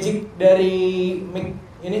magic dari mic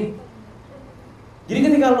ini. Jadi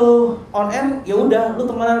ketika lu on air, ya udah lu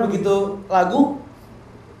temenan, begitu lagu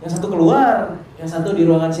yang satu keluar, yang satu di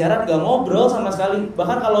ruangan siaran gak ngobrol sama sekali.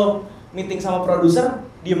 Bahkan kalau meeting sama produser,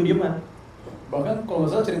 diem-dieman. Bahkan kalau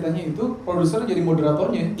nggak salah ceritanya itu produser jadi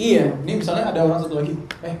moderatornya. Iya. Ini misalnya ada orang satu lagi,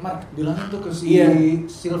 Mark bilangin tuh ke si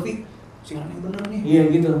Sylvie, siaran yang bener nih. Iya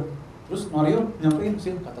gitu. Terus Mario nyampein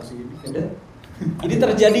kata si ini. Jadi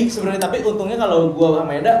terjadi sebenarnya, tapi untungnya kalau gua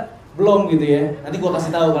sama Eda belum gitu ya. Nanti gua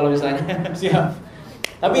kasih tahu kalau misalnya. Siap.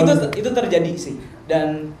 Tapi itu terjadi sih.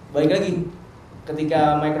 Dan balik lagi,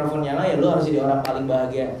 ketika mikrofon nyala ya lu harus jadi orang paling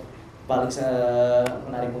bahagia, paling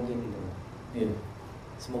menarik mungkin gitu. Iya.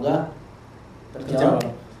 Semoga terjawab.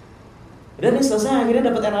 Udah nih selesai, akhirnya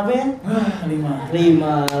dapat NAP ya?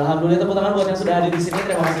 5. Alhamdulillah, tepuk tangan buat yang sudah hadir di sini.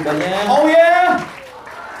 Terima kasih banyak. Oh yeah.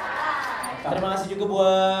 Terima kasih juga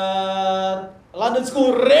buat London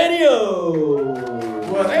School Radio.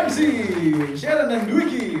 Buat MC Sharon dan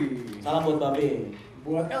Dwiki. Salam buat Babe.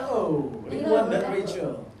 Buat LO Ridwan dan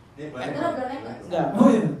Rachel. Enggak. Oh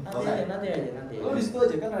iya. Nanti aja. Lo di situ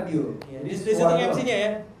aja kan radio. Ya, di situ MC-nya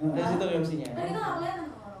ya. Di situ MC-nya. Kan itu nggak kelihatan.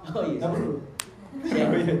 Oh iya. Nggak perlu. Siap.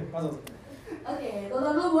 Masuk. Oke,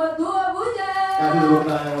 tonton dulu buat Dua Bujang. Kami dulu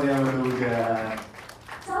tangan yang berdua.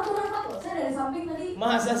 Sangat bermanfaat loh. Saya dari samping tadi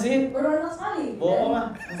Masa sih? bermanfaat sekali. Bohong, Dan Mah.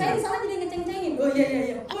 Saya di sana jadi ngeceng-cengin. Oh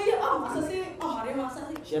iya. Masa sih? Mario masa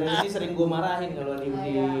sih? Sharon ini sering gue marahin kalau di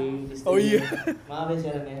studio. Oh iya. Maaf ya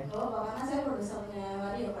Sharon ya. Karena saya produsernya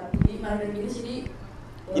Mario kan. Jadi Mario dan Gini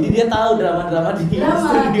Jadi dia tahu drama-drama di studio.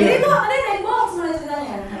 Jadi tuh ada nembok sebenarnya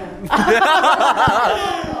ceritanya.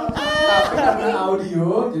 Tapi karena audio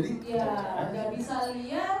jadi Iya, nggak bisa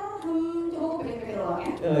liar. Coba aku pikir-pikir doang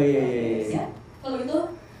ya. Oh iya. Siap. Kalau gitu,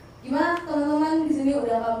 gimana teman-teman di sini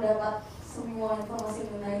udah mendapat semua informasi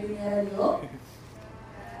mengenai dunia radio?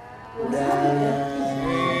 Udah.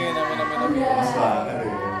 Mas banget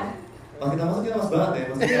ya. Kalau kita masuk kita mas banget ya.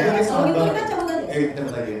 Kalau gitu kita cabut aja. Kita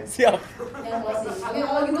cabut aja ya. siap. Yang closing. Oke,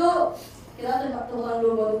 kalau gitu kita temukan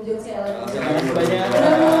dulu buat Bujang sekali lagi. Terima kasih banyak.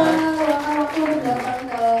 Udah meluangkan waktu untuk datang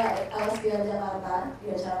ke lspr Jakarta. di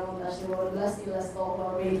acara montage 2012 di lspr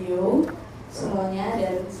radio semuanya.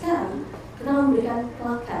 Dan sekarang kita memberikan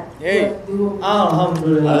plakat buat duo.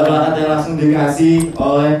 Alhamdulillah. Ada plakat yang langsung dikasih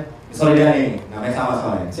oleh Solida nih, namanya sama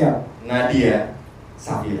soalnya. Siap. Nadia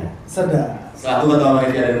Safira. Sedap. Selaku ketua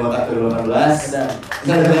panitia dari montage 2018. Sedap.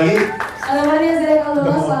 Bisa ada lagi? Ada Maria Zerek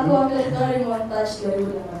Aldola selaku wakil ketua dari montage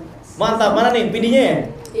 2018. Mantap, mana nih PD-nya ya?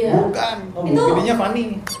 Iya. Bukan. Oh, Itu- PD-nya Fanny.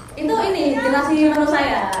 Itu ini generasi menu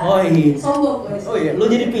saya. Oh iya. Sombong gue. Oh iya, lu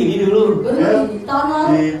jadi PD dulu. Gue dulu ini tahun lalu.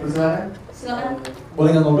 Dipersilakan. Silakan. Boleh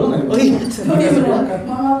nggak ngobrol nggak? Oh iya. Oh iya benar.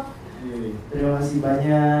 Mohon maaf. Terima kasih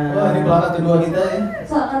banyak. Wah, ini plakat kedua kita ya.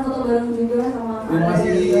 Silakan foto bareng juga sama Terima Maria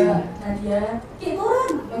kasih. juga, Nadia. Kayak turun,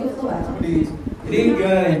 bagi foto bareng. Jadi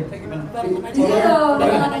gimana nih? Iya dong,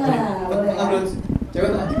 tengah-tengah. Boleh. Tengah bro, cewek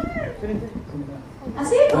tengah.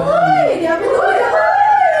 Asik, woi, diambil dulu ya, woi.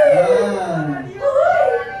 Woi.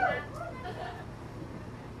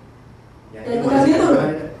 Yang Dan ini bukan masih gitu. ada.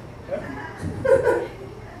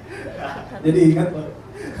 Jadi ingat Pak.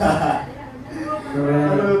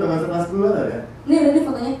 Aduh, teman sekelas gua ada. Nih, udah nih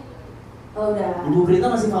fotonya. Oh udah. Ibu Prita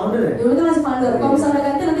masih founder ya? Dulu itu masih founder. Kalau misalnya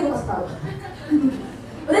ganti nanti gue kasih tahu.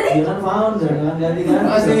 Udah nih. Dia kan founder, kan ganti kan?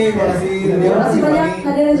 Terima kasih. Terima kasih banyak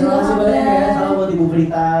Nadia dan juga Terima kasih banyak ya, salam buat Ibu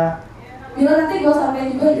Prita. Bila nanti gue sampein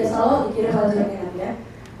juga ijazah lo dikirim baju yang nanti ya.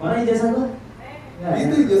 Mana ijazah gua?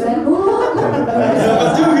 Itu ijazah. Bayar dulu.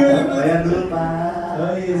 Bayar dulu, Pak.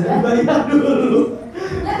 Oh iya, saya bayar dulu.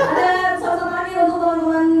 Ya, ada satu lagi untuk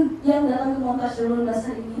teman-teman yang datang ke montage 2012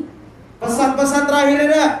 hari ini. Pesan-pesan terakhir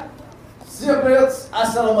ada. Siap, Bro.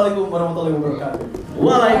 Assalamualaikum warahmatullahi wabarakatuh.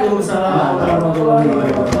 Waalaikumsalam warahmatullahi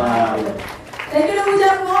wabarakatuh. Thank you udah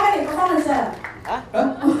bujang mau apa nih performance ya? Hah?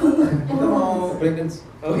 Kita mau breakdance.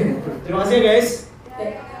 Oke, terima kasih ya guys. Oke.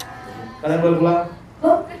 Kalian boleh pulang.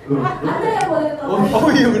 Loh, ada yang boleh terus. Oh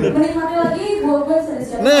iya benar. Menikmati lagi buah-buah yang sudah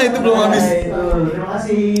disiapkan. Nah, itu belum habis. Terima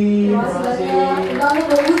kasih. Terima kasih banyak. Banget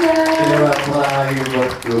buah bujang. Kita pulang lagi buat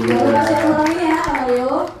dua Terima kasih malam ini ya, Kak Mario.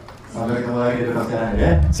 Sampai ketemu lagi di persiapan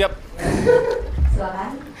ya. Siap. Silakan.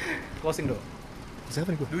 Closing dong. Siapa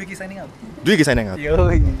nih gua? Dwi signing out. Dwi signing out.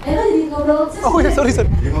 Yoi. Itu jadi ngobrol sih. Oh ya, sorry.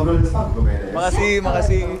 Jadi ngobrol di staff gue kayaknya.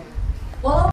 Makasih. Walau